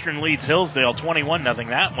 Northwestern leads Hillsdale 21-0.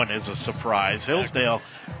 That one is a surprise. Hillsdale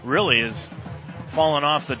really is falling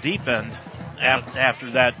off the deep end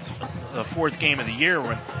after that the 4th game of the year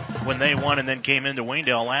when they won and then came into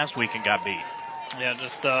Waynedale last week and got beat. Yeah,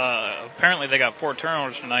 just apparently they got 4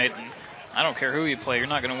 turnovers tonight, and I don't care who you play, you're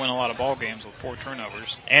not going to win a lot of ball games with 4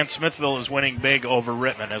 turnovers. And Smithville is winning big over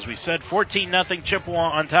Rittman. As we said, 14-0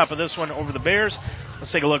 Chippewa on top of this one over the Bears.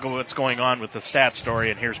 Let's take a look at what's going on with the stat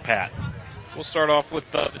story, and here's Pat. We'll start off with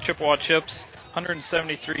the Chippewa Chips.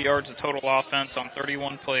 173 yards of total offense on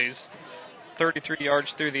 31 plays. 33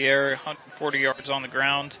 yards through the air, 140 yards on the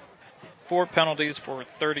ground. 4 penalties for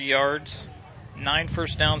 30 yards. 9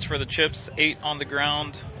 first downs for the Chips, 8 on the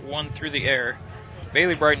ground, 1 through the air.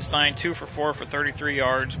 Bailey Breitenstein, 2 for 4 for 33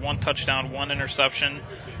 yards, 1 touchdown, 1 interception.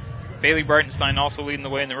 Bailey Breitenstein also leading the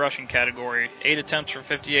way in the rushing category. 8 attempts for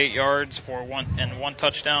 58 yards for 1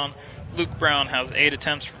 touchdown. Luke Brown has 8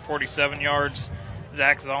 attempts for 47 yards.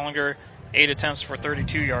 Zach Zollinger, 8 attempts for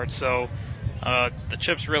 32 yards. So the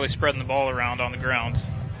Chips really spreading the ball around on the ground.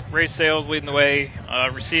 Ray Sales leading the way,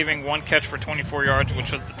 receiving 1 catch for 24 yards,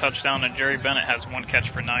 which was the touchdown, and Jerry Bennett has 1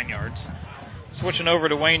 catch for 9 yards. Switching over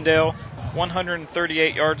to Waynedale,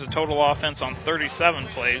 138 yards of total offense on 37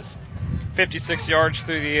 plays, 56 yards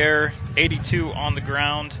through the air, 82 on the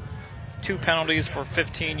ground, 2 penalties for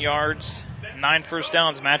 15 yards, 9 first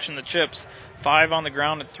downs matching the Chips, 5 on the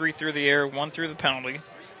ground and 3 through the air, 1 through the penalty.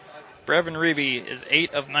 Brevin Reeby is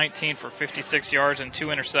 8 of 19 for 56 yards and 2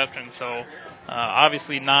 interceptions, so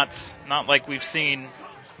obviously not like we've seen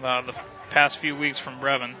the past few weeks from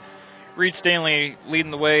Brevin. Reed Stanley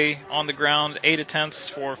leading the way on the ground, 8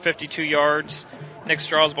 attempts for 52 yards. Nick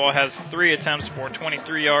Strasbaugh has 3 attempts for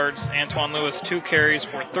 23 yards. Antoine Lewis, 2 carries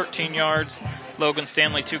for 13 yards. Logan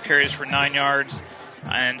Stanley, 2 carries for 9 yards.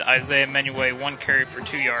 And Isaiah Menuet, 1 carry for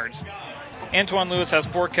 2 yards. Antoine Lewis has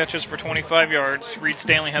 4 catches for 25 yards. Reed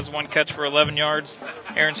Stanley has 1 catch for 11 yards.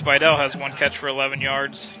 Aaron Spidell has 1 catch for 11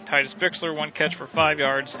 yards. Titus Bixler, 1 catch for 5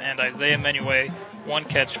 yards. And Isaiah Menuet, 1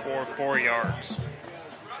 catch for 4 yards.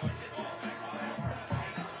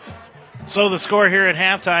 So the score here at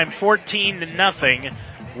halftime,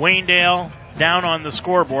 14-0. Waynedale down on the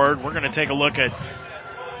scoreboard. We're going to take a look at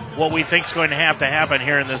what we think is going to happen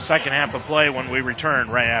here in the second half of play when we return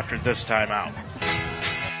right after this timeout.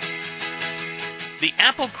 The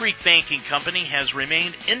Apple Creek Banking Company has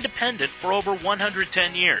remained independent for over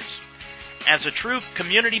 110 years. As a true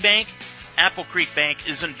community bank, Apple Creek Bank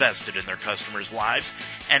is invested in their customers' lives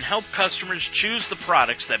and help customers choose the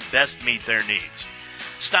products that best meet their needs.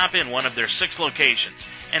 Stop in one of their 6 locations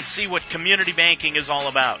and see what community banking is all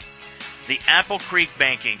about. The Apple Creek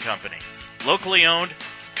Banking Company, locally owned,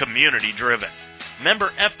 community driven.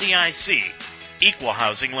 Member FDIC, equal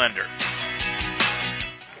housing lender.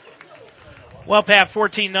 Well, Pat,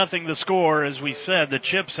 14-0 the score. As we said, the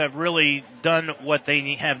Chips have really done what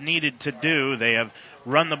they have needed to do. They have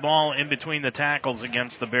run the ball in between the tackles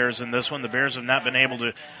against the Bears in this one. The Bears have not been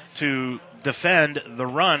able to defend the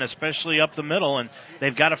run, especially up the middle, and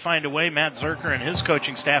they've got to find a way. Matt Zerker and his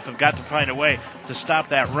coaching staff have got to find a way to stop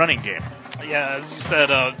that running game. Yeah, as you said,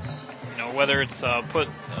 whether it's put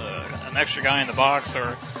an extra guy in the box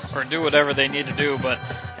or do whatever they need to do, but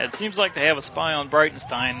it seems like they have a spy on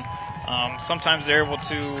Breitenstein. Sometimes they're able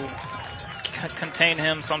to contain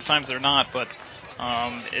him, sometimes they're not, but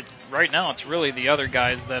right now it's really the other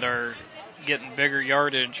guys that are getting bigger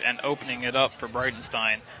yardage and opening it up for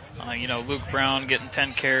Breitenstein. Luke Brown getting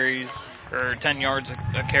 10 carries or 10 yards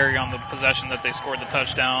a carry on the possession that they scored the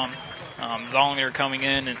touchdown. Zollinger coming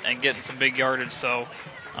in and getting some big yardage, so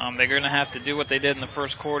they're going to have to do what they did in the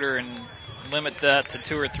first quarter and limit that to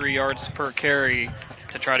 2 or 3 yards per carry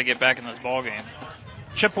to try to get back in this ball game.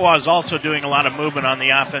 Chippewa is also doing a lot of movement on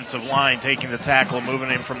the offensive line, taking the tackle, moving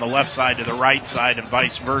him from the left side to the right side and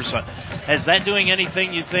vice versa. Is that doing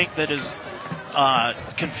anything you think that is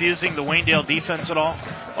confusing the Waynedale defense at all?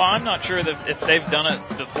 Well, I'm not sure that if they've done it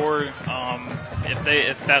before,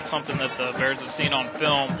 if that's something that the Bears have seen on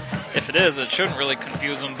film. If it is, it shouldn't really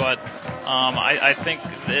confuse them, but I think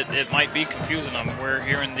it might be confusing them. We're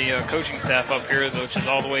hearing the coaching staff up here, which is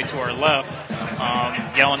all the way to our left,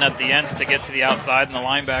 yelling at the ends to get to the outside and the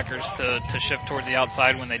linebackers to shift towards the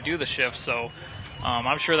outside when they do the shift. So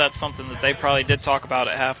I'm sure that's something that they probably did talk about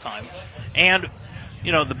at halftime. And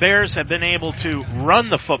the Bears have been able to run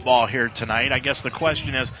the football here tonight. I guess the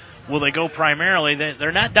question is, will they go primarily?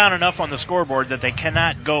 They're not down enough on the scoreboard that they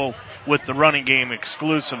cannot go with the running game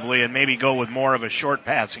exclusively and maybe go with more of a short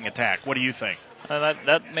passing attack. What do you think?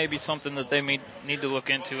 That may be something that they need to look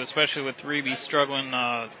into, especially with Reeby struggling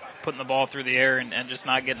putting the ball through the air and just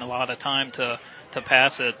not getting a lot of time to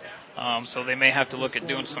pass it. So they may have to look at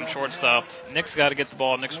doing some short stuff. Nick's got to get the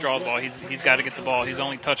ball. Nick Straw's ball. He's got to get the ball. He's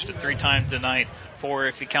only touched it 3 times tonight, 4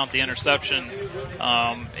 if you count the interception.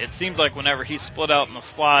 It seems like whenever he's split out in the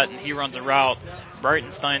slot and he runs a route,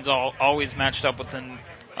 Breitenstein's always matched up with him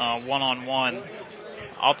one-on-one.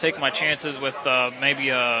 I'll take my chances with maybe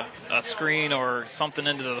a screen or something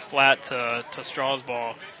into the flat to Straw's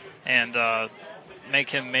ball and make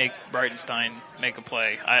Breitenstein make a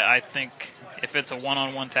play. I think if it's a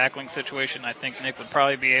one-on-one tackling situation, I think Nick would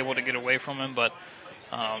probably be able to get away from him, but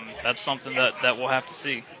that's something that we'll have to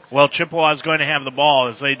see. Well, Chippewa is going to have the ball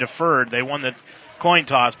as they deferred. They won the coin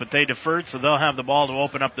toss, but they deferred, so they'll have the ball to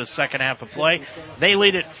open up the second half of play. They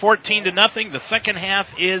lead it 14-0. The second half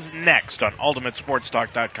is next on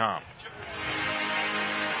UltimateSportsTalk.com.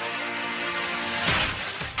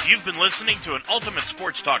 You've been listening to an Ultimate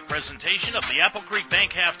Sports Talk presentation of the Apple Creek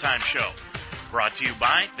Bank Halftime Show, brought to you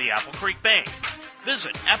by the Apple Creek Bank.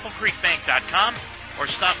 Visit AppleCreekBank.com or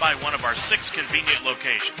stop by one of our 6 convenient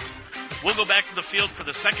locations. We'll go back to the field for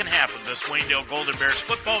the second half of this Waynedale Golden Bears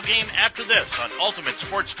football game after this on Ultimate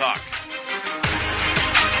Sports Talk.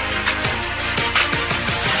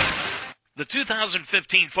 The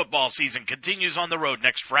 2015 football season continues on the road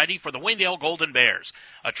next Friday for the Waynedale Golden Bears.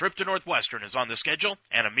 A trip to Northwestern is on the schedule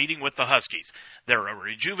and a meeting with the Huskies. They're a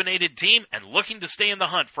rejuvenated team and looking to stay in the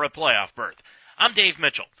hunt for a playoff berth. I'm Dave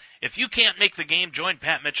Mitchell. If you can't make the game, join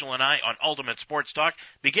Pat Mitchell and I on Ultimate Sports Talk,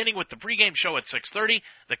 beginning with the pregame show at 6:30.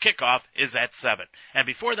 The kickoff is at 7. And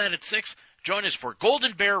before that at 6, join us for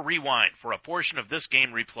Golden Bear Rewind for a portion of this game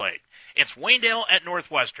replayed. It's Waynedale at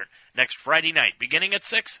Northwestern next Friday night, beginning at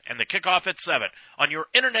 6, and the kickoff at 7 on your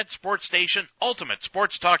internet sports station,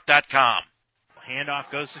 UltimateSportsTalk.com.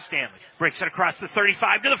 Handoff goes to Stanley. Breaks it across the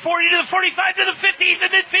 35 to the 40 to the 45 to the 50. He's in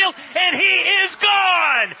midfield, and he is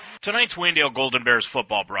gone! Tonight's Waynedale Golden Bears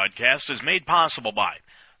football broadcast is made possible by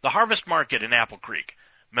the Harvest Market in Apple Creek,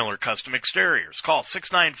 Miller Custom Exteriors. Call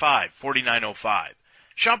 695-4905.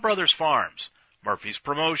 Shop Brothers Farms, Murphy's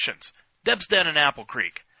Promotions, Deb's Den in Apple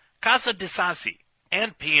Creek, Casa de Sassi,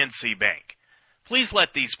 and PNC Bank. Please let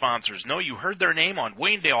these sponsors know you heard their name on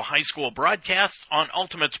Waynedale High School broadcasts on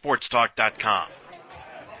UltimateSportsTalk.com.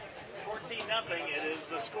 14-0, it is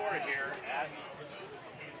the score here.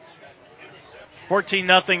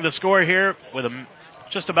 14-0 the score here with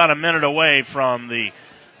just about a minute away from the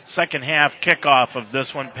second half kickoff of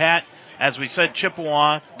this one. Pat, as we said,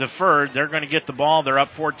 Chippewa deferred. They're going to get the ball. They're up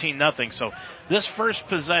 14-0. So this first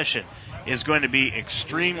possession is going to be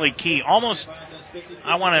extremely key. Almost,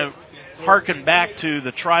 I want to harken back to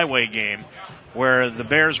the Triway game where the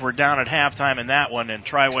Bears were down at halftime in that one, and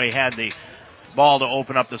Triway had the ball to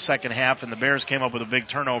open up the second half, and the Bears came up with a big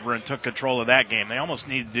turnover and took control of that game. They almost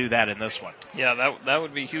need to do that in this one. Yeah, that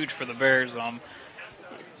would be huge for the Bears.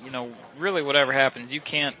 Really whatever happens, you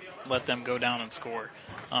can't let them go down and score.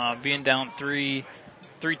 Being down three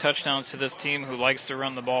touchdowns to this team who likes to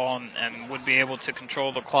run the ball and would be able to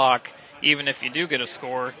control the clock, even if you do get a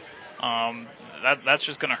score, that's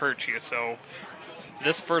just going to hurt you. So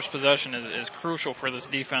this first possession is crucial for this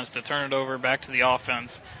defense to turn it over back to the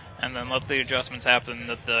offense and then let the adjustments happen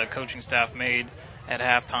that the coaching staff made at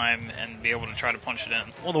halftime and be able to try to punch it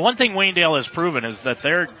in. Well, the one thing Waynedale has proven is that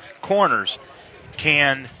their corners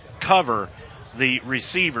can cover the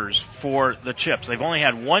receivers for the Chips. They've only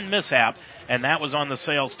had one mishap, and that was on the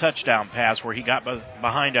Sales touchdown pass where he got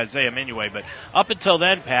behind Isaiah Minuet. But up until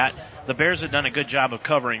then, Pat, the Bears had done a good job of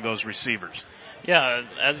covering those receivers. Yeah,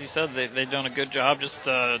 as you said, they've done a good job. Just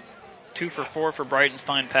 2 for 4 for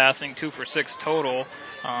Breitenstein passing, 2 for 6 total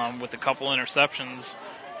with a couple interceptions.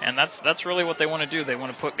 And that's really what they want to do. They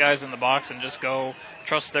want to put guys in the box and just go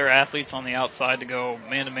trust their athletes on the outside to go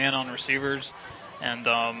man-to-man on receivers. And,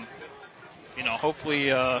 hopefully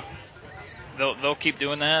they'll keep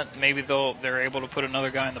doing that. Maybe they're able to put another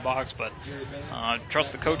guy in the box, but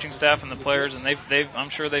trust the coaching staff and the players, and I'm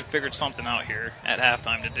sure they've figured something out here at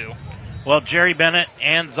halftime to do. Well, Jerry Bennett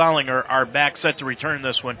and Zollinger are back set to return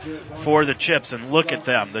this one for the Chips, and look at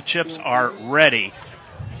them. The Chips are ready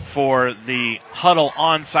for the huddle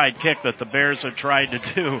onside kick that the Bears have tried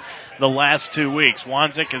to do the last 2 weeks.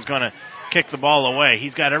 Wanzik is going to kick the ball away.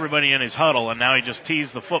 He's got everybody in his huddle, and now he just tees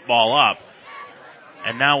the football up.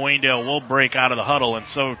 And now Waynedale will break out of the huddle, and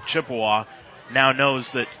so Chippewa now knows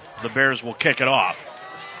that the Bears will kick it off.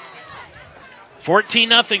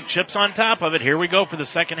 14-0, Chips on top of it. Here we go for the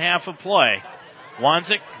second half of play.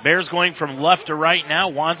 Wanzik, Bears going from left to right now.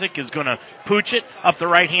 Wanzik is going to pooch it up the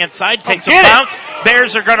right-hand side, takes a bounce.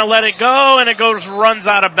 Bears are going to let it go, and it runs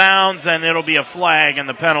out of bounds, and it'll be a flag, and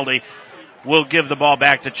the penalty will give the ball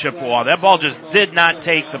back to Chippewa. That ball just did not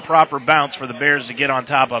take the proper bounce for the Bears to get on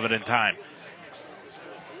top of it in time.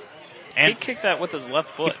 And he kicked that with his left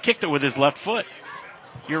foot. He kicked it with his left foot.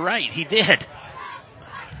 You're right, he did.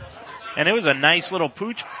 And it was a nice little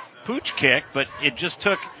pooch kick, but it just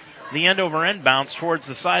took the end-over-end bounce towards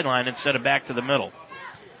the sideline instead of back to the middle.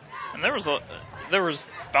 And there was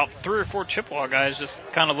about 3 or 4 Chippewa guys just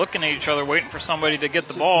kind of looking at each other, waiting for somebody to get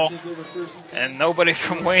the ball, and nobody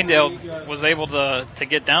from Waynedale was able to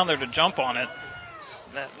get down there to jump on it.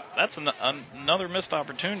 That's another missed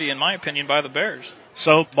opportunity, in my opinion, by the Bears.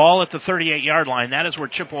 So, ball at the 38-yard line. That is where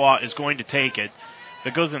Chippewa is going to take it. If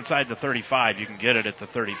it goes inside the 35, you can get it at the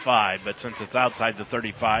 35. But since it's outside the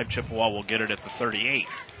 35, Chippewa will get it at the 38.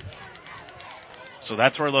 So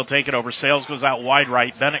that's where they'll take it over. Sales goes out wide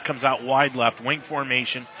right. Bennett comes out wide left. Wing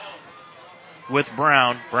formation with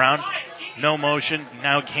Brown. Brown, no motion.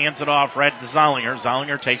 Now hands it off right to Zollinger.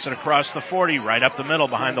 Zollinger takes it across the 40, right up the middle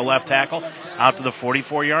behind the left tackle, out to the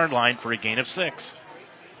 44-yard line for a gain of 6.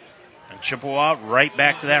 And Chippewa right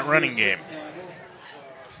back to that running game.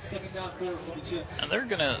 And they're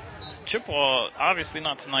going to, Chippewa, obviously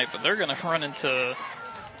not tonight, but they're going to run into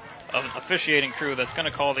an officiating crew that's going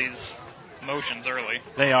to call these motions early.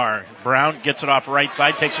 They are. Brown gets it off right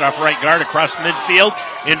side, takes it off right guard, across midfield,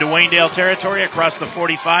 into Waynedale territory, across the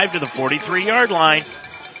 45 to the 43-yard line.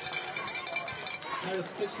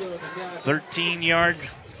 13-yard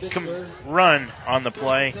run on the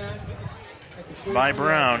play by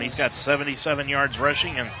Brown. He's got 77 yards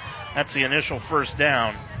rushing, and that's the initial first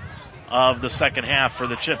down of the second half for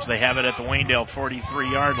the Chips. They have it at the Waynedale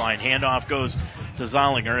 43-yard line. Handoff goes to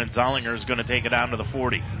Zollinger, and Zollinger is going to take it down to the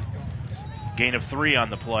 40. Gain of 3 on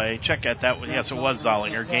the play. Check at that. Yes, it was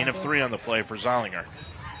Zollinger. Gain of 3 on the play for Zollinger.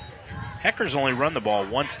 Hecker's only run the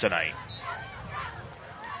ball once tonight.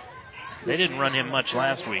 They didn't run him much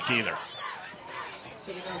last week either.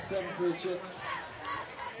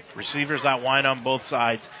 Receivers out wide on both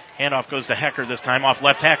sides. Handoff goes to Hecker this time, off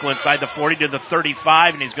left tackle inside the 40 to the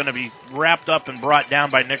 35, and he's going to be wrapped up and brought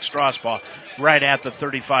down by Nick Strasbaugh right at the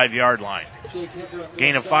 35-yard line.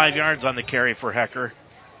 Gain of 5 yards on the carry for Hecker.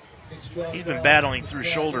 He's been battling through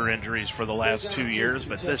shoulder injuries for the last 2 years,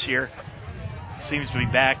 but this year seems to be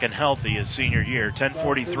back and healthy his senior year.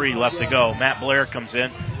 10:43 left to go. Matt Blair comes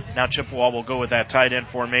in. Now Chippewa will go with that tight end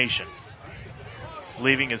formation.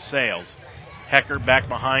 Leaving is Sales. Hecker back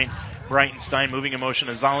behind Breitenstein, moving in motion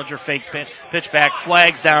to Zollinger. Fake pitch back,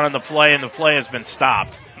 flags down on the play, and the play has been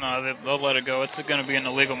stopped. No, they'll let it go. It's going to be an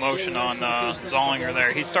illegal motion on Zollinger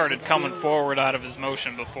there. He started coming forward out of his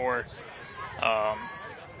motion before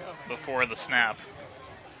the snap.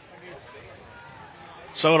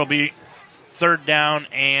 So it'll be 3rd down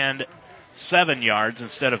and 7 yards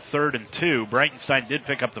instead of 3rd and 2. Breitenstein did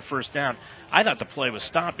pick up the first down. I thought the play was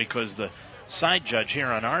stopped because the side judge here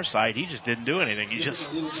on our side, he just didn't do anything. He just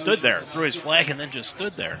stood there, threw his flag, and then just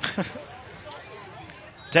stood there.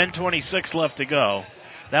 10:26 left to go.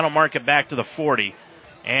 That'll mark it back to the 40,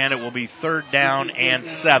 and it will be 3rd down and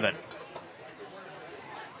 7.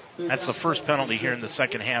 That's the first penalty here in the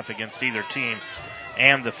second half against either team,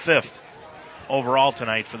 and the 5th overall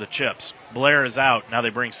tonight for the Chips. Blair is out. Now they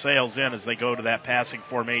bring Sales in as they go to that passing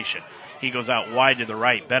formation. He goes out wide to the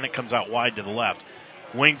right. Bennett comes out wide to the left.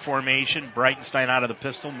 Wing formation, Breitenstein out of the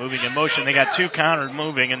pistol, moving in motion. They got 2 counters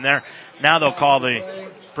moving, and now they'll call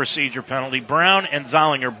the procedure penalty. Brown and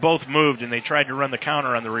Zollinger both moved, and they tried to run the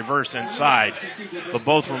counter on the reverse inside, but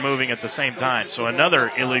both were moving at the same time. So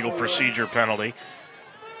another illegal procedure penalty.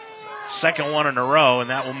 Second one in a row, and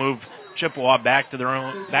that will move Chippewa back to the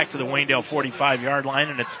Waynedale 45-yard line,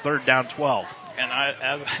 and it's 3rd down 12. And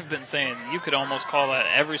as I've been saying, you could almost call that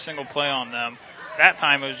every single play on them. That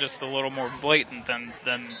time it was just a little more blatant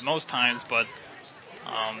than most times, but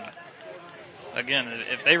again,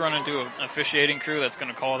 if they run into an officiating crew that's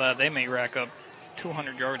going to call that, they may rack up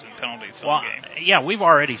 200 yards in penalties some game. Yeah, we've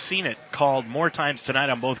already seen it called more times tonight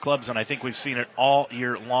on both clubs, and I think we've seen it all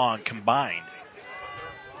year long combined.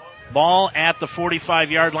 Ball at the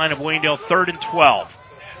 45-yard line of Waynedale, 3rd and 12.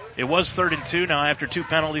 It was 3rd and 2. Now after 2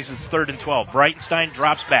 penalties, it's 3rd and 12. Breitenstein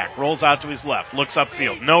drops back, rolls out to his left, looks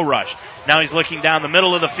upfield. No rush. Now he's looking down the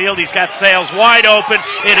middle of the field. He's got Sales wide open.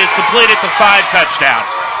 It is completed to 5, touchdown.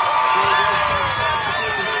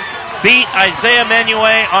 Beat Isaiah Menue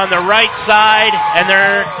on the right side, and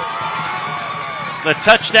the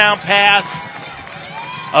touchdown pass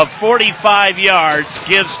of 45 yards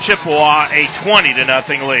gives Chippewa a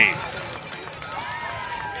 20-0 lead.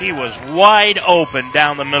 He was wide open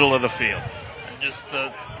down the middle of the field. And just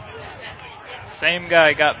the same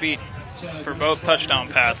guy got beat for both touchdown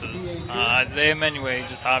passes. Isaiah Menue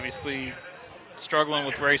just obviously struggling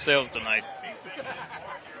with Ray Sales tonight.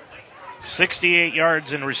 68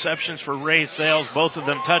 yards in receptions for Ray Sales, both of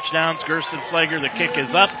them touchdowns. Gerstenslager, the kick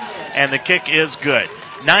is up, and the kick is good.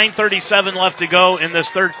 9:37 left to go in this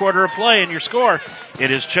third quarter of play, and your score,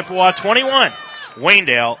 it is Chippewa 21,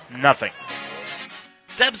 Waynedale nothing.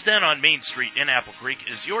 Deb's Den on Main Street in Apple Creek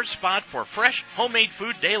is your spot for fresh, homemade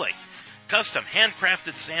food daily. Custom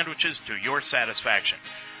handcrafted sandwiches to your satisfaction.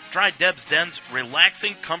 Try Deb's Den's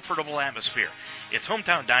relaxing, comfortable atmosphere. It's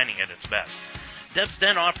hometown dining at its best. Deb's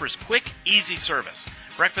Den offers quick, easy service.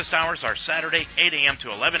 Breakfast hours are Saturday 8 a.m.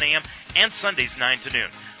 to 11 a.m. and Sundays 9 to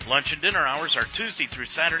noon. Lunch and dinner hours are Tuesday through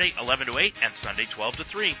Saturday 11 to 8 and Sunday 12 to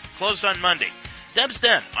 3. Closed on Monday. Deb's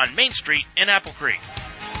Den on Main Street in Apple Creek.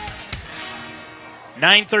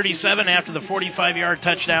 9:37 after the 45-yard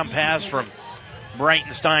touchdown pass from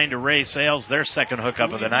Breitenstein to Ray Sales, their second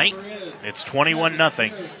hookup of the night. It's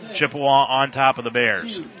 21-0. Chippewa on top of the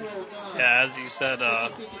Bears. Yeah, as you said,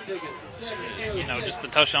 just the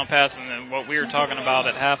touchdown pass and what we were talking about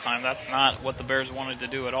at halftime, that's not what the Bears wanted to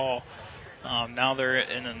do at all. Now they're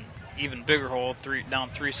in an even bigger hole, down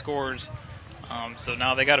 3 scores. So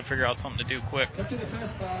now they got to figure out something to do quick.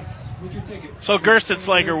 So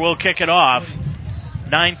Gerstenslager will kick it off.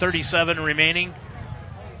 9:37 remaining.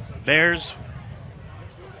 Bears.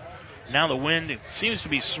 Now the wind seems to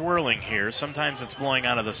be swirling here. Sometimes it's blowing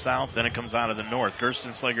out of the south, then it comes out of the north.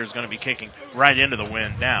 Gerstenslager is going to be kicking right into the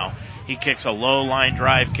wind now. He kicks a low line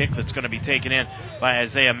drive kick that's going to be taken in by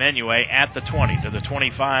Isaiah Menue at the 20, to the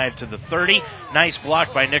 25, to the 30. Nice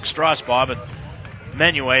block by Nick Strasbaugh, but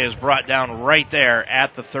Menue is brought down right there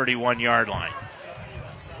at the 31-yard line.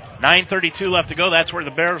 9:32 left to go. That's where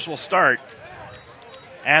the Bears will start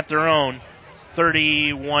at their own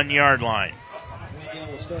 31-yard line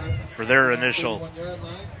for their initial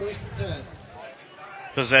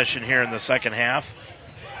possession here in the second half.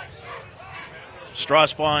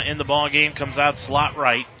 Strasbaugh in the ball game, comes out slot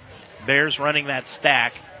right. Bears running that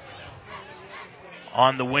stack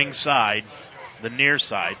on the wing side, the near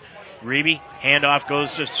side. Reeby, handoff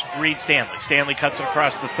goes to Reed Stanley. Stanley cuts it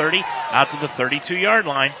across the 30, out to the 32-yard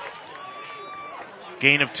line.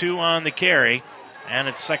 Gain of 2 on the carry, and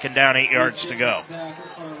it's second down, 8 yards to go.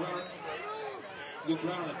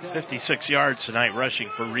 56 yards tonight rushing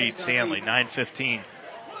for Reed Stanley. 9:15,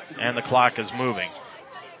 and the clock is moving.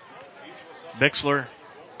 Bixler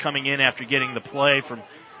coming in after getting the play from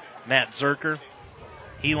Matt Zerker.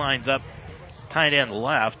 He lines up tight end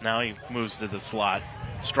left. Now he moves to the slot.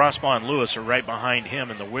 Strasbaugh and Lewis are right behind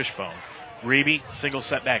him in the wishbone. Reeby, single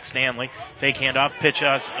setback Stanley. Fake handoff, pitch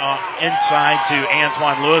us inside to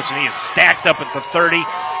Antoine Lewis, and he is stacked up at the 30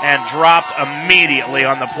 and dropped immediately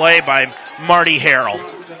on the play by Marty Harrell.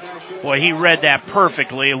 Boy, he read that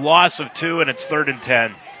perfectly. Loss of 2, and it's 3rd and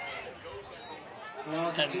 10.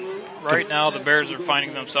 And right now, the Bears are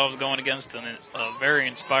finding themselves going against a very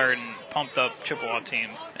inspired and pumped-up Chippewa team,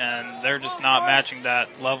 and they're just not matching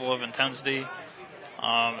that level of intensity.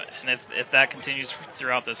 And if that continues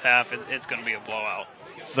throughout this half, it's going to be a blowout.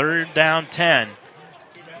 3rd down 10.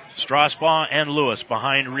 Strasbaugh and Lewis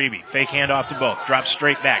behind Reeby. Fake handoff to both. Drops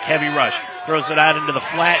straight back. Heavy rush. Throws it out into the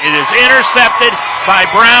flat. It is intercepted by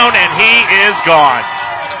Brown, and he is gone.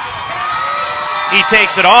 He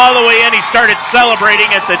takes it all the way in. He started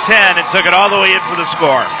celebrating at the 10 and took it all the way in for the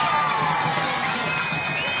score.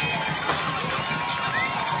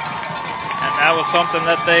 And that was something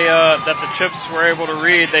that that the Chips were able to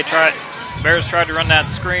read. Bears tried to run that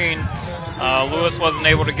screen. Lewis wasn't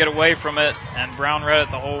able to get away from it, and Brown read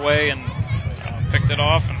it the whole way and picked it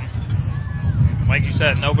off. And like you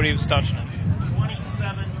said, nobody was touching it.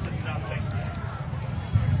 27-0.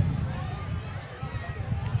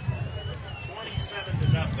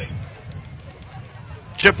 27-0.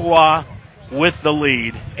 Chippewa with the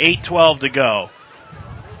lead. 8:12 to go.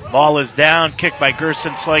 Ball is down. Kick by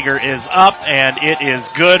Gerstenslager is up, and it is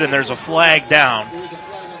good, and there's a flag down.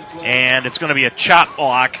 And it's going to be a chop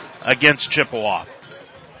block against Chippewa.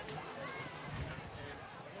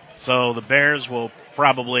 So the Bears will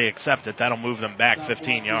probably accept it. That'll move them back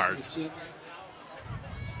 15 yards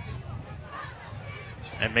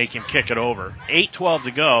and make him kick it over. 8:12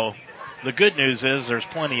 to go. The good news is there's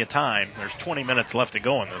plenty of time. There's 20 minutes left to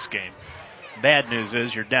go in this game. Bad news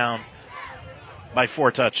is you're down by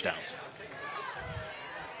 4 touchdowns.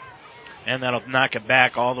 And that'll knock it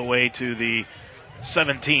back all the way to the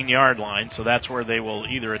 17-yard line, so that's where they will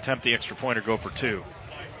either attempt the extra point or go for 2.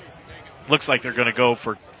 Looks like they're going to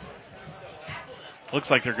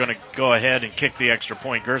go ahead and kick the extra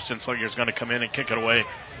point. Gerstenslinger is going to come in and kick it away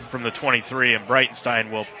from the 23, and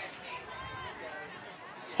Breitenstein will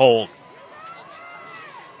hold.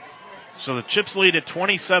 So the Chips lead at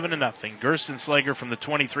 27-0. Gerstenslinger from the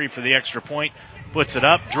 23 for the extra point. Puts it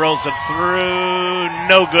up, drills it through,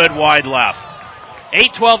 no good, wide left.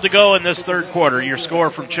 8:12 to go in this third quarter. Your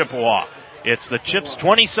score from Chippewa. It's the Chips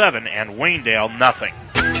 27 and Waynedale nothing.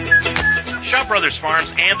 Shaw Brothers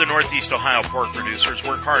Farms and the Northeast Ohio pork producers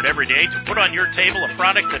work hard every day to put on your table a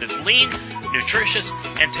product that is lean, nutritious,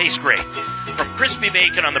 and tastes great. From crispy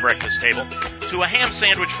bacon on the breakfast table, to a ham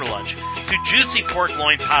sandwich for lunch, to juicy pork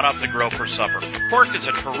loins hot off the grill for supper. Pork is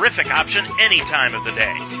a terrific option any time of the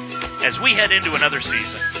day. As we head into another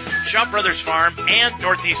season, Shaw Brothers Farm and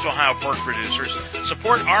Northeast Ohio pork producers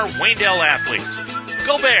support our Waynedale athletes.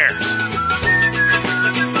 Go Bears!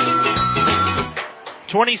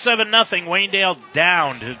 27-0, Waynedale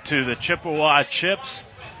down to the Chippewa Chips.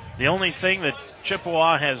 The only thing that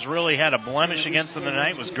Chippewa has really had a blemish against them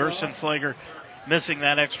tonight was Gerstenslinger missing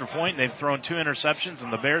that extra point. They've thrown 2 interceptions,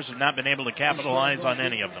 and the Bears have not been able to capitalize on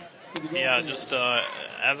any of them. Yeah, just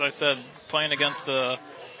as I said, playing against the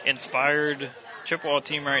inspired Chippewa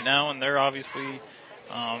team right now, and they're obviously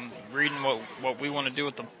reading what we want to do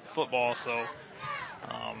with the football. So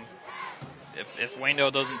if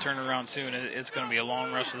Waynedale doesn't turn around soon, it's going to be a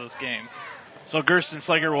long rest of this game. So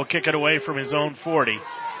Gerstenslinger will kick it away from his own 40.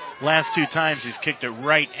 Last 2 times he's kicked it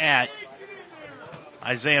right at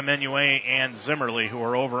Isaiah Menuet and Zimmerly, who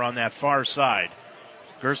are over on that far side.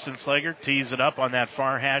 Gerstenslinger tees it up on that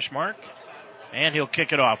far hash mark, and he'll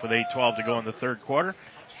kick it off with 8:12 to go in the third quarter.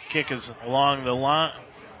 Kick is along the line,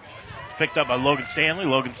 picked up by Logan Stanley.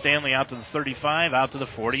 Logan Stanley out to the 35, out to the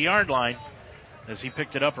 40-yard line, as he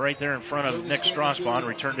picked it up right there in front of Nick Strasbaugh,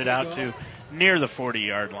 returned it out to near the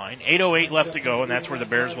 40-yard line. 8:08 left to go, and that's where the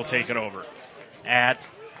Bears will take it over at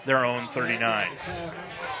their own 39.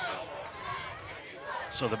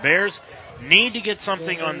 So the Bears need to get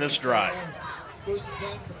something on this drive.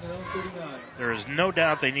 There is no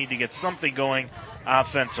doubt they need to get something going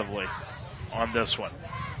offensively on this one.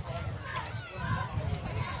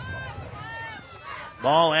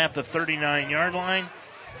 Ball at the 39-yard line.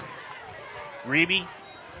 Reeby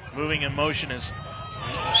moving in motion is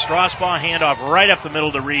Strasbaugh, handoff right up the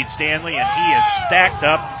middle to Reed Stanley, and he is stacked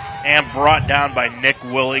up and brought down by Nick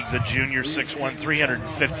Willig, the junior 6'1",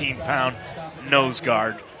 315-pound nose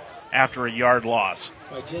guard, after a yard loss.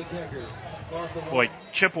 Boy,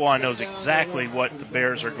 Chippewa knows exactly what the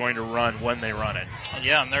Bears are going to run when they run it.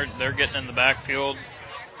 Yeah, and they're getting in the backfield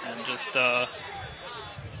and just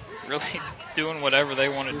really doing whatever they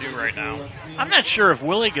want to do right now. I'm not sure if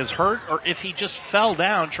Willig is hurt or if he just fell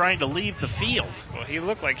down trying to leave the field. Well, he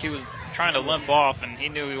looked like he was trying to limp off, and he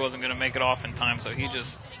knew he wasn't going to make it off in time, so he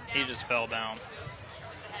just fell down.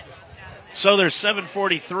 So there's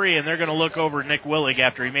 7:43, and they're going to look over Nick Willig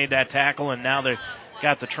after he made that tackle, and now they've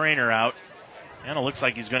got the trainer out. And it looks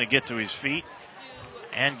like he's going to get to his feet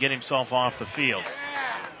and get himself off the field.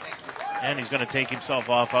 And he's going to take himself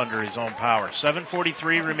off under his own power.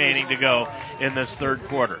 7:43 remaining to go in this third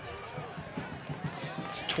quarter.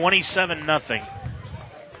 It's 27-0.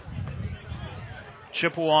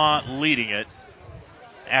 Chippewa leading it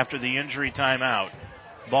after the injury timeout.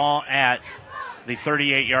 Ball at the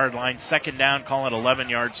 38-yard line. Second down, call it 11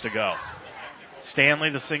 yards to go. Stanley,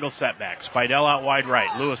 the single setback. Spidell out wide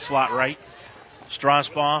right. Lewis slot right.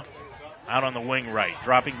 Strasbaugh out on the wing right.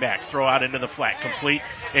 Dropping back. Throw out into the flat. Complete.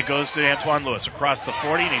 It goes to Antoine Lewis across the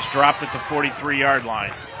 40, and he's dropped at the 43-yard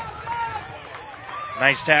line.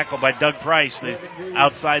 Nice tackle by Doug Price, the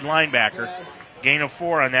outside linebacker. Gain of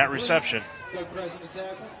 4 on that reception.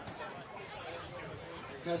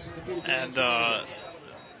 And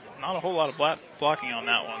not a whole lot of blocking on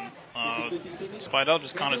that one. Spidell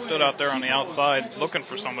just kind of stood out there on the outside looking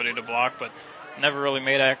for somebody to block, but never really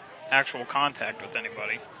made actual contact with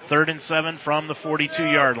anybody. 3rd and 7 from the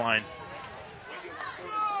 42-yard line.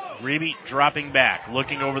 Reeby dropping back,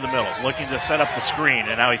 looking over the middle, looking to set up the screen,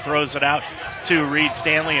 and now he throws it out to Reed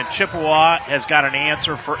Stanley, and Chippewa has got an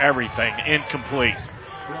answer for everything. Incomplete.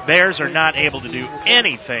 Bears are not able to do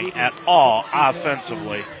anything at all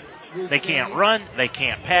offensively They can't run, they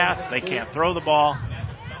can't pass, they can't throw the ball.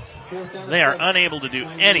 They are unable to do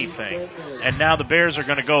anything. And now the Bears are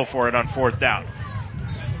going to go for it on 4th down.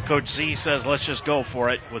 Coach Z says, let's just go for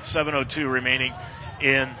it with 7:02 remaining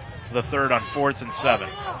in the third on 4th and 7.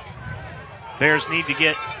 Bears need to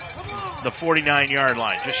get the 49-yard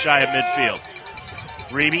line, just shy of midfield.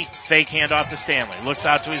 Reeby, fake handoff to Stanley. Looks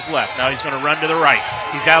out to his left. Now he's going to run to the right.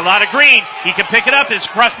 He's got a lot of green. He can pick it up. It's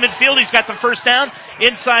across midfield. He's got the first down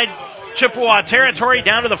inside Chippewa territory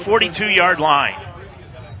down to the 42-yard line.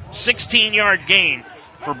 16-yard gain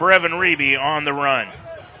for Brevin Reeby on the run.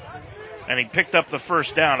 And he picked up the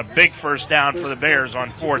first down, a big first down for the Bears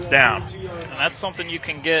on 4th down. And that's something you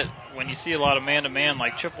can get when you see a lot of man-to-man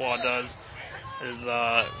like Chippewa does, is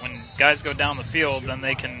when guys go down the field, then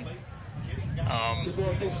they can,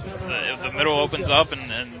 the middle opens up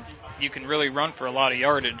and you can really run for a lot of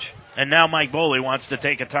yardage. And now Mike Boley wants to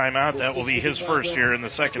take a timeout. That will be his first here in the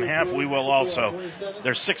second half. We will also.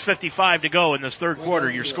 There's 6:55 to go in this third quarter.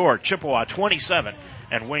 Your score, Chippewa 27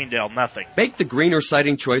 and Waynedale nothing. Make the greener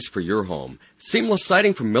siding choice for your home. Seamless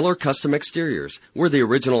siding from Miller Custom Exteriors. We're the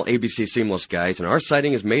original ABC Seamless guys, and our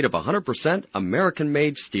siding is made of 100%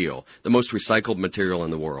 American-made steel, the most recycled material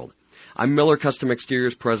in the world. I'm Miller Custom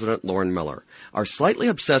Exteriors President Lauren Miller. Our slightly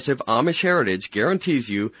obsessive Amish heritage guarantees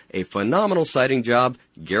you a phenomenal siding job,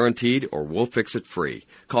 guaranteed, or we'll fix it free.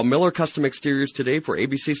 Call Miller Custom Exteriors today for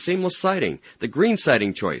ABC Seamless Siding, the green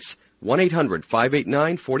siding choice.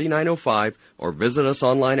 1-800-589-4905 or visit us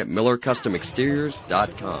online at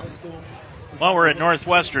MillerCustomExteriors.com. Well, we're at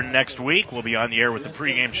Northwestern next week. We'll be on the air with the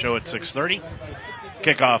pregame show at 6:30.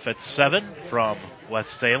 Kickoff at 7 from West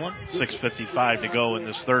Salem. 6:55 to go in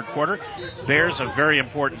this third quarter. Bears, a very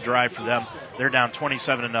important drive for them. They're down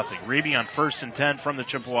 27-0. Reeby on 1st and 10 from the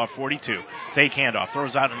Chippewa 42. Fake handoff.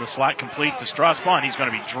 Throws out in the slot, complete to Strasbaugh, and he's going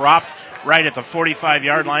to be dropped right at the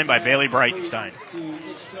 45-yard line by Bailey Breitenstein.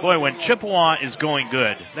 Boy, when Chippewa is going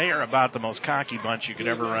good, they are about the most cocky bunch you could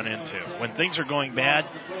ever run into. When things are going bad,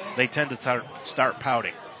 they tend to start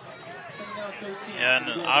pouting. Yeah,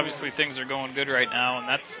 and obviously things are going good right now, and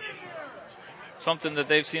that's something that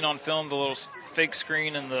they've seen on film, the little fake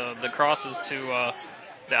screen and the crosses to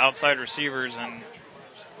the outside receivers. And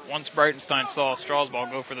once Breitenstein saw Strasbaugh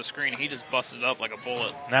go for the screen, he just busted it up like a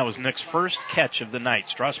bullet. And that was Nick's first catch of the night.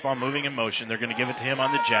 Strasbaugh moving in motion. They're going to give it to him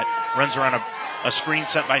on the jet. Runs around a screen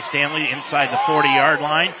set by Stanley inside the 40-yard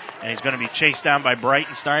line, and he's going to be chased down by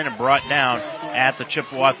Breitenstein and brought down at the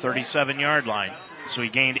Chippewa 37-yard line. So he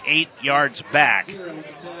gained 8 yards back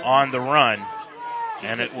on the run,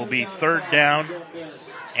 and it will be 3rd down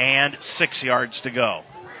and 6 yards to go.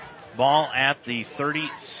 Ball at the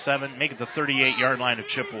 37, make it the 38-yard line of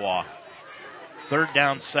Chippewa. 3rd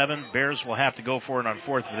down, 7. Bears will have to go for it on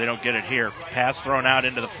 4th if they don't get it here. Pass thrown out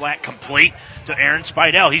into the flat, complete to Aaron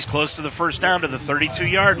Spidell. He's close to the first down to the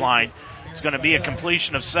 32-yard line. It's going to be a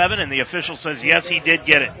completion of 7, and the official says, yes, he did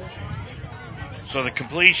get it. So the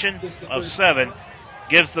completion of 7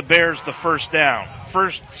 gives the Bears the first down.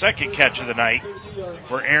 Second catch of the night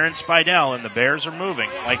for Aaron Spidell, and the Bears are moving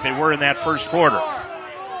like they were in that first quarter.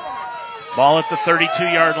 Ball at the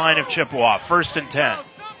 32-yard line of Chippewa. 1st and 10.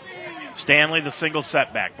 Stanley, the single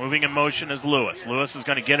setback. Moving in motion is Lewis. Lewis is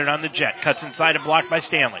going to get it on the jet. Cuts inside a block by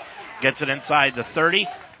Stanley. Gets it inside the 30,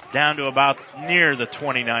 down to about near the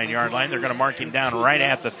 29-yard line. They're going to mark him down right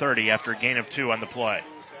at the 30 after a gain of 2 on the play.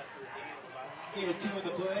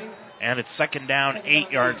 And it's 2nd down, 8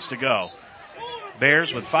 yards to go.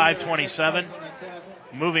 Bears with 5:27,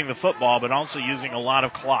 moving the football, but also using a lot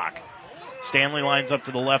of clock. Stanley lines up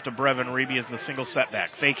to the left of Brevin Reeby as the single setback.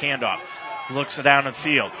 Fake handoff. Looks down the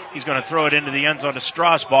field. He's going to throw it into the end zone to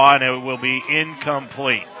Strasbaugh, and it will be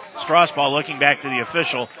incomplete. Strasbaugh looking back to the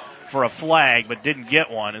official for a flag, but didn't get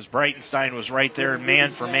one, as Breitenstein was right there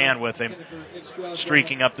man for man with him,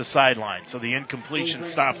 streaking up the sideline. So the incompletion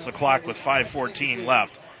stops the clock with 5:14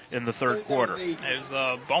 left in the third quarter. It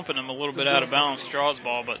was bumping him a little bit out of bounds,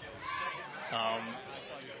 Strasbaugh, but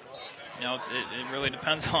it really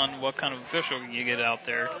depends on what kind of official you get out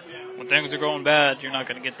there. When things are going bad, you're not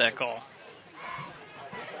going to get that call.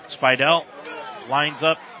 Spidell lines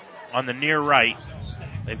up on the near right.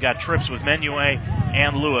 They've got trips with Menuet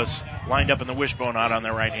and Lewis lined up in the wishbone out on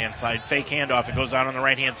their right-hand side. Fake handoff. It goes out on the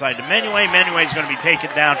right-hand side to Menuet. Menuet's going to be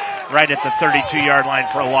taken down right at the 32-yard line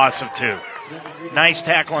for a loss of 2. Nice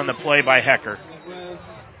tackle on the play by Hecker.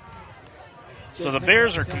 So the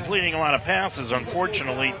Bears are completing a lot of passes.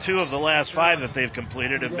 Unfortunately, 2 of the last 5 that they've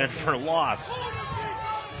completed have been for loss.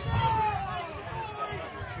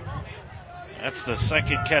 That's the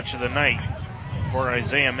second catch of the night for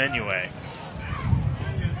Isaiah Menuet.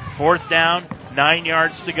 4th down, 9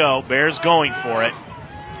 yards to go. Bears going for it.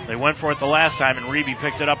 They went for it the last time, and Reeby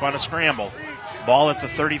picked it up on a scramble. Ball at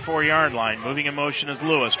the 34-yard line. Moving in motion is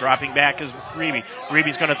Lewis. Dropping back is Reeby.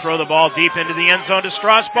 Reeby's going to throw the ball deep into the end zone to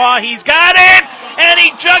Strasbaugh. He's got it! And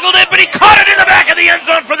he juggled it, but he caught it in the back of the end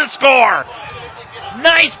zone for the score.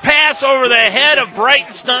 Nice pass over the head of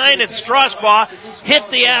Breitenstein, and Strasbaugh hit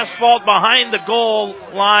the asphalt behind the goal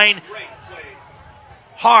line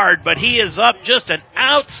hard, but he is up. Just an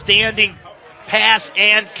outstanding pass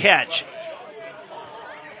and catch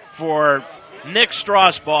for Nick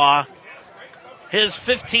Strasbaugh. His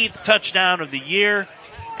 15th touchdown of the year,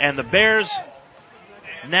 and the Bears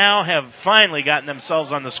now have finally gotten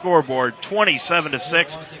themselves on the scoreboard,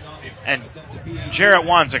 27-6, and Jarrett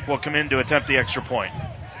Wanzik will come in to attempt the extra point.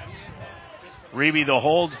 Reeby the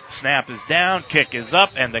hold, snap is down, kick is up,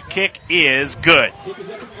 and the kick is good.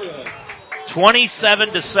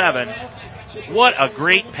 27-7. What a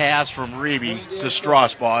great pass from Reeby to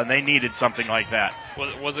Strasbaugh, and they needed something like that.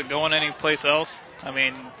 Was it going anyplace else? I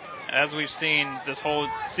mean, as we've seen this whole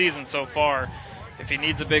season so far, if he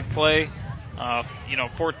needs a big play,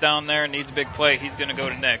 fourth down there, needs a big play, he's going to go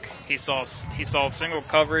to Nick. He saw single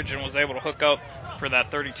coverage and was able to hook up for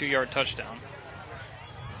that 32-yard touchdown.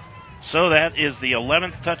 So that is the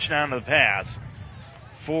 11th touchdown of the pass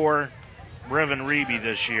for Brevin Reeby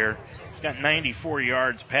this year. He's got 94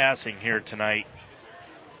 yards passing here tonight.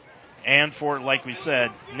 And for, like we said,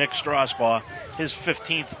 Nick Strasbaugh, his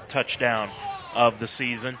 15th touchdown of the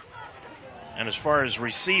season. And as far as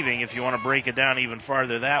receiving, if you want to break it down even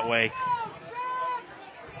farther that way,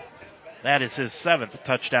 that is his 7th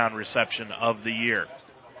touchdown reception of the year.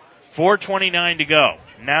 4:29 to go.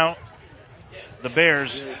 Now the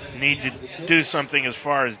Bears need to do something as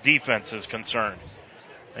far as defense is concerned.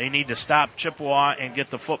 They need to stop Chippewa and get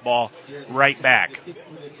the football right back.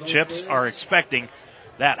 Chips are expecting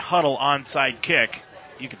that huddle onside kick.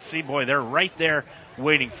 You can see, boy, they're right there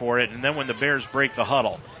waiting for it, and then when the Bears break the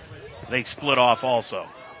huddle, they split off also.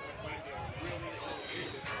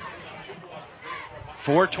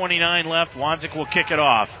 4:29 left. Wanzik will kick it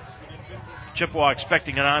off. Chippewa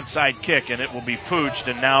expecting an onside kick, and it will be pooched,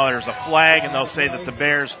 and now there's a flag, and they'll say that the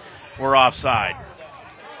Bears were offside.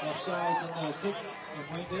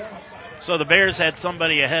 So the Bears had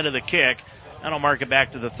somebody ahead of the kick. That'll mark it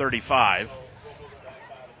back to the 35.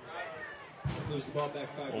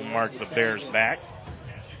 We'll mark the Bears back.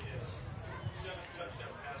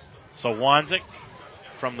 So Wanzik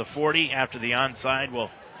from the 40 after the onside will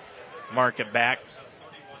mark it back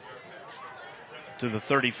to the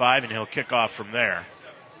 35, and he'll kick off from there.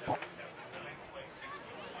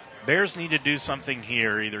 Bears need to do something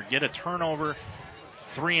here, either get a turnover,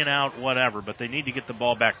 3 and out, whatever, but they need to get the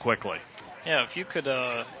ball back quickly. Yeah, if you could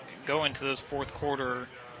go into this fourth quarter,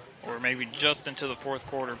 or maybe just into the fourth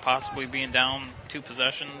quarter, possibly being down 2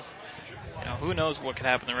 possessions, who knows what could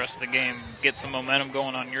happen the rest of the game. Get some momentum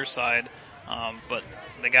going on your side, but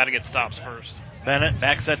they got to get stops first. Bennett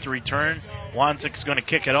back set to return. Wanzik's going to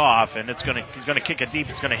kick it off, and he's going to kick it deep.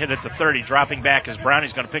 It's going to hit at the 30. Dropping back is Brown.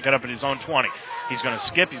 He's going to pick it up at his own 20. He's going to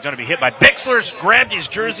skip. He's going to be hit by Bixler. Grabbed his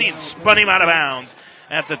jersey and spun him out of bounds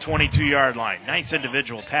at the 22-yard line. Nice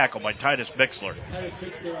individual tackle by Titus Bixler.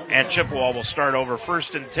 And Chippewa will start over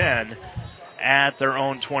 1st and 10 at their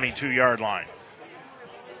own 22-yard line.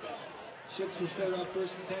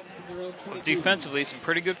 Defensively, some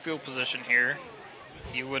pretty good field position here.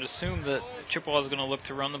 You would assume that Chippewa is going to look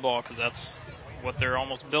to run the ball because that's what they're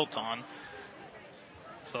almost built on.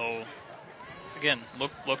 So, again,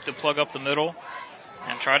 look to plug up the middle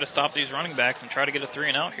and try to stop these running backs and try to get a 3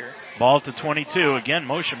 and out here. Ball to 22. Again,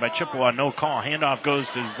 motion by Chippewa, no call. Handoff goes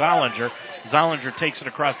to Zollinger. Zollinger takes it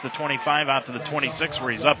across the 25 out to the 26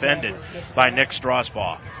 where he's upended by Nick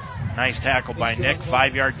Strasbaugh. Nice tackle by Nick.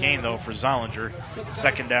 5-yard gain, though, for Zollinger.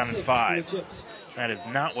 2nd down and 5. That is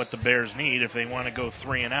not what the Bears need if they want to go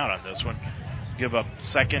 3 and out on this one. Give up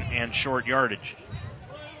 2nd and short yardage.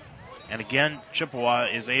 And again, Chippewa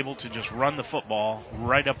is able to just run the football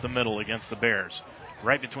right up the middle against the Bears,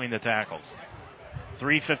 right between the tackles.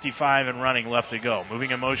 3:55 and running left to go.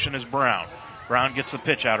 Moving in motion is Brown. Brown gets the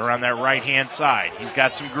pitch out around that right-hand side. He's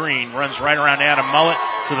got some green, runs right around Adam Mullet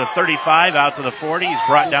to the 35, out to the 40. He's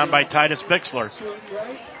brought down by Titus Bixler.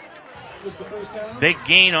 Big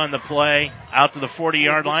gain on the play, out to the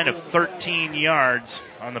 40-yard line of 13 yards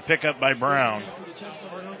on the pickup by Brown.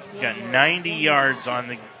 He's got 90 yards on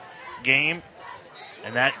the game,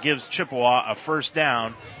 and that gives Chippewa a 1st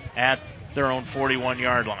down at their own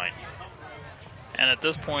 41-yard line. And at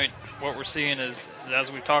this point, what we're seeing is,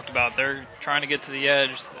 as we've talked about, they're trying to get to the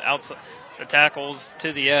edge, outside the tackles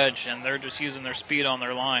to the edge, and they're just using their speed on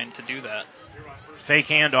their line to do that. Fake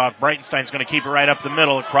handoff. Breitenstein's going to keep it right up the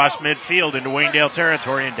middle, across midfield into Waynedale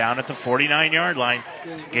territory and down at the 49-yard line.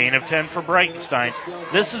 Gain of 10 for Breitenstein.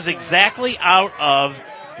 This is exactly out of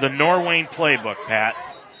the Norwayne playbook, Pat.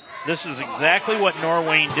 This is exactly what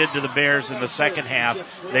Norwayne did to the Bears in the second half.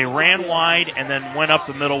 They ran wide and then went up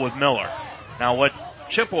the middle with Miller. Now what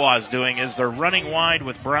Chippewa is doing is they're running wide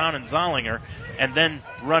with Brown and Zollinger and then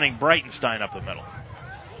running Breitenstein up the middle.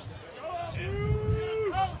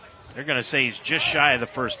 They're going to say he's just shy of the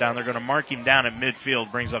first down. They're going to mark him down at midfield.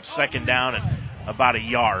 Brings up second down and about a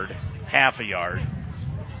yard, half a yard.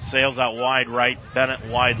 Sails out wide right, Bennett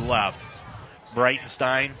wide left.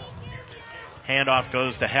 Breitenstein, handoff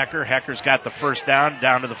goes to Hecker. Hecker's got the first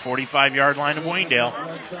down to the 45-yard line of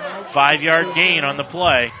Waynedale. 5-yard gain on the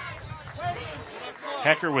play.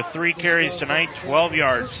 Hecker with 3 carries tonight, 12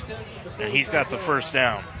 yards, and he's got the first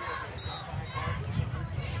down.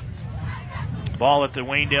 Ball at the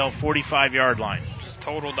Waynedale 45-yard line. Just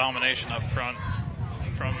total domination up front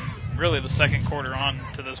from really the second quarter on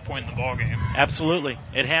to this point in the ball game. Absolutely.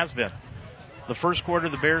 It has been. The first quarter,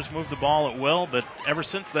 the Bears moved the ball at will, but ever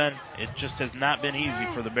since then, it just has not been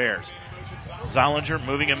easy for the Bears. Zollinger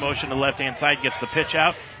moving in motion to the left-hand side, gets the pitch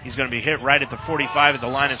out. He's going to be hit right at the 45 at the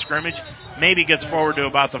line of scrimmage. Maybe gets forward to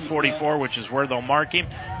about the 44, which is where they'll mark him.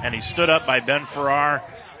 And he's stood up by Ben Farrar,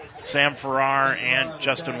 Sam Farrar, and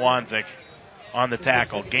Justin Wanzik on the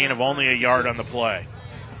tackle. Gain of only a yard on the play.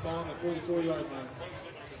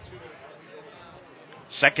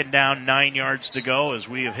 Second down, 9 yards to go as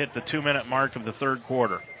we have hit the 2-minute mark of the third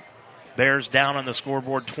quarter. Bears down on the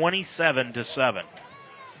scoreboard 27-7.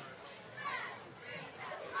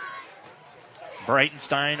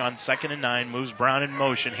 Breitenstein on 2nd and 9 moves Brown in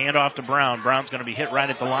motion. Handoff to Brown. Brown's going to be hit right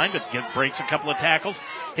at the line, but breaks a couple of tackles.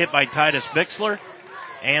 Hit by Titus Bixler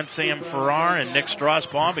and Sam Farrar and Nick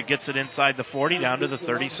Strasbaugh, but gets it inside the 40 down to the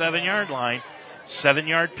 37-yard line.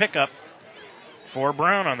 7-yard pickup for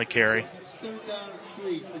Brown on the carry.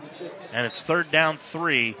 And it's third down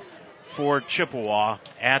 3 for Chippewa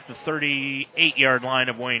at the 38-yard line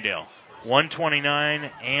of Waynedale.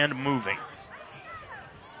 129 and moving.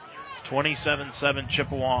 27-7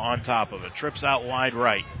 Chippewa on top of it. Trips out wide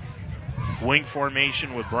right. Wing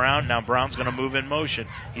formation with Brown. Now Brown's going to move in motion.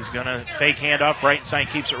 He's going to fake handoff.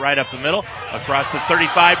 Breitenstein keeps it right up the middle. Across the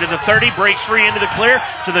 35 to the 30. Breaks free into the clear.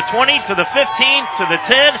 To the 20, to the 15, to the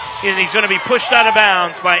 10. And he's going to be pushed out of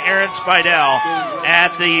bounds by Aaron Spidell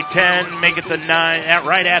at the 10. Make it the 9.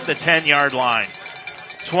 Right at the 10-yard line.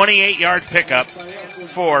 28-yard pickup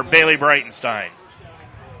for Bailey Breitenstein.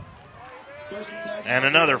 And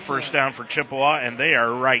another first down for Chippewa, and they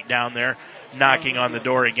are right down there knocking on the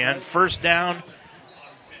door again. First down,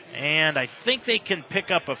 and I think they can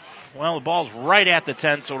pick up the ball's right at the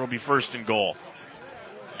 10, so it'll be first and goal.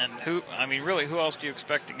 And who else do you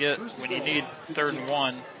expect to get when you need 3rd and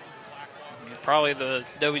 1? Probably the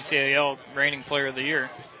WCAL reigning player of the year.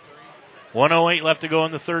 1:08 left to go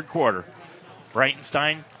in the third quarter.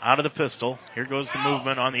 Breitenstein out of the pistol. Here goes the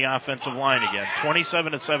movement on the offensive line again.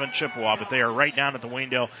 27-7 Chippewa, but they are right down at the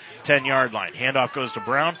Waynedale 10-yard line. Handoff goes to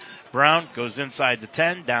Brown. Brown goes inside the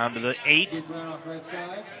 10, down to the 8.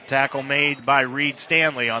 Tackle made by Reed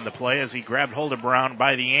Stanley on the play as he grabbed hold of Brown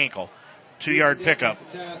by the ankle. 2-yard pickup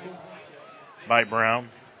by Brown.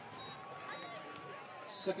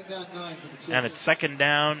 And it's second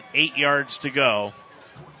down, 8 yards to go.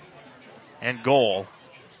 And goal.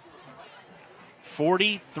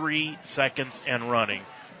 43 seconds and running.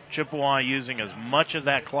 Chippewa using as much of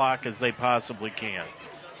that clock as they possibly can.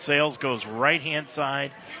 Sales goes right-hand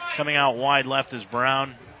side. Coming out wide left is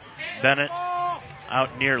Brown. Bennett out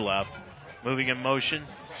near left. Moving in motion.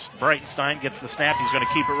 Breitenstein gets the snap. He's going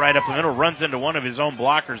to keep it right up the middle. Runs into one of his own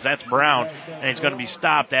blockers. That's Brown. And he's going to be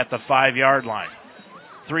stopped at the 5-yard line.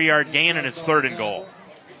 3-yard gain, and it's 3rd and goal.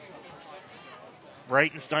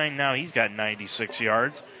 Breitenstein now, he's got 96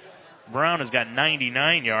 yards. Brown has got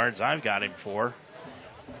 99 yards. I've got him for.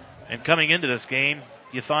 And coming into this game,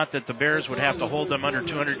 you thought that the Bears would have to hold them under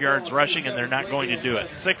 200 yards rushing, and they're not going to do it.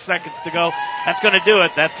 6 seconds to go. That's going to do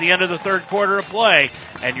it. That's the end of the third quarter of play.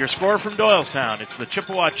 And your score from Doylestown, it's the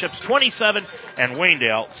Chippewa Chips 27 and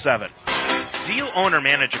Waynedale 7. Do you own or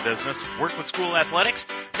manage a business? Work with school athletics?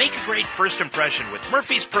 Make a great first impression with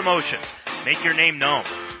Murphy's Promotions. Make your name known.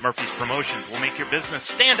 Murphy's Promotions will make your business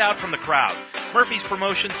stand out from the crowd. Murphy's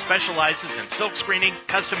Promotions specializes in silk screening,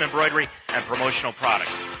 custom embroidery, and promotional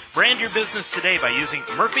products. Brand your business today by using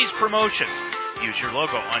Murphy's Promotions. Use your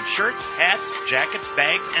logo on shirts, hats, jackets,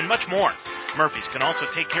 bags, and much more. Murphy's can also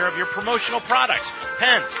take care of your promotional products,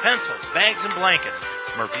 pens, pencils, bags, and blankets.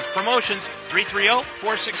 Murphy's Promotions,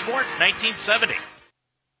 330-464-1970.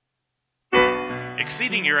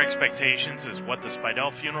 Exceeding your expectations is what the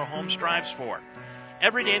Spidell Funeral Home strives for.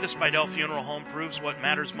 Every day, the Spidell Funeral Home proves what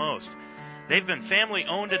matters most. They've been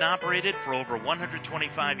family-owned and operated for over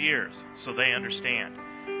 125 years, so they understand.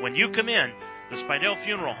 When you come in, the Spidell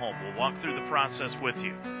Funeral Home will walk through the process with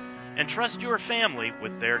you. And trust your family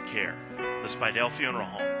with their care. The Spidell Funeral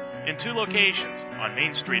Home, in 2 locations, on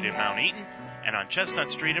Main Street in Mount Eaton and on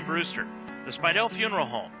Chestnut Street in Brewster. The Spidell Funeral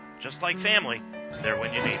Home, just like family, they're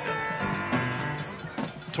when you need them.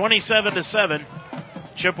 27-7,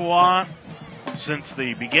 Chippewa, since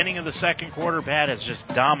the beginning of the second quarter, Pat, has just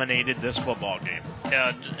dominated this football game.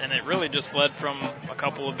 Yeah, and it really just led from a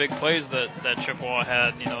couple of big plays that Chippewa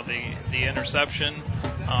had. The interception.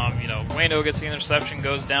 Wayno gets the interception,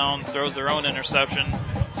 goes down, throws their own interception,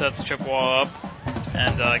 sets Chippewa up,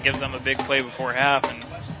 and gives them a big play before half. And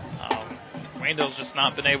Wayno's just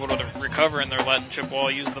not been able to recover, and they're letting Chippewa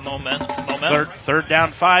use the momentum. Third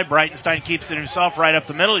down 5. Breitenstein keeps it himself right up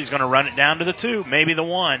the middle. He's going to run it down to the 2, maybe the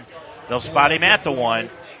 1. They'll spot him at the 1.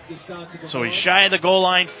 So he's shy of the goal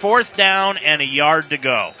line. 4th down and a yard to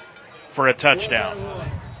go for a touchdown.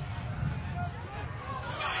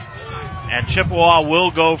 And Chippewa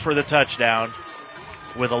will go for the touchdown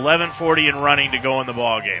with 11:40 and running to go in the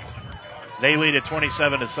ball game. They lead at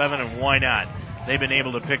 27-7, and why not? They've been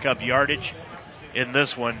able to pick up yardage in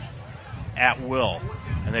this one at will.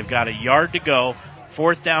 And they've got a yard to go.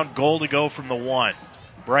 4th down, goal to go from the 1.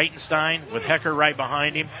 Breitenstein with Hecker right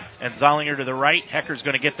behind him and Zollinger to the right. Hecker's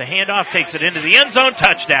going to get the handoff, takes it into the end zone,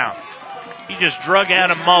 touchdown. He just drug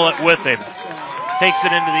Adam Mullet with him. Takes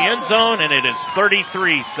it into the end zone, and it is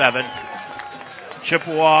 33-7.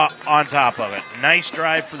 Chippewa on top of it. Nice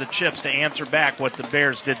drive for the Chips to answer back what the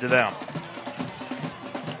Bears did to them.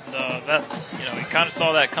 You kind of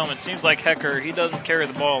saw that coming. Seems like Hecker, he doesn't carry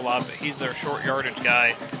the ball a lot, but he's their short yardage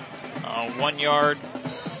guy. 1 yard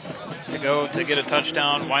to go to get a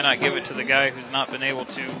touchdown. Why not give it to the guy who's not been able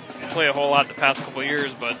to play a whole lot the past couple of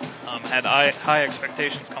years, but had high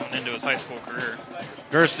expectations coming into his high school career.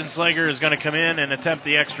 Gersten Slager is going to come in and attempt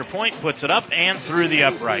the extra point, puts it up and through the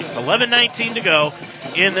upright. 11:19 to go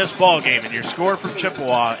in this ball game, and your score from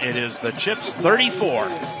Chippewa, it is the Chips 34,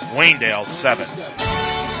 Waynedale 7.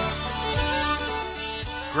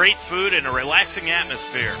 Great food and a relaxing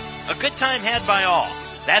atmosphere. A good time had by all.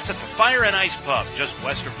 That's at the Fire and Ice Pub, just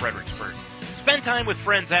west of Fredericksburg. Spend time with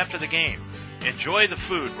friends after the game. Enjoy the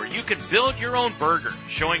food where you can build your own burger,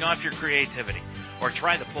 showing off your creativity, or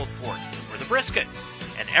try the pulled pork or the brisket.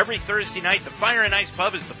 And every Thursday night, the Fire and Ice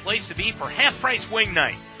Pub is the place to be for half-price wing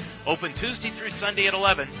night. Open Tuesday through Sunday at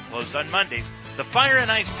 11, closed on Mondays. The Fire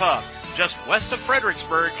and Ice Pub, just west of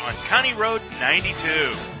Fredericksburg on County Road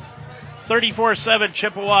 92. 34-7,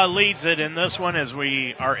 Chippewa leads it in this one as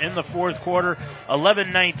we are in the fourth quarter.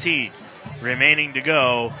 11:19 remaining to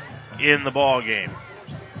go in the ball game.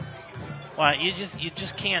 Well, you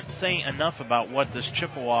just can't say enough about what this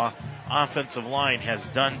Chippewa offensive line has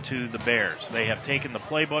done to the Bears. They have taken the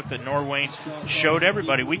playbook that Norwayne showed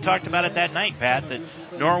everybody. We talked about it that night, Pat, that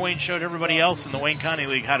Norwayne showed everybody else in the Wayne County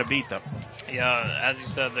League how to beat them. Yeah, as you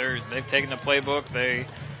said, they've taken the playbook. They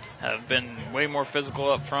have been way more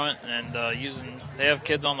physical up front, and they have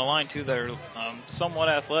kids on the line too that are somewhat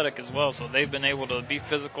athletic as well, so they've been able to be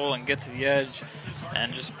physical and get to the edge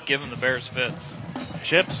and just give them the Bears fits.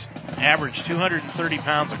 Chips average 230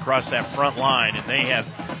 pounds across that front line, and they have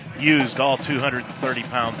used all 230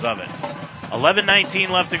 pounds of it.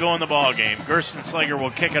 11:19 left to go in the ball game. Gersten Slager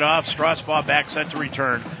will kick it off. Strasbaugh back set to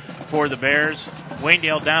return for the Bears.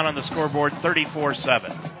 Waynedale down on the scoreboard,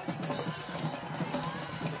 34-7.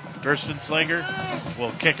 Gersten Slager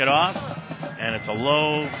will kick it off, and it's a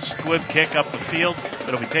low squib kick up the field.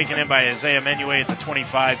 It'll be taken in by Isaiah Menuet at the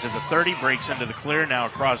 25 to the 30, breaks into the clear, now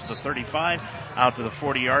across the 35, out to the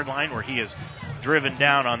 40-yard line where he is driven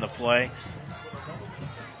down on the play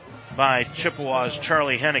by Chippewa's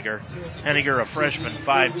Charlie Henniger. Henniger, a freshman,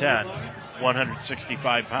 5'10",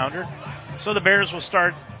 165-pounder. So the Bears will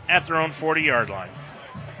start at their own 40-yard line.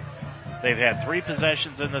 They've had 3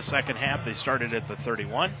 possessions in the second half. They started at the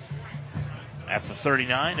 31, at the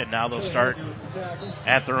 39, and now they'll start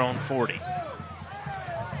at their own 40.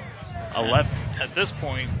 At this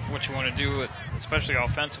point, what you want to do, especially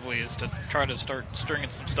offensively, is to try to start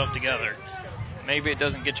stringing some stuff together. Maybe it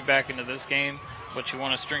doesn't get you back into this game, but you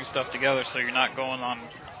want to string stuff together so you're not going on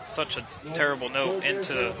such a terrible note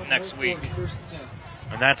into next week.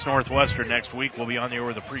 And that's Northwestern next week. We'll be on the air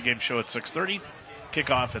with a pregame show at 6:30.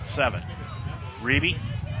 Kickoff at 7. Reeby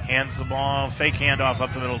hands the ball, fake handoff up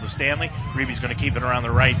the middle to Stanley. Reeby's going to keep it around the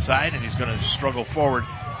right side, and he's going to struggle forward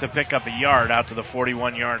to pick up a yard out to the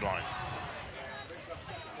 41-yard line.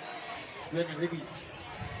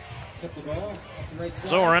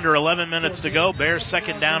 So we're under 11 minutes to go. Bears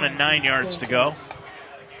second down and 9 yards to go.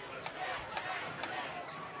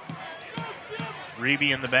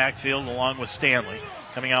 Reeby in the backfield along with Stanley.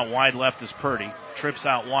 Coming out wide left is Purdy. Trips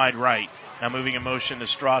out wide right. Now moving in motion to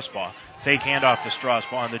Strasbaugh. Fake handoff to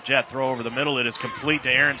Strasbaugh on the jet. Throw over the middle. It is complete to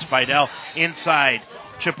Aaron Spidell inside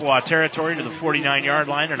Chippewa territory to the 49-yard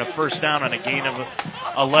line, and a first down on a gain of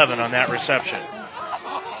 11 on that reception.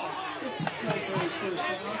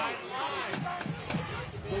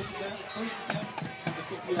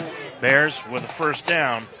 Bears with a first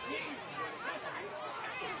down.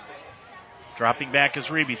 Dropping back as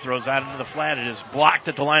Reeby throws out into the flat. It is blocked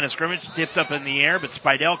at the line of scrimmage, tipped up in the air, but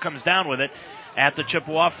Spidell comes down with it at the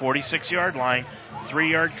Chippewa 46-yard line.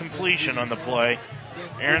 3-yard completion on the play.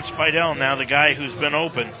 Aaron Spidell now the guy who's been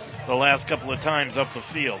open the last couple of times up the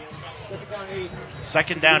field.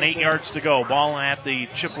 Second down, 8 yards to go. Ball at the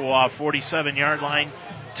Chippewa 47-yard line.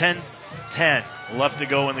 10-10 left to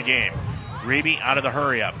go in the game. Reeby out of the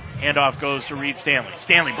hurry-up. Handoff goes to Reed Stanley.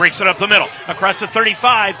 Stanley breaks it up the middle. Across the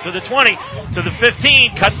 35, to the 20, to the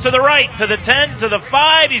 15. Cuts to the right, to the 10, to the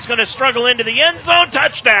 5. He's going to struggle into the end zone.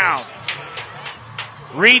 Touchdown!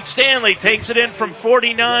 Reed Stanley takes it in from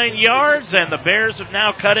 49 yards, and the Bears have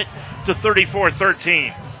now cut it to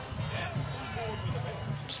 34-13.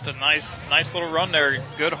 Just a nice little run there.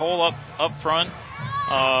 Good hole up front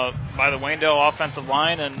by the Waynedale offensive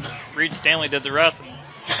line, and Reed Stanley did the rest. And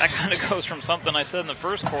that kind of goes from something I said in the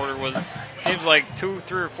first quarter was seems like 2,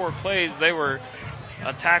 3, or 4 plays they were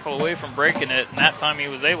a tackle away from breaking it, and that time he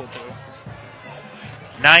was able to.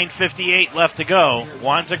 9:58 left to go.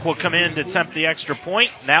 Wanzik will come in to attempt the extra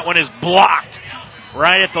point. That one is blocked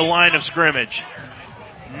right at the line of scrimmage.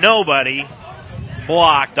 Nobody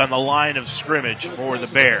blocked on the line of scrimmage for the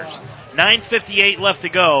Bears. 9:58 left to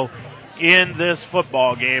go in this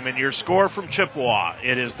football game, and your score from Chippewa,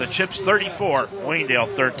 it is the Chips 34,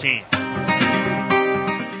 Waynedale 13.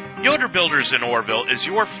 Yoder Builders in Orrville is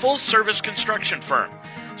your full-service construction firm,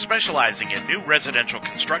 specializing in new residential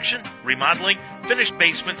construction, remodeling, finished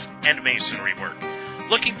basements, and masonry work.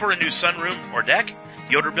 Looking for a new sunroom or deck?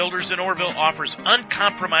 Yoder Builders in Orrville offers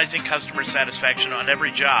uncompromising customer satisfaction on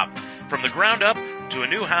every job, from the ground up to a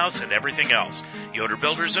new house and everything else. Yoder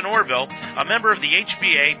Builders in Orrville, a member of the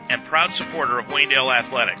HBA and proud supporter of Waynedale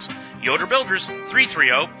Athletics. Yoder Builders,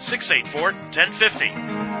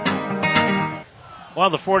 330-684-1050. Well,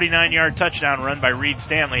 the 49-yard touchdown run by Reed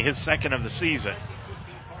Stanley, his second of the season,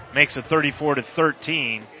 makes it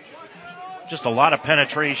 34-13. Just a lot of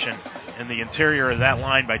penetration in the interior of that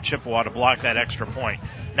line by Chippewa to block that extra point.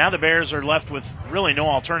 Now the Bears are left with really no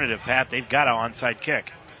alternative, Pat. They've got an onside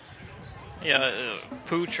kick. Yeah,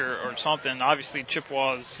 Pooch or something. Obviously,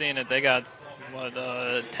 Chippewa's seeing it. They got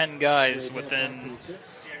 10 guys within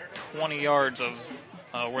 20 yards of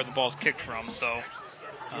where the ball's kicked from. So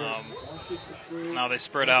now they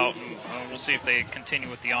spread out, and we'll see if they continue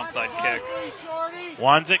with the onside kick.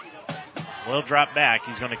 Wanzik will drop back.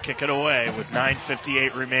 He's going to kick it away with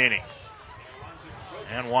 9:58 remaining.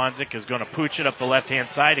 And Wanzik is going to pooch it up the left-hand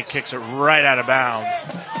side and kicks it right out of bounds.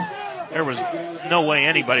 There was no way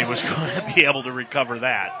anybody was going to be able to recover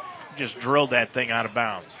that. Just drilled that thing out of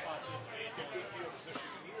bounds.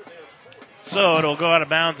 So it'll go out of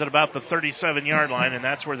bounds at about the 37-yard line, and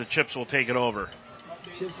that's where the Chips will take it over.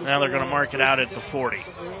 Now they're going to mark it out at the 40.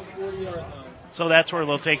 So that's where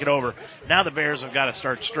they'll take it over. Now the Bears have got to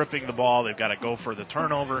start stripping the ball. They've got to go for the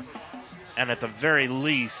turnover, and at the very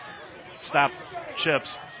least, stop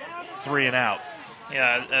Chips 3 and out.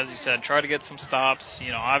 Yeah, as you said, try to get some stops.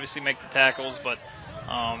 Obviously make the tackles, but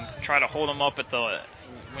try to hold them up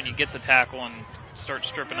when you get the tackle and start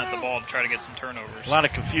stripping at the ball to try to get some turnovers. A lot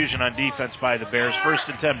of confusion on defense by the Bears. 1st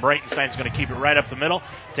and 10, Breitenstein's going to keep it right up the middle,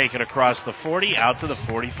 take it across the 40, out to the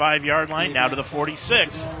 45-yard line, now to the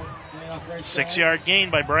 46. 6-yard gain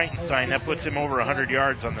by Breitenstein. That puts him over 100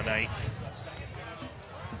 yards on the night.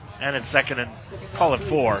 And it's 2nd and, call it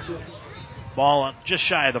 4. Ball just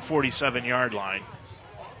shy of the 47-yard line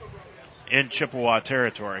in Chippewa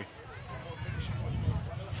territory.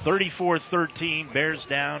 34-13, Bears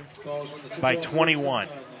down by 21.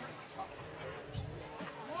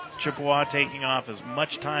 Chippewa taking off as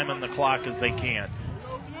much time on the clock as they can.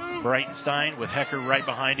 Breitenstein with Hecker right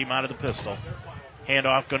behind him out of the pistol.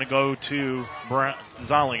 Handoff going to go to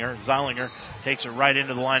Zollinger. Zollinger takes it right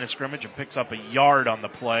into the line of scrimmage and picks up a yard on the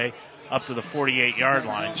play up to the 48-yard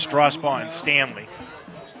line. Strasbaugh and Stanley.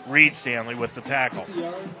 Reed Stanley with the tackle.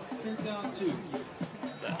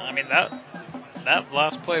 I mean, that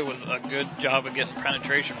last play was a good job of getting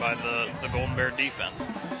penetration by the Golden Bear defense.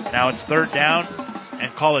 Now it's 3rd down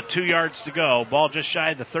and call it 2 yards to go. Ball just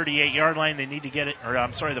shy of the 38-yard line. They need to get it, or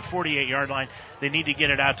I'm sorry, the 48-yard line. They need to get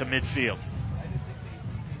it out to midfield.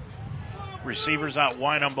 Receivers out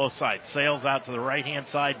wide on both sides. Sales out to the right-hand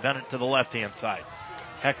side, Bennett to the left-hand side.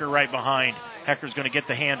 Hecker right behind. Hecker's going to get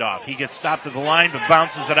the handoff. He gets stopped at the line, but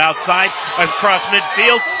bounces it outside across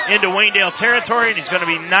midfield into Waynedale territory, and he's going to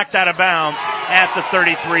be knocked out of bounds at the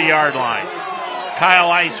 33-yard line.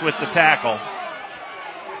 Kyle Ice with the tackle.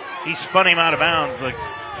 He spun him out of bounds. The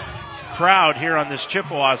crowd here on this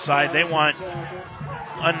Chippewa side, they want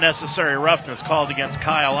unnecessary roughness called against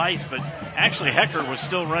Kyle Ice, but actually Hecker was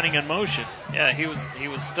still running in motion. Yeah, he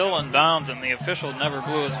was still in bounds, and the official never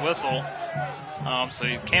blew his whistle. So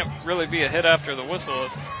you can't really be a hit after the whistle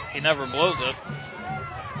if he never blows it.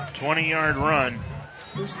 20-yard run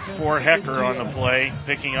for Hecker on the play,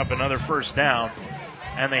 picking up another first down,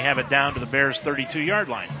 and they have it down to the Bears' 32-yard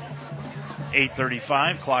line.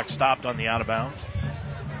 8:35, clock stopped on the out of bounds.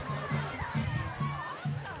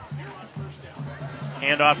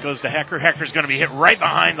 Handoff goes to Hecker. Hecker's going to be hit right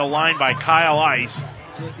behind the line by Kyle Ice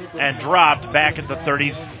and dropped back at the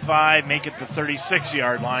 35, make it the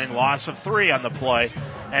 36-yard line. Loss of 3 on the play,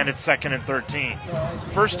 and it's 2nd and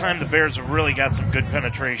 13. First time the Bears have really got some good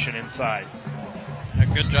penetration inside. A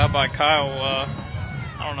good job by Kyle.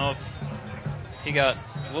 I don't know if he got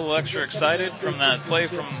a little extra excited from that play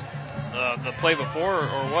from the play before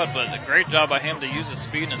or what, but a great job by him to use his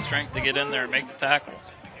speed and his strength to get in there and make the tackle.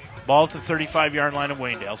 Ball at the 35-yard line of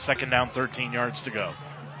Waynedale. 2nd down, 13 yards to go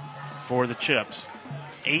for the Chips.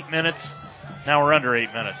 8 minutes. Now we're under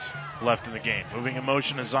 8 minutes left in the game. Moving in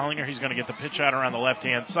motion is Zollinger. He's going to get the pitch out around the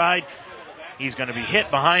left-hand side. He's going to be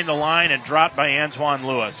hit behind the line and dropped by Antoine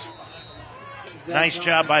Lewis. Nice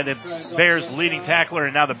job by the Bears leading tackler,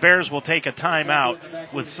 and now the Bears will take a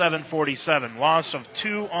timeout with 7:47. Loss of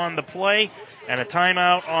 2 on the play and a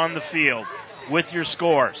timeout on the field. With your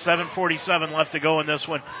score, 7:47 left to go in this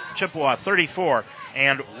one. Chippewa 34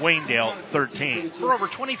 and Waynedale 13. For over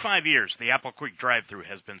 25 years, the Apple Creek drive-thru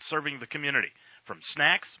has been serving the community. From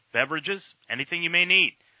snacks, beverages, anything you may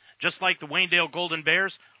need. Just like the Waynedale Golden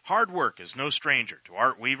Bears, hard work is no stranger to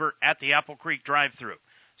Art Weaver at the Apple Creek drive-thru.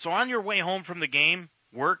 So on your way home from the game,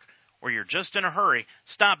 work, or you're just in a hurry,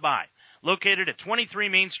 stop by. Located at 23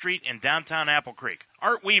 Main Street in downtown Apple Creek,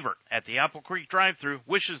 Art Weaver at the Apple Creek drive-thru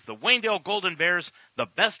wishes the Waynedale Golden Bears the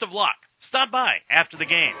best of luck. Stop by after the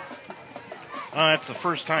game. That's the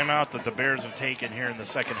first time out that the Bears have taken here in the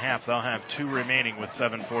second half. They'll have 2 remaining with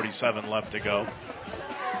 7:47 left to go.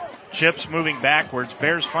 Chips moving backwards.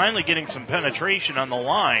 Bears finally getting some penetration on the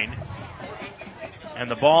line. And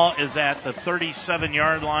the ball is at the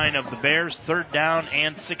 37-yard line of the Bears. 3rd down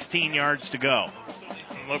and 16 yards to go.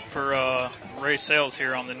 Look for Ray Sales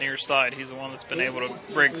here on the near side. He's the one that's been able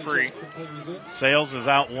to break free. Sales is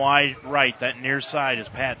out wide right. That near side, as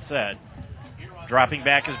Pat said. Dropping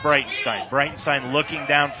back is Breitenstein. Breitenstein looking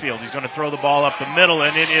downfield. He's going to throw the ball up the middle,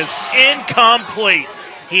 and it is incomplete.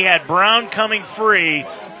 He had Brown coming free.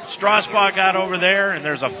 Strasbaugh got over there, and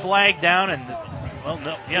there's a flag down. And well,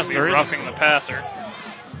 no, yes, there is. Roughing the passer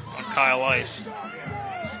on Kyle Ice.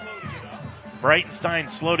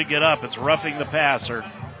 Breitenstein slow to get up. It's roughing the passer.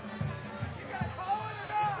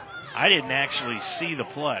 I didn't actually see the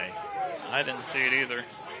play. I didn't see it either.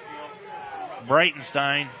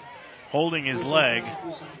 Breitenstein holding his leg.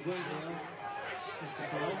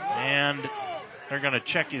 And they're going to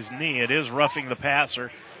check his knee. It is roughing the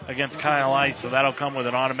passer against Kyle Ice, so that'll come with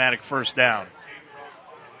an automatic first down.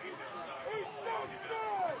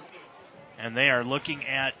 And they are looking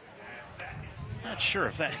at, not sure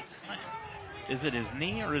if that, is it his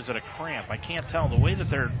knee or is it a cramp? I can't tell. The way that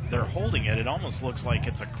they're holding it, it almost looks like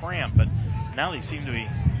it's a cramp, but now they seem to be,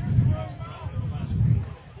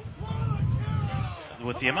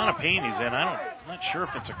 with the amount of pain he's in, I'm not sure if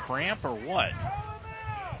it's a cramp or what.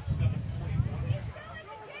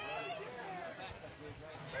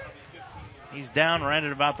 He's down right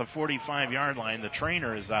at about the 45-yard line. The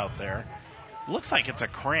trainer is out there. Looks like it's a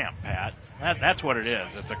cramp, Pat. That's what it is.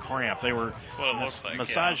 It's a cramp. They were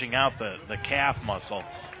massaging out the calf muscle.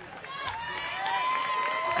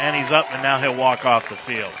 And he's up, and now he'll walk off the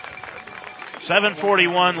field.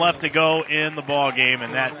 7:41 left to go in the ball game,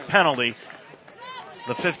 and that penalty,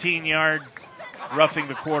 the 15-yard roughing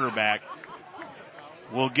the quarterback,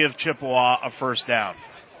 will give Chippewa a first down.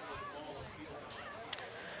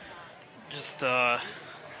 Just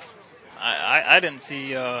I didn't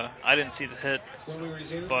see the hit,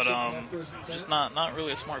 but just not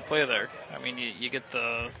really a smart play there. I mean, you get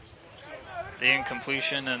the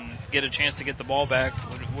incompletion and get a chance to get the ball back.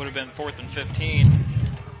 Would have been 4th and 15,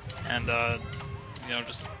 and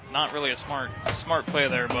just not really a smart play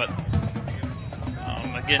there. But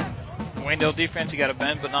Again, Wayndale defense, you got to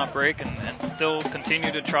bend but not break, and still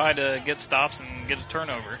continue to try to get stops and get a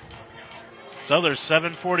turnover. So there's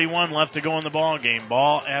 7:41 left to go in the ball game.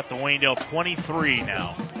 Ball at the Wayndale 23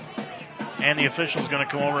 now. And the official's going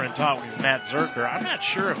to come over and talk with Matt Zerker. I'm not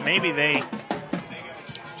sure if maybe they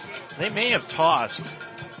may have tossed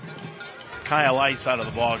Kyle Ice out of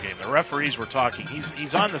the ball game. The referees were talking.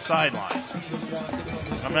 He's on the sideline.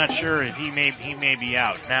 I'm not sure if he may be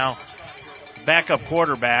out. Now, backup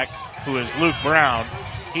quarterback, who is Luke Brown,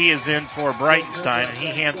 he is in for Breitenstein, and he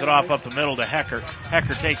hands it off up the middle to Hecker.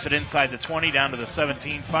 Hecker takes it inside the 20 down to the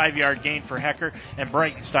 17. 5-yard gain for Hecker, and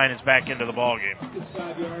Breitenstein is back into the ball game.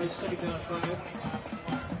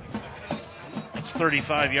 It's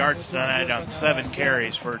 35 yards tonight on 7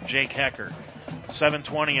 carries for Jake Hecker.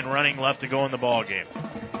 7:20 and running left to go in the ball game.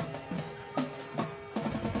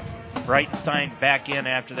 Breitenstein back in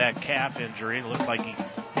after that calf injury. It looked like he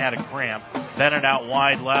had a cramp. Bennett out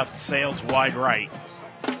wide left, Sales wide right.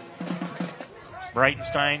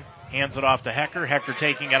 Breitenstein hands it off to Hecker. Hecker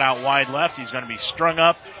taking it out wide left. He's going to be strung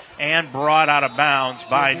up and brought out of bounds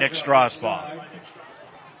by Nick Strasbaugh.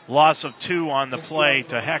 Loss of 2 on the play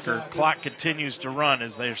to Hecker. Clock continues to run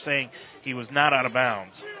as they're saying he was not out of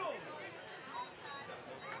bounds.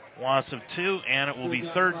 Loss of 2, and it will be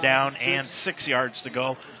 3rd down and 6 yards to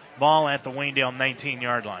go. Ball at the Wayndale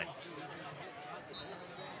 19-yard line.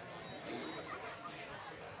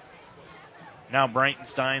 Now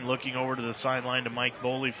Breitenstein looking over to the sideline to Mike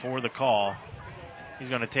Boley for the call. He's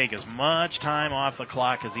going to take as much time off the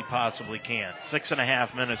clock as he possibly can.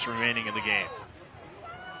 6.5 minutes remaining in the game.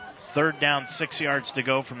 3rd down, 6 yards to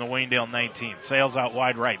go from the Wayndale 19. Sales out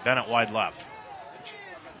wide right, Bennett wide left.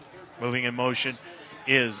 Moving in motion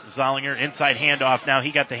is Zollinger. Inside handoff now.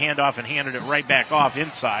 He got the handoff and handed it right back off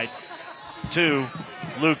inside to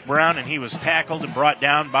Luke Brown, and he was tackled and brought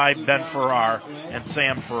down by Ben Farrar and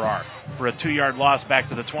Sam Farrar for a 2-yard loss back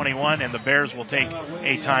to the 21, and the Bears will take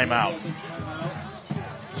a timeout.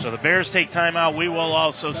 So the Bears take timeout. We will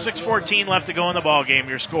also. 6:14 left to go in the ball game.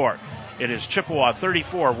 Your score. It is Chippewa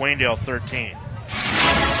 34, Wayndale 13.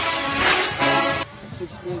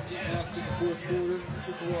 6:14 after the 4th quarter.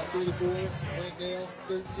 Chippewa 34, Wayndale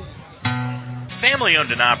 13. Family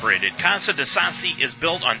owned and operated, Casa de Sassi is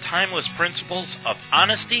built on timeless principles of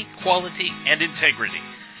honesty, quality, and integrity.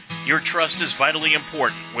 Your trust is vitally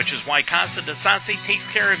important, which is why Casa de Sassi takes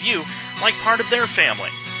care of you like part of their family.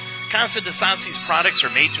 Casa de Sassi's products are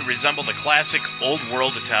made to resemble the classic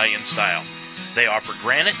old-world Italian style. They offer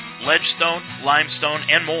granite, ledgestone, limestone,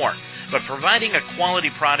 and more. But providing a quality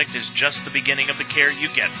product is just the beginning of the care you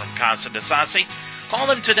get from Casa de Sassi. Call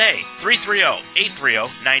them today,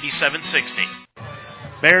 330-830-9760.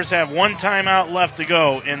 Bears have 1 timeout left to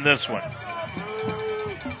go in this one.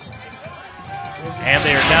 And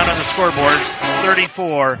they are down on the scoreboard,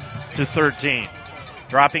 34-13.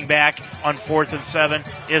 Dropping back on 4th and 7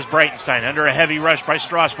 is Breitenstein under a heavy rush by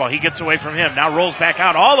Strasbaugh. He gets away from him. Now rolls back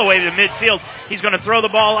out all the way to midfield. He's going to throw the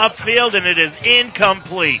ball upfield, and it is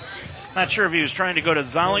incomplete. Not sure if he was trying to go to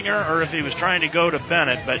Zollinger or if he was trying to go to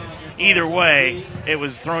Bennett, but either way, it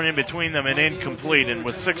was thrown in between them and incomplete. And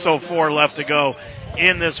with 6:04 left to go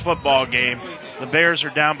in this football game, the Bears are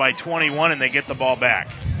down by 21, and they get the ball back.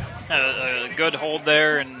 A good hold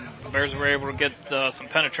there, and the Bears were able to get some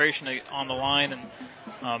penetration on the line and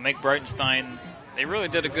make Breitenstein. They really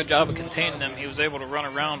did a good job of containing him. He was able to run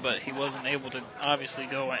around, but he wasn't able to obviously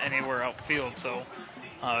go anywhere outfield. So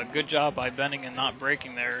good job by bending and not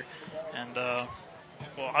breaking there. And,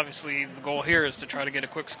 obviously the goal here is to try to get a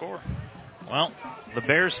quick score. Well, the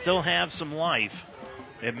Bears still have some life.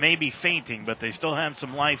 It may be fainting, but they still have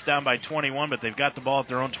some life down by 21, but they've got the ball at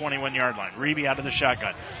their own 21-yard line. Reeby out of the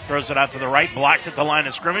shotgun. Throws it out to the right, blocked at the line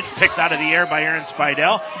of scrimmage, picked out of the air by Aaron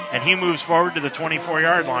Spidell, and he moves forward to the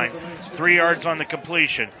 24-yard line. 3 yards on the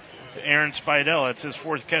completion. Aaron Spidell, it's his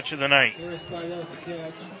 4th catch of the night.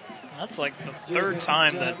 That's like the 3rd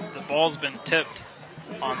time that the ball's been tipped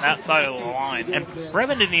on that side of the line. And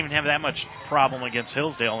Brevin didn't even have that much problem against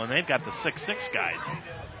Hillsdale, and they've got the 6'6 guys.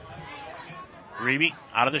 Reeby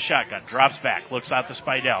out of the shotgun, drops back, looks out to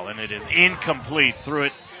Spidell, and it is incomplete. Threw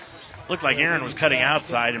it, looked like Aaron was cutting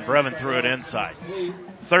outside, and Brevin threw it inside.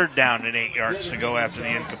 3rd down and 8 yards to go after the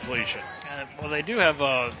incompletion. They do have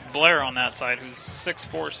Blair on that side, who's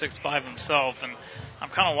 6'4", 6'5" himself, and I'm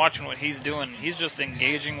kind of watching what he's doing. He's just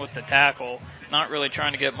engaging with the tackle, not really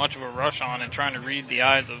trying to get much of a rush on and trying to read the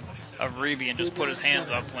eyes of Reeby and just put his hands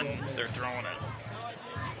up when they're throwing it.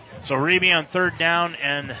 So Reeby on 3rd down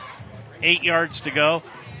and 8 yards to go.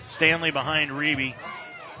 Stanley behind Reeby.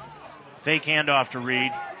 Fake handoff to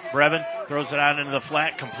Reed. Brevin throws it out into the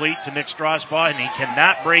flat, complete to Nick Strasbaugh, and he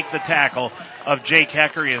cannot break the tackle of Jake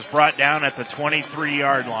Hecker. He is brought down at the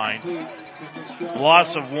 23-yard line.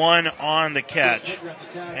 Loss of 1 on the catch,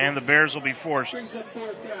 and the Bears will be forced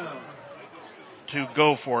to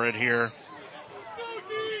go for it here.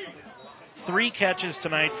 3 catches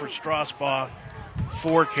tonight for Strasbaugh,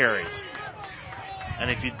 4 carries. And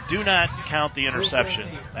if you do not count the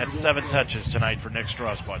interception, that's 7 touches tonight for Nick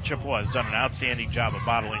Strasbaugh. Chippewa has done an outstanding job of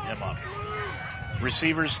bottling him up.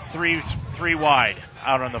 Receivers three wide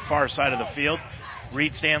out on the far side of the field.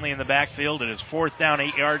 Reed Stanley in the backfield. It is 4th down,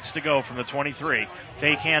 8 yards to go from the 23.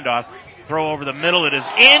 Fake handoff. Throw over the middle. It is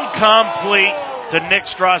incomplete to Nick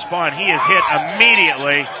Strasbaugh, and he is hit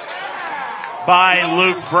immediately by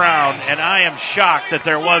Luke Brown, and I am shocked that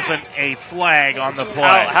there wasn't a flag on the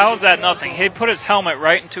play. How is that nothing? He put his helmet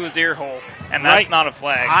right into his ear hole, and that's not a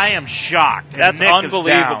flag. I am shocked. That's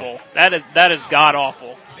unbelievable. That is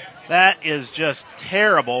god-awful. That is just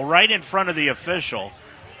terrible, right in front of the official.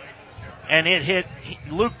 And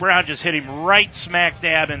Luke Brown just hit him right smack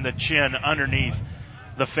dab in the chin underneath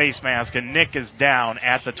the face mask, and Nick is down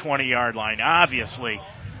at the 20-yard line. Obviously,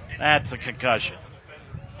 that's a concussion.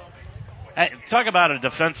 Talk about a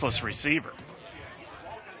defenseless receiver.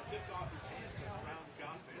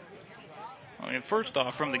 I mean, first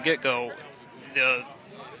off, from the get-go, the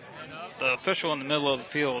official in the middle of the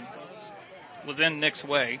field was in Nick's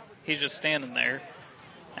way. He's just standing there.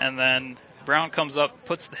 And then Brown comes up,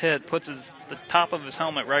 puts the top of his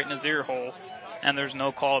helmet right in his ear hole, and there's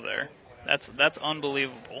no call there. That's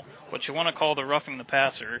unbelievable. What you want to call the roughing the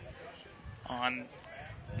passer on,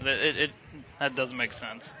 that doesn't make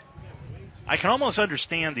sense. I can almost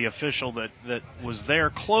understand the official that was there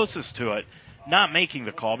closest to it not making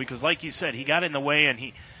the call, because like you said, he got in the way and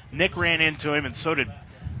Nick ran into him, and so did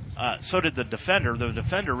the defender. The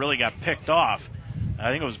defender really got picked off.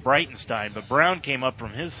 I think it was Breitenstein, but Brown came up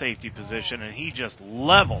from his safety position and he just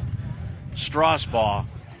leveled Strasbaugh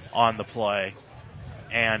on the play.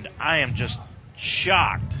 And I am just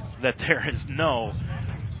shocked that there is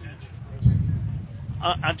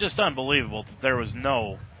I'm just unbelievable that there was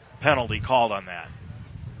no penalty called on that.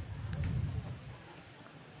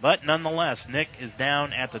 But nonetheless, Nick is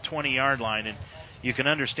down at the 20-yard line, and you can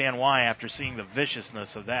understand why after seeing the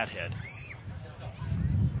viciousness of that hit.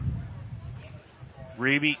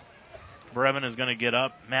 Reeby, Brevin is going to get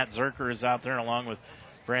up. Matt Zerker is out there along with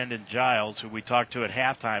Brandon Giles, who we talked to at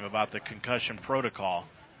halftime about the concussion protocol.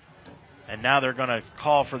 And now they're going to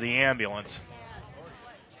call for the ambulance.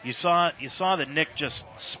 You saw that Nick just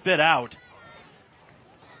spit out.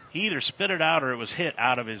 He either spit it out or it was hit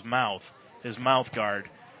out of his mouth guard.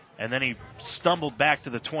 And then he stumbled back to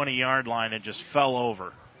the 20-yard line and just fell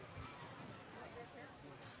over.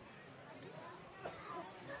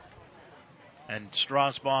 And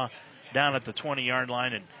Strasbaugh down at the 20-yard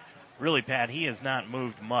line. And really, Pat, he has not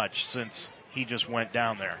moved much since he just went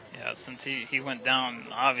down there. Yeah, since he went down,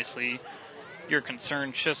 obviously your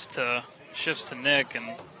concern shifts to Nick.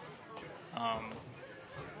 And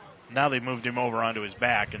now they moved him over onto his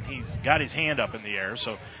back, and he's got his hand up in the air.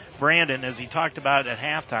 So Brandon, as he talked about at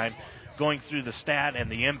halftime, going through the stat and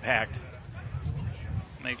the impact.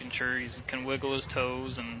 Making sure he can wiggle his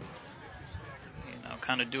toes and,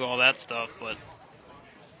 kind of do all that stuff. But,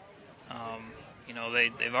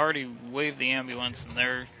 they've already waved the ambulance, and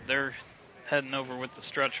they're heading over with the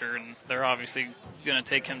stretcher, and they're obviously going to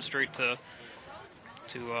take him straight to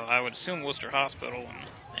I would assume, Worcester Hospital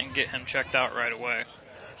and get him checked out right away.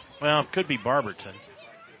 Well, it could be Barberton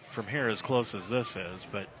from here, as close as this is,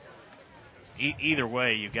 but either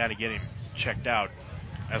way, you've got to get him checked out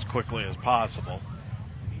as quickly as possible.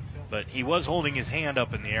 But he was holding his hand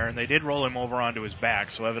up in the air, and they did roll him over onto his back,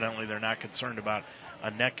 so evidently they're not concerned about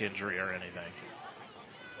a neck injury or anything.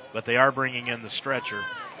 But they are bringing in the stretcher.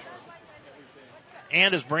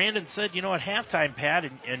 And as Brandon said, at halftime, Pat,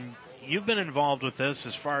 and you've been involved with this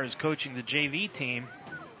as far as coaching the JV team,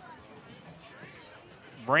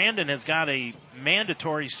 Brandon has got a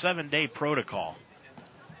mandatory 7-day protocol.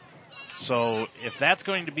 So if that's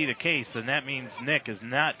going to be the case, then that means Nick is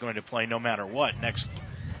not going to play no matter what next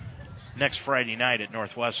Friday night at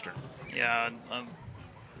Northwestern. Yeah,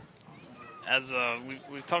 as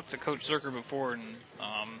we've talked to Coach Zerker before, and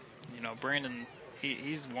Brandon,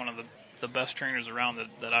 he's one of the best trainers around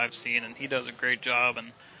that I've seen, and he does a great job,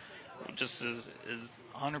 and just is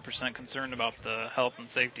 100% concerned about the health and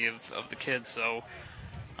safety of the kids. So,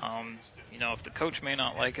 if the coach may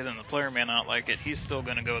not like it and the player may not like it, he's still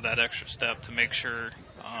going to go that extra step to make sure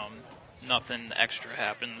nothing extra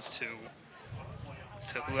happens to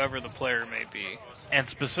whoever the player may be. And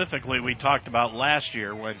specifically, we talked about last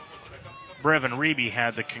year when Brevin Reeby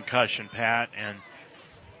had the concussion, Pat, and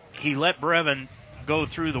he let Brevin go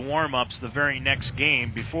through the warm-ups the very next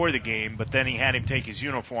game before the game, but then he had him take his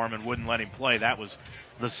uniform and wouldn't let him play. That was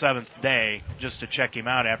the 7th day, just to check him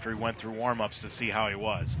out after he went through warm-ups to see how he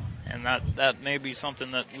was. And that may be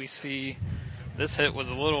something that we see. This hit was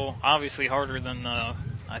a little obviously harder than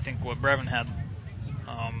I think what Brevin had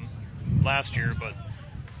last year, but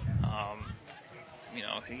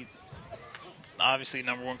he obviously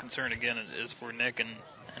number one concern again is for Nick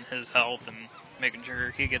and his health and making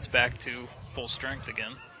sure he gets back to full strength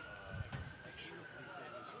again.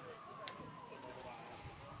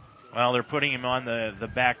 Well, they're putting him on the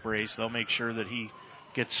back brace. They'll make sure that he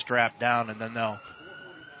gets strapped down, and then they'll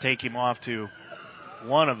take him off to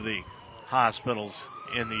one of the hospitals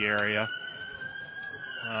in the area.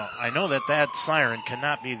 Well, I know that siren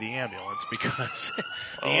cannot be the ambulance because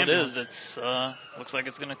it is. It's looks like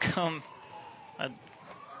it's going to come.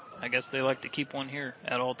 I guess they like to keep one here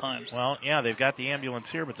at all times. Well, yeah, they've got the ambulance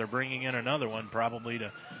here, but they're bringing in another one probably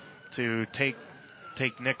to take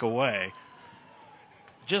Nick away.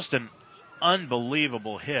 Just an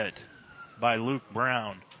unbelievable hit by Luke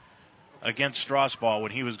Brown against Strasball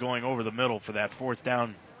when he was going over the middle for that 4th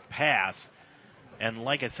down pass. And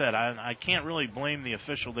like I said, I can't really blame the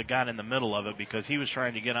official that got in the middle of it because he was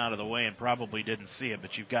trying to get out of the way and probably didn't see it.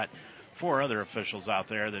 But you've got 4 other officials out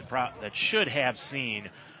there that should have seen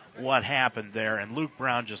what happened there. And Luke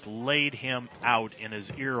Brown just laid him out in his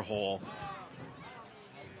ear hole.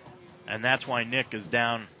 And that's why Nick is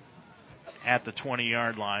down at the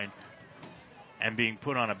 20-yard line and being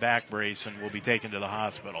put on a back brace and will be taken to the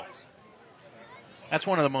hospital. That's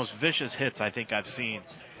one of the most vicious hits I think I've seen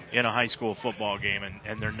in a high school football game,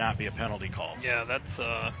 and there not be a penalty call. Yeah, that's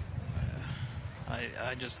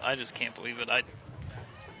I just can't believe it.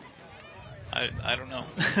 I don't know.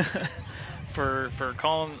 for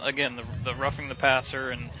calling again the roughing the passer,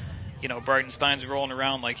 and Breitenstein's rolling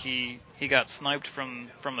around like he got sniped from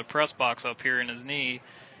the press box up here in his knee,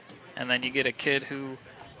 and then you get a kid who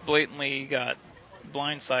blatantly got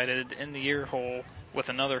blindsided in the ear hole with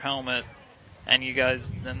another helmet, and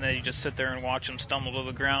then they just sit there and watch him stumble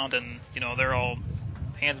to the ground, and they're all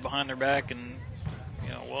hands behind their back, and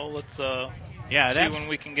let's see when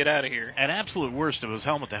we can get out of here. At absolute worst, it was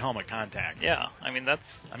helmet-to-helmet contact. Yeah, I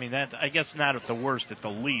guess not at the worst, at the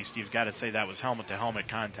least, you've got to say that was helmet-to-helmet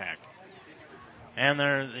contact. And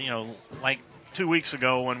there, like 2 weeks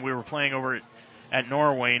ago when we were playing over at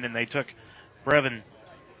Norwayne, and they took Brevin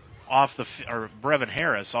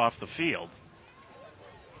Harris off the field.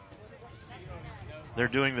 They're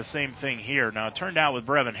doing the same thing here. Now, it turned out with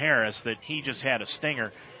Brevin Harris that he just had a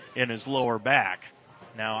stinger in his lower back.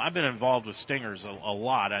 Now, I've been involved with stingers a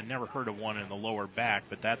lot. I've never heard of one in the lower back,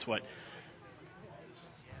 but that's what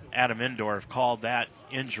Adam Indorf called that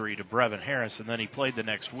injury to Brevin Harris, and then he played the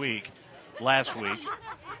last week.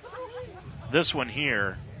 This one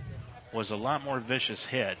here was a lot more vicious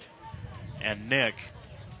hit, and Nick,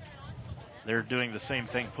 they're doing the same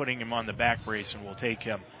thing, putting him on the back brace, and will take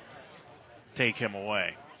him away.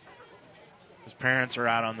 His parents are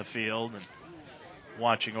out on the field and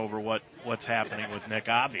watching over what's happening with Nick,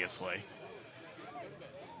 obviously.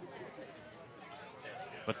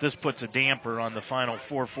 But this puts a damper on the final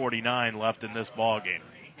 4:49 left in this ball game.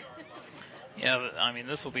 Yeah,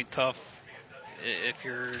 this will be tough if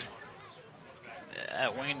you're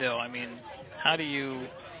at Waynedale. How do you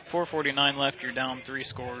 4:49 left? You're down 3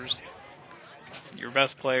 scores. Your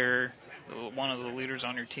best player, one of the leaders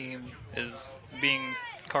on your team, is being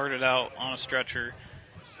carted out on a stretcher.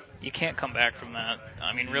 You can't come back from that.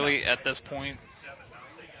 Really, at this point,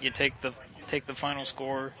 you take the final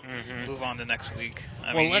score, move on to next week.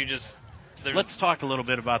 Let's talk a little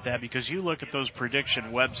bit about that, because you look at those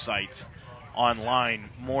prediction websites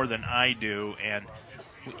online more than I do, and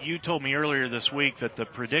you told me earlier this week that the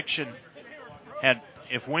prediction had,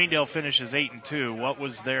 if Waynedale finishes 8-2, what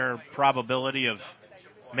was their probability of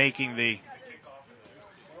making the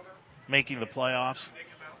playoffs?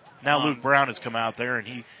 Now Luke Brown has come out there, and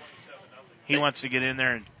he wants to get in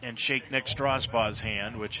there and shake Nick Strasbaugh's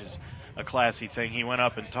hand, which is a classy thing. He went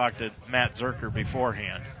up and talked to Matt Zerker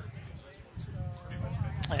beforehand.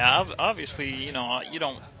 Yeah, obviously, you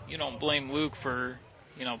don't blame Luke for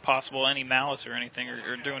possible any malice or anything,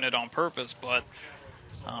 or doing it on purpose, but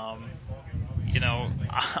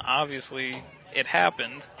obviously it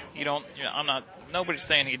happened. Nobody's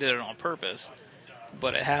saying he did it on purpose,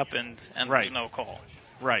 but it happened, and there's no call.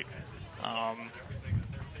 Right.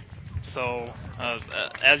 So,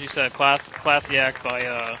 as you said, classy act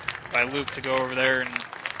by Luke to go over there and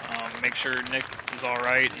make sure Nick is all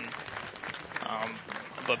right. And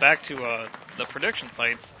but back to the prediction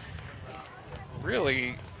sites,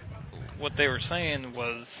 really what they were saying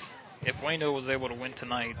was if Wayno was able to win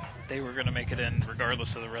tonight, they were going to make it in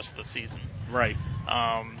regardless of the rest of the season. Right.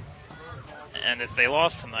 And if they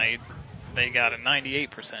lost tonight, they got a 98%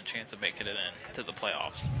 chance of making it in to the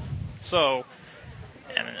playoffs. So,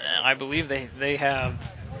 and I believe they have,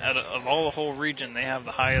 of all the whole region, they have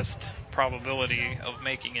the highest probability of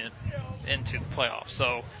making it into the playoffs.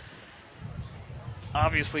 So,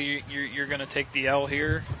 obviously, you're going to take the L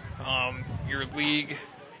here. Your league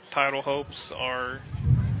title hopes are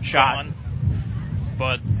shot,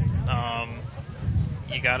 but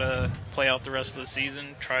you got to play out the rest of the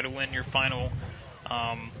season, try to win your final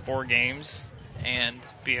 4 games, and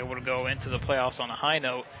be able to go into the playoffs on a high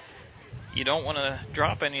note. You don't want to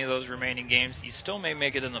drop any of those remaining games. You still may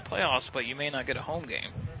make it in the playoffs, but you may not get a home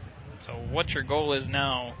game. So what your goal is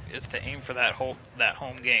now is to aim for that home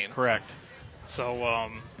game. Correct. So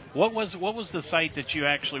what was the site that you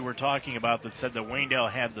actually were talking about that said that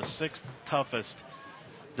Waynedale had the 6th toughest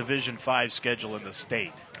Division 5 schedule in the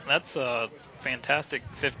state? That's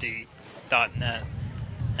fantastic50.net,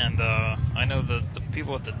 and I know the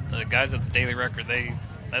people at the guys at the Daily Record,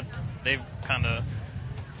 they've kind of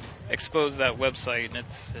exposed that website, and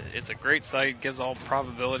it's a great site. Gives all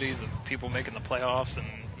probabilities of people making the playoffs, and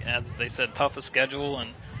as they said, toughest schedule.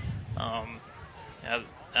 And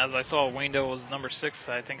as I saw, Waynedale was number 6.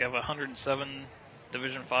 I think of 107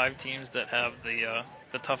 Division 5 teams that have the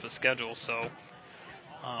toughest schedule. So.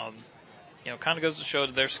 Kind of goes to show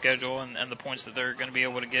their schedule and the points that they're going to be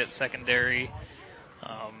able to get secondary.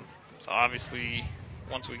 So obviously,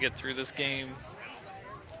 once we get through this game,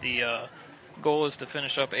 the goal is to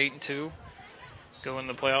finish up 8-2, go in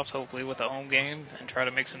the playoffs hopefully with a home game, and try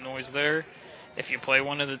to make some noise there. If you play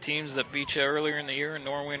one of the teams that beat you earlier in the year in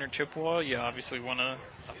Norwayne or Chippewa, you obviously want to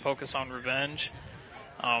focus on revenge.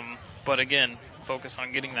 But again, focus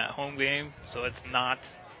on getting that home game so it's not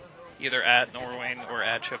either at Norwayne or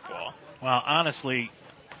at Chippewa. Well, honestly,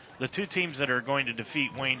 the 2 teams that are going to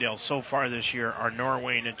defeat Waynedale so far this year are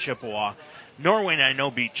Norwayne and Chippewa. Norwayne, I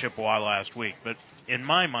know, beat Chippewa last week, but in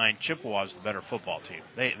my mind, Chippewa is the better football team.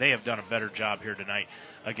 They have done a better job here tonight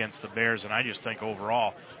against the Bears, and I just think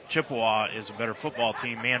overall Chippewa is a better football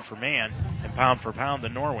team, man for man and pound for pound,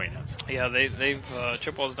 than Norwayne is. Yeah, they've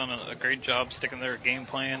Chippewa's done a great job sticking to their game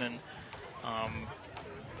plan, and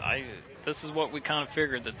this is what we kind of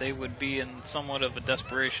figured, that they would be in somewhat of a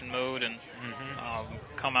desperation mode and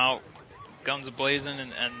come out guns a-blazing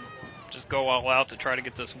and just go all out to try to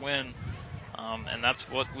get this win. And that's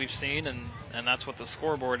what we've seen, and that's what the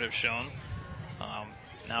scoreboard has shown.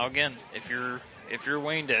 Now, again, if you're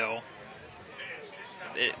Waynedale,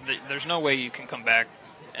 there's no way you can come back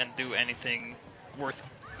and do anything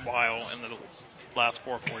worthwhile in the last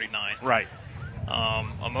 4:49. Right.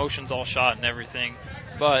 Emotions all shot and everything,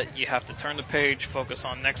 but you have to turn the page, focus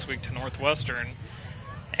on next week to Northwestern,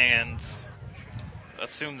 and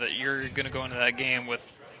assume that you're going to go into that game with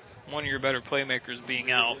one of your better playmakers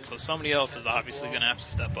being out, so somebody else is obviously going to have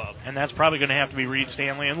to step up. And that's probably going to have to be Reed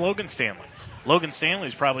Stanley and Logan Stanley. Logan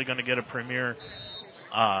Stanley's probably going to get a premier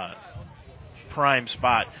prime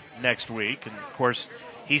spot next week, and of course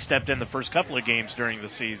he stepped in the first couple of games during the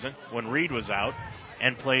season when Reed was out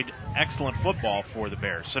and played excellent football for the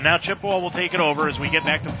Bears. So now Chippewa will take it over as we get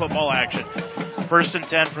back to football action. 1st and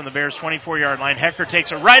 10 from the Bears' 24-yard line. Hector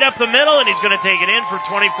takes it right up the middle, and he's going to take it in for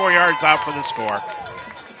 24 yards out for the score.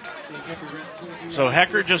 So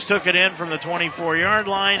Hecker just took it in from the 24-yard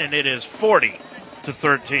line, and it is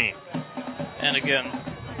 40-13. And again,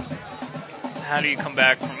 how do you come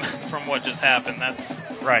back from what just happened? That's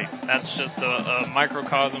right. That's just a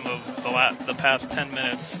microcosm of the past 10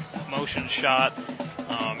 minutes. Motion shot.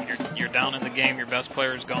 You're down in the game. Your best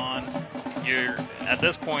player's gone. You're at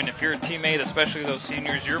this point, if you're a teammate, especially those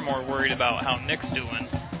seniors, you're more worried about how Nick's doing,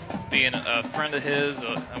 being a friend of his,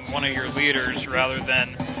 one of your leaders, rather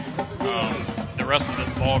than the rest of this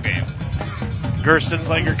ball game.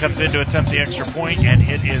 Gerstenslinger comes in to attempt the extra point, and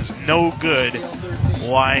it is no good,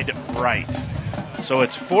 wide right. So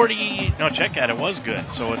it's 40. No, check that. It was good.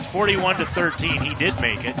 So it's 41-13. He did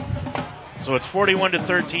make it. So it's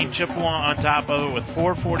 41-13. Chippewa on top of it with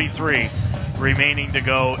 4:43 remaining to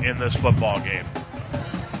go in this football game.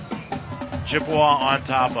 Chippewa on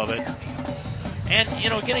top of it. And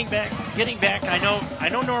getting back. I know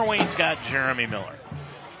Norwayne's got Jeremy Miller.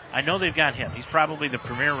 I know they've got him. He's probably the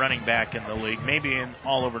premier running back in the league, maybe in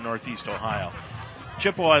all over Northeast Ohio.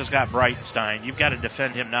 Chippewa's got Breitenstein. You've got to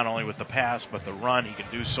defend him not only with the pass but the run. He can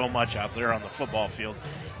do so much out there on the football field.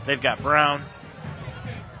 They've got Brown.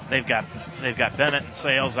 They've got Bennett and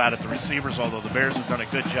Sales out at the receivers, although the Bears have done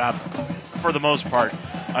a good job for the most part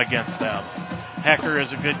against them. Hecker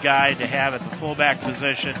is a good guy to have at the fullback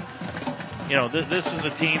position. You know, this is a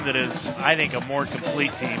team that is, I think, a more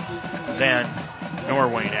complete team than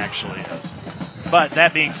Norwayne actually is. But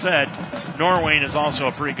that being said, Norwayne is also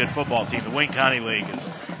a pretty good football team. The Wayne County League is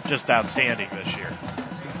just outstanding this year.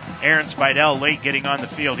 Aaron Spidell late getting on the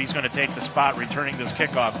field. He's going to take the spot, returning this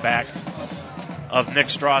kickoff back of Nick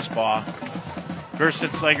Strasbaugh. Gersten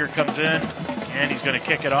Slager comes in, and he's going to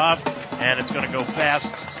kick it off, and it's going to go past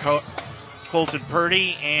Colton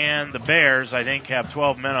Purdy, and the Bears, I think, have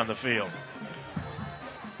 12 men on the field.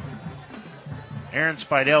 Aaron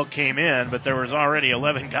Spidell came in, but there was already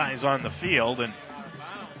 11 guys on the field, and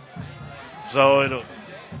so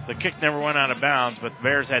the kick never went out of bounds, but the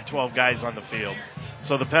Bears had 12 guys on the field.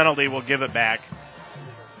 So the penalty will give it back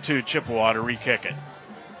to Chippewa to re-kick it.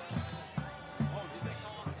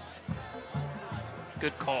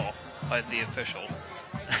 Good call by the official.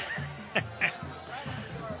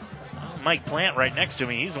 Mike Plant right next to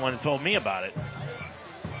me, he's the one that told me about it.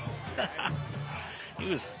 He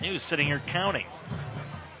was sitting here counting.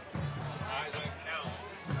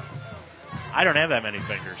 I don't have that many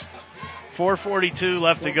fingers. 4:42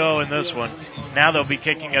 left to go in this one. Now they'll be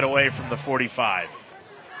kicking it away from the 45.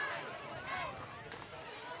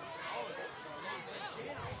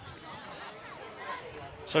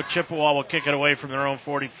 So Chippewa will kick it away from their own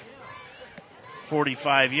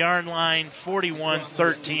 45-yard line.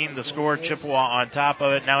 41-13 the score. Chippewa on top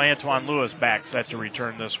of it. Now Antoine Lewis back set to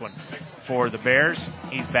return this one for the Bears.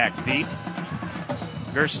 He's back deep.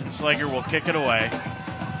 Gersten Slager will kick it away.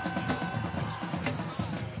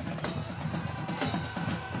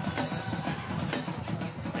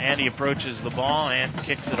 And he approaches the ball and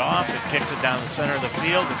kicks it off and kicks it down the center of the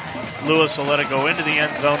field. Lewis will let it go into the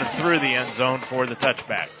end zone and through the end zone for the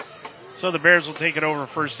touchback. So the Bears will take it over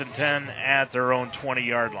 1st and 10 at their own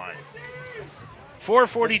 20-yard line.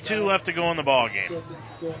 4:42 left to go in the ball game.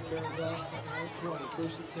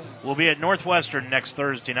 We'll be at Northwestern next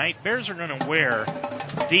Thursday night. Bears are going to wear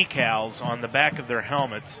decals on the back of their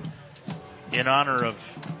helmets in honor of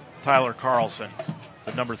Tyler Carlson,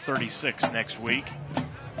 the number 36, next week.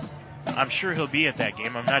 I'm sure he'll be at that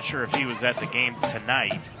game. I'm not sure if he was at the game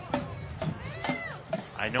tonight.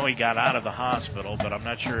 I know he got out of the hospital, but I'm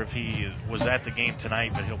not sure if he was at the game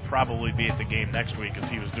tonight, but he'll probably be at the game next week because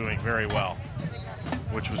he was doing very well,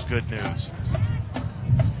 which was good news.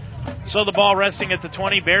 So the ball resting at the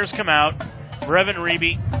 20. Bears come out. Brevin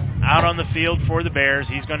Reeby out on the field for the Bears.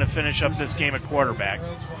 He's going to finish up this game at quarterback.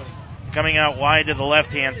 Coming out wide to the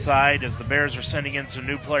left-hand side as the Bears are sending in some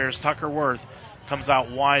new players. Tucker Worth comes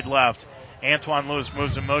out wide left. Antoine Lewis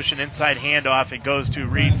moves in motion, inside handoff. It goes to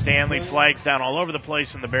Reed Stanley. Flags down all over the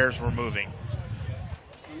place, and the Bears were moving.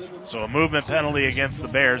 So a movement penalty against the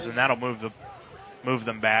Bears, and that'll move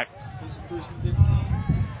them back.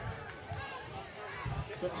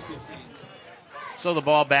 So the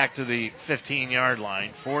ball back to the 15-yard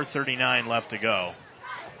line. 4:39 left to go.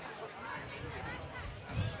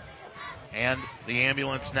 And the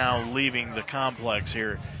ambulance now leaving the complex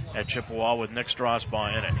here at Chippewa with Nick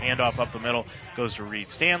Strasbaugh in it. Handoff up the middle goes to Reed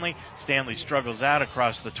Stanley. Stanley struggles out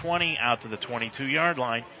across the 20, out to the 22-yard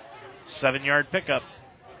line. 7-yard pickup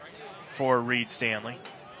for Reed Stanley.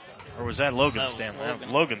 Or was that Logan Stanley?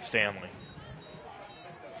 Logan Stanley.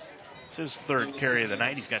 It's his third carry of the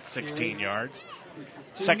night. He's got 16 yards.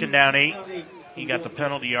 2nd down 8. He got the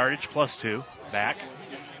penalty yardage +2 back.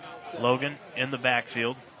 Logan in the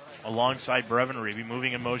backfield alongside Brevin Reeby.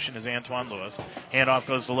 Moving in motion is Antoine Lewis. Handoff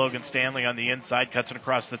goes to Logan Stanley on the inside. Cuts it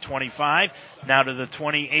across the 25. Now to the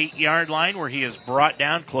 28-yard line where he is brought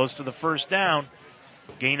down close to the 1st down.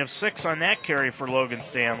 Gain of 6 on that carry for Logan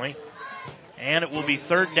Stanley. And it will be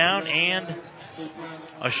 3rd down and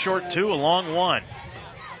a short 2, a long 1.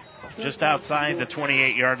 Just outside the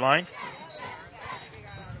 28-yard line.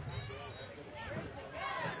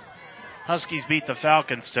 Huskies beat the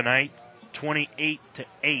Falcons tonight,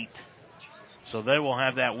 28-8. So they will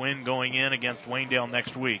have that win going in against Waynedale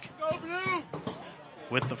next week.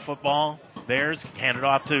 With the football, Bears hand it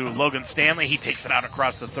off to Logan Stanley. He takes it out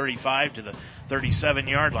across the 35 to the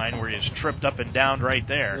 37-yard line where he is tripped up and down right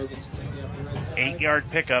there. 8-yard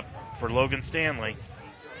pickup for Logan Stanley.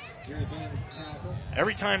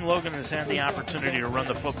 Every time Logan has had the opportunity to run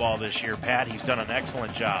the football this year, Pat, he's done an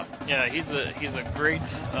excellent job. Yeah, he's a great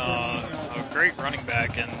running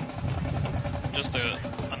back and just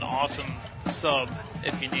an awesome sub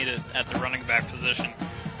if you need it at the running back position.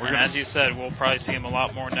 And as you said, we'll probably see him a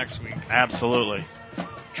lot more next week. Absolutely.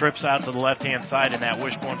 Trips out to the left-hand side in that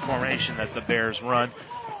wishbone formation that the Bears run.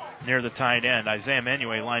 near the tight end. Isaiah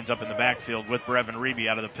Menuet lines up in the backfield with Brevin Reeby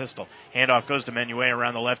out of the pistol. Handoff goes to Menuet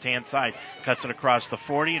around the left-hand side. Cuts it across the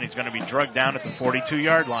 40, and he's going to be drugged down at the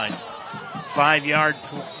 42-yard line. 5-yard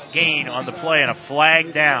gain on the play and a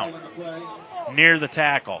flag down near the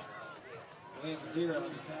tackle.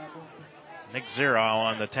 Nick Zero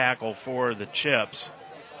on the tackle for the Chips.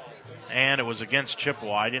 And it was against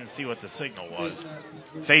Chippewa. I didn't see what the signal was.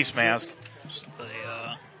 Face mask. Just the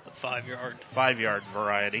 5-yard. 5-yard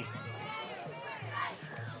variety.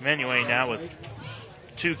 Menuet now with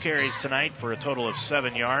 2 carries tonight for a total of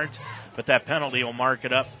 7 yards. But that penalty will mark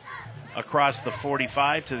it up across the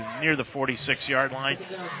 45 to near the 46-yard line.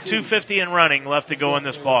 2:50 and running left to go in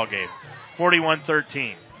this ball game.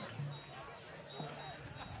 41-13.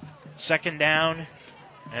 Second down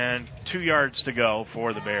and 2 yards to go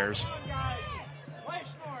for the Bears.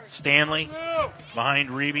 Stanley behind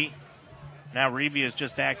Reeby. Now Reeby is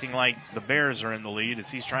just acting like the Bears are in the lead as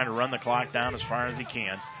he's trying to run the clock down as far as he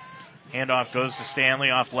can. Handoff goes to Stanley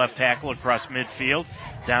off left tackle across midfield.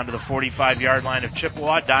 Down to the 45-yard line of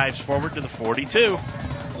Chippewa. Dives forward to the 42.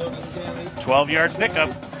 12-yard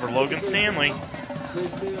pickup for Logan Stanley.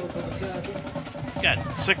 He's got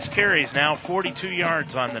 6 carries now, 42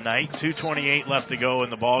 yards on the night. 2:28 left to go in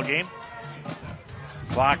the ball game.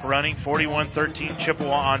 Clock running, 41-13,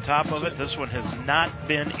 Chippewa on top of it. This one has not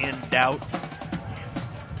been in doubt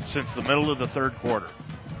since the middle of the third quarter.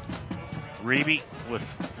 Reeby with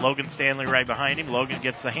Logan Stanley right behind him. Logan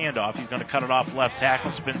gets the handoff. He's going to cut it off left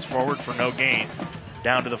tackle, spins forward for no gain.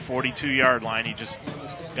 Down to the 42-yard line. He just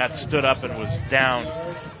got stood up and was down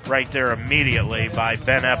right there immediately by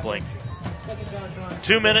Ben Epling.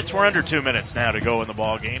 2 minutes, we're under 2 minutes now to go in the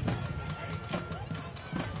ball game.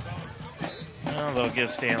 Well, they'll give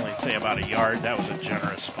Stanley, say, about a yard. That was a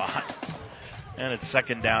generous spot. And it's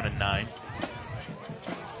second down and 9.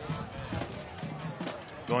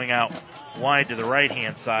 Going out wide to the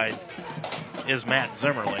right-hand side is Matt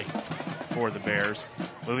Zimmerly for the Bears.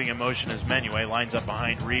 Moving in motion is Menuet. Lines up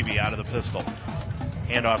behind Reeby out of the pistol.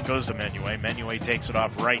 Handoff goes to Menuet. Menuet takes it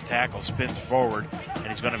off right tackle, spins forward, and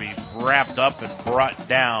he's going to be wrapped up and brought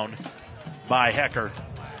down by Hecker.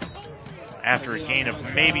 After a gain of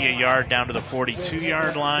maybe a yard down to the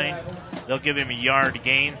 42-yard line, they'll give him a yard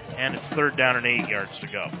gain, and it's third down and 8 yards to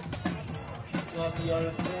go.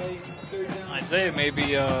 Isaiah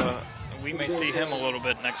maybe we may see him a little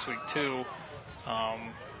bit next week too.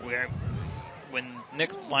 When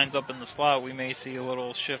Nick lines up in the slot, we may see a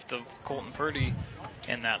little shift of Colton Purdy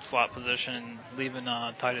in that slot position, leaving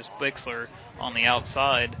Titus Bixler on the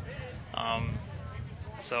outside.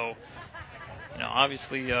 So,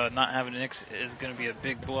 obviously not having Nick is going to be a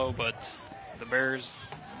big blow, but the Bears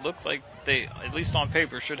look like they, at least on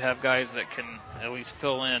paper, should have guys that can at least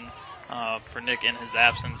fill in for Nick in his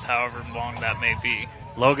absence, however long that may be.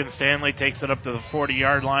 Logan Stanley takes it up to the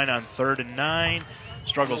 40-yard line on 3rd and 9.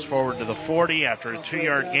 Struggles forward to the 40 after a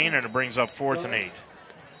 2-yard gain, and it brings up 4th and 8.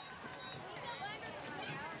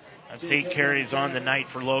 That's 8 carries on the night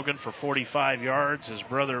for Logan for 45 yards. His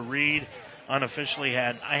brother Reed unofficially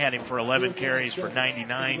I had him for 11 carries for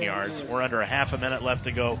 99 yards. We're under a half a minute left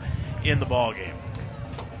to go in the ball game.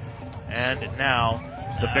 And now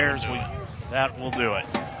the Bears, that will do it.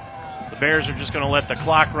 The Bears are just going to let the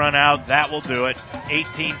clock run out. That will do it.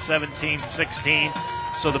 18, 17, 16.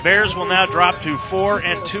 So the Bears will now drop to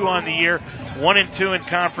 4-2 on the year, 1-2 in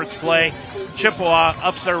conference play. Chippewa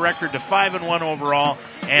ups their record to 5-1 overall,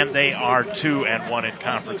 and they are 2-1 in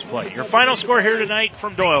conference play. Your final score here tonight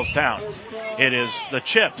from Doylestown. It is the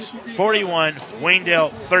Chips 41,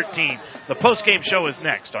 Waynedale 13. The postgame show is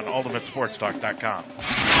next on UltimateSportsTalk.com.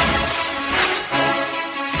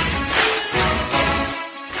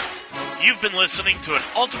 You've been listening to an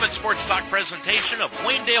Ultimate Sports Talk presentation of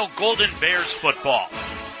Waynedale Golden Bears football.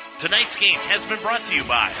 Tonight's game has been brought to you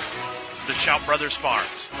by the Shout Brothers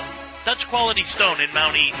Farms, Dutch Quality Stone in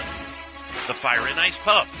Mount Eden, the Fire and Ice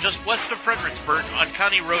Pub just west of Fredericksburg on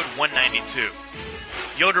County Road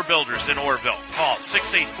 192, Yoder Builders in Orrville, call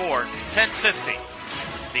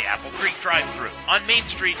 684-1050, the Apple Creek Drive-Thru on Main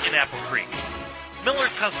Street in Apple Creek,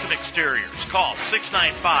 Miller Custom Exteriors, call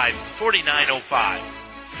 695-4905.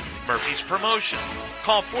 Murphy's Promotions.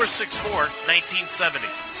 Call 464-1970.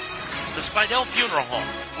 The Spidell Funeral Home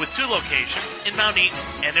with 2 locations in Mount Eaton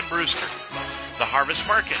and in Brewster. The Harvest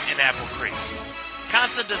Market in Apple Creek.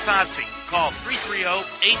 Casa de Sassi. Call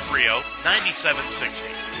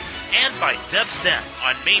 330-830-9760. And by Deb's Den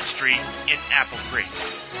on Main Street in Apple Creek.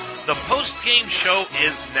 The post-game show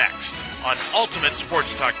is next on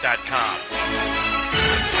UltimateSportsTalk.com.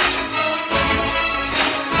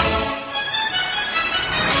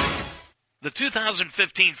 The The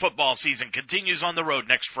 2015 football season continues on the road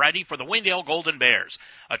next Friday for the Waynedale Golden Bears.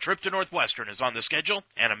 A trip to Northwestern is on the schedule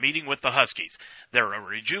and a meeting with the Huskies. They're a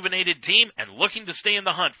rejuvenated team and looking to stay in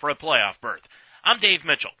the hunt for a playoff berth. I'm Dave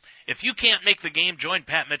Mitchell. If you can't make the game, join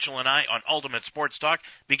Pat Mitchell and I on Ultimate Sports Talk,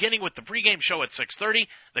 beginning with the pregame show at 6:30.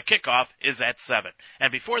 The kickoff is at 7.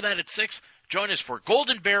 And before that at 6, join us for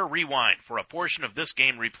Golden Bear Rewind for a portion of this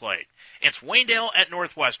game replayed. It's Waynedale at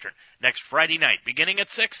Northwestern next Friday night, beginning at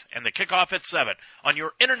 6, and the kickoff at 7 on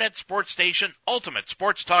your internet sports station,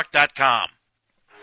 UltimateSportsTalk.com.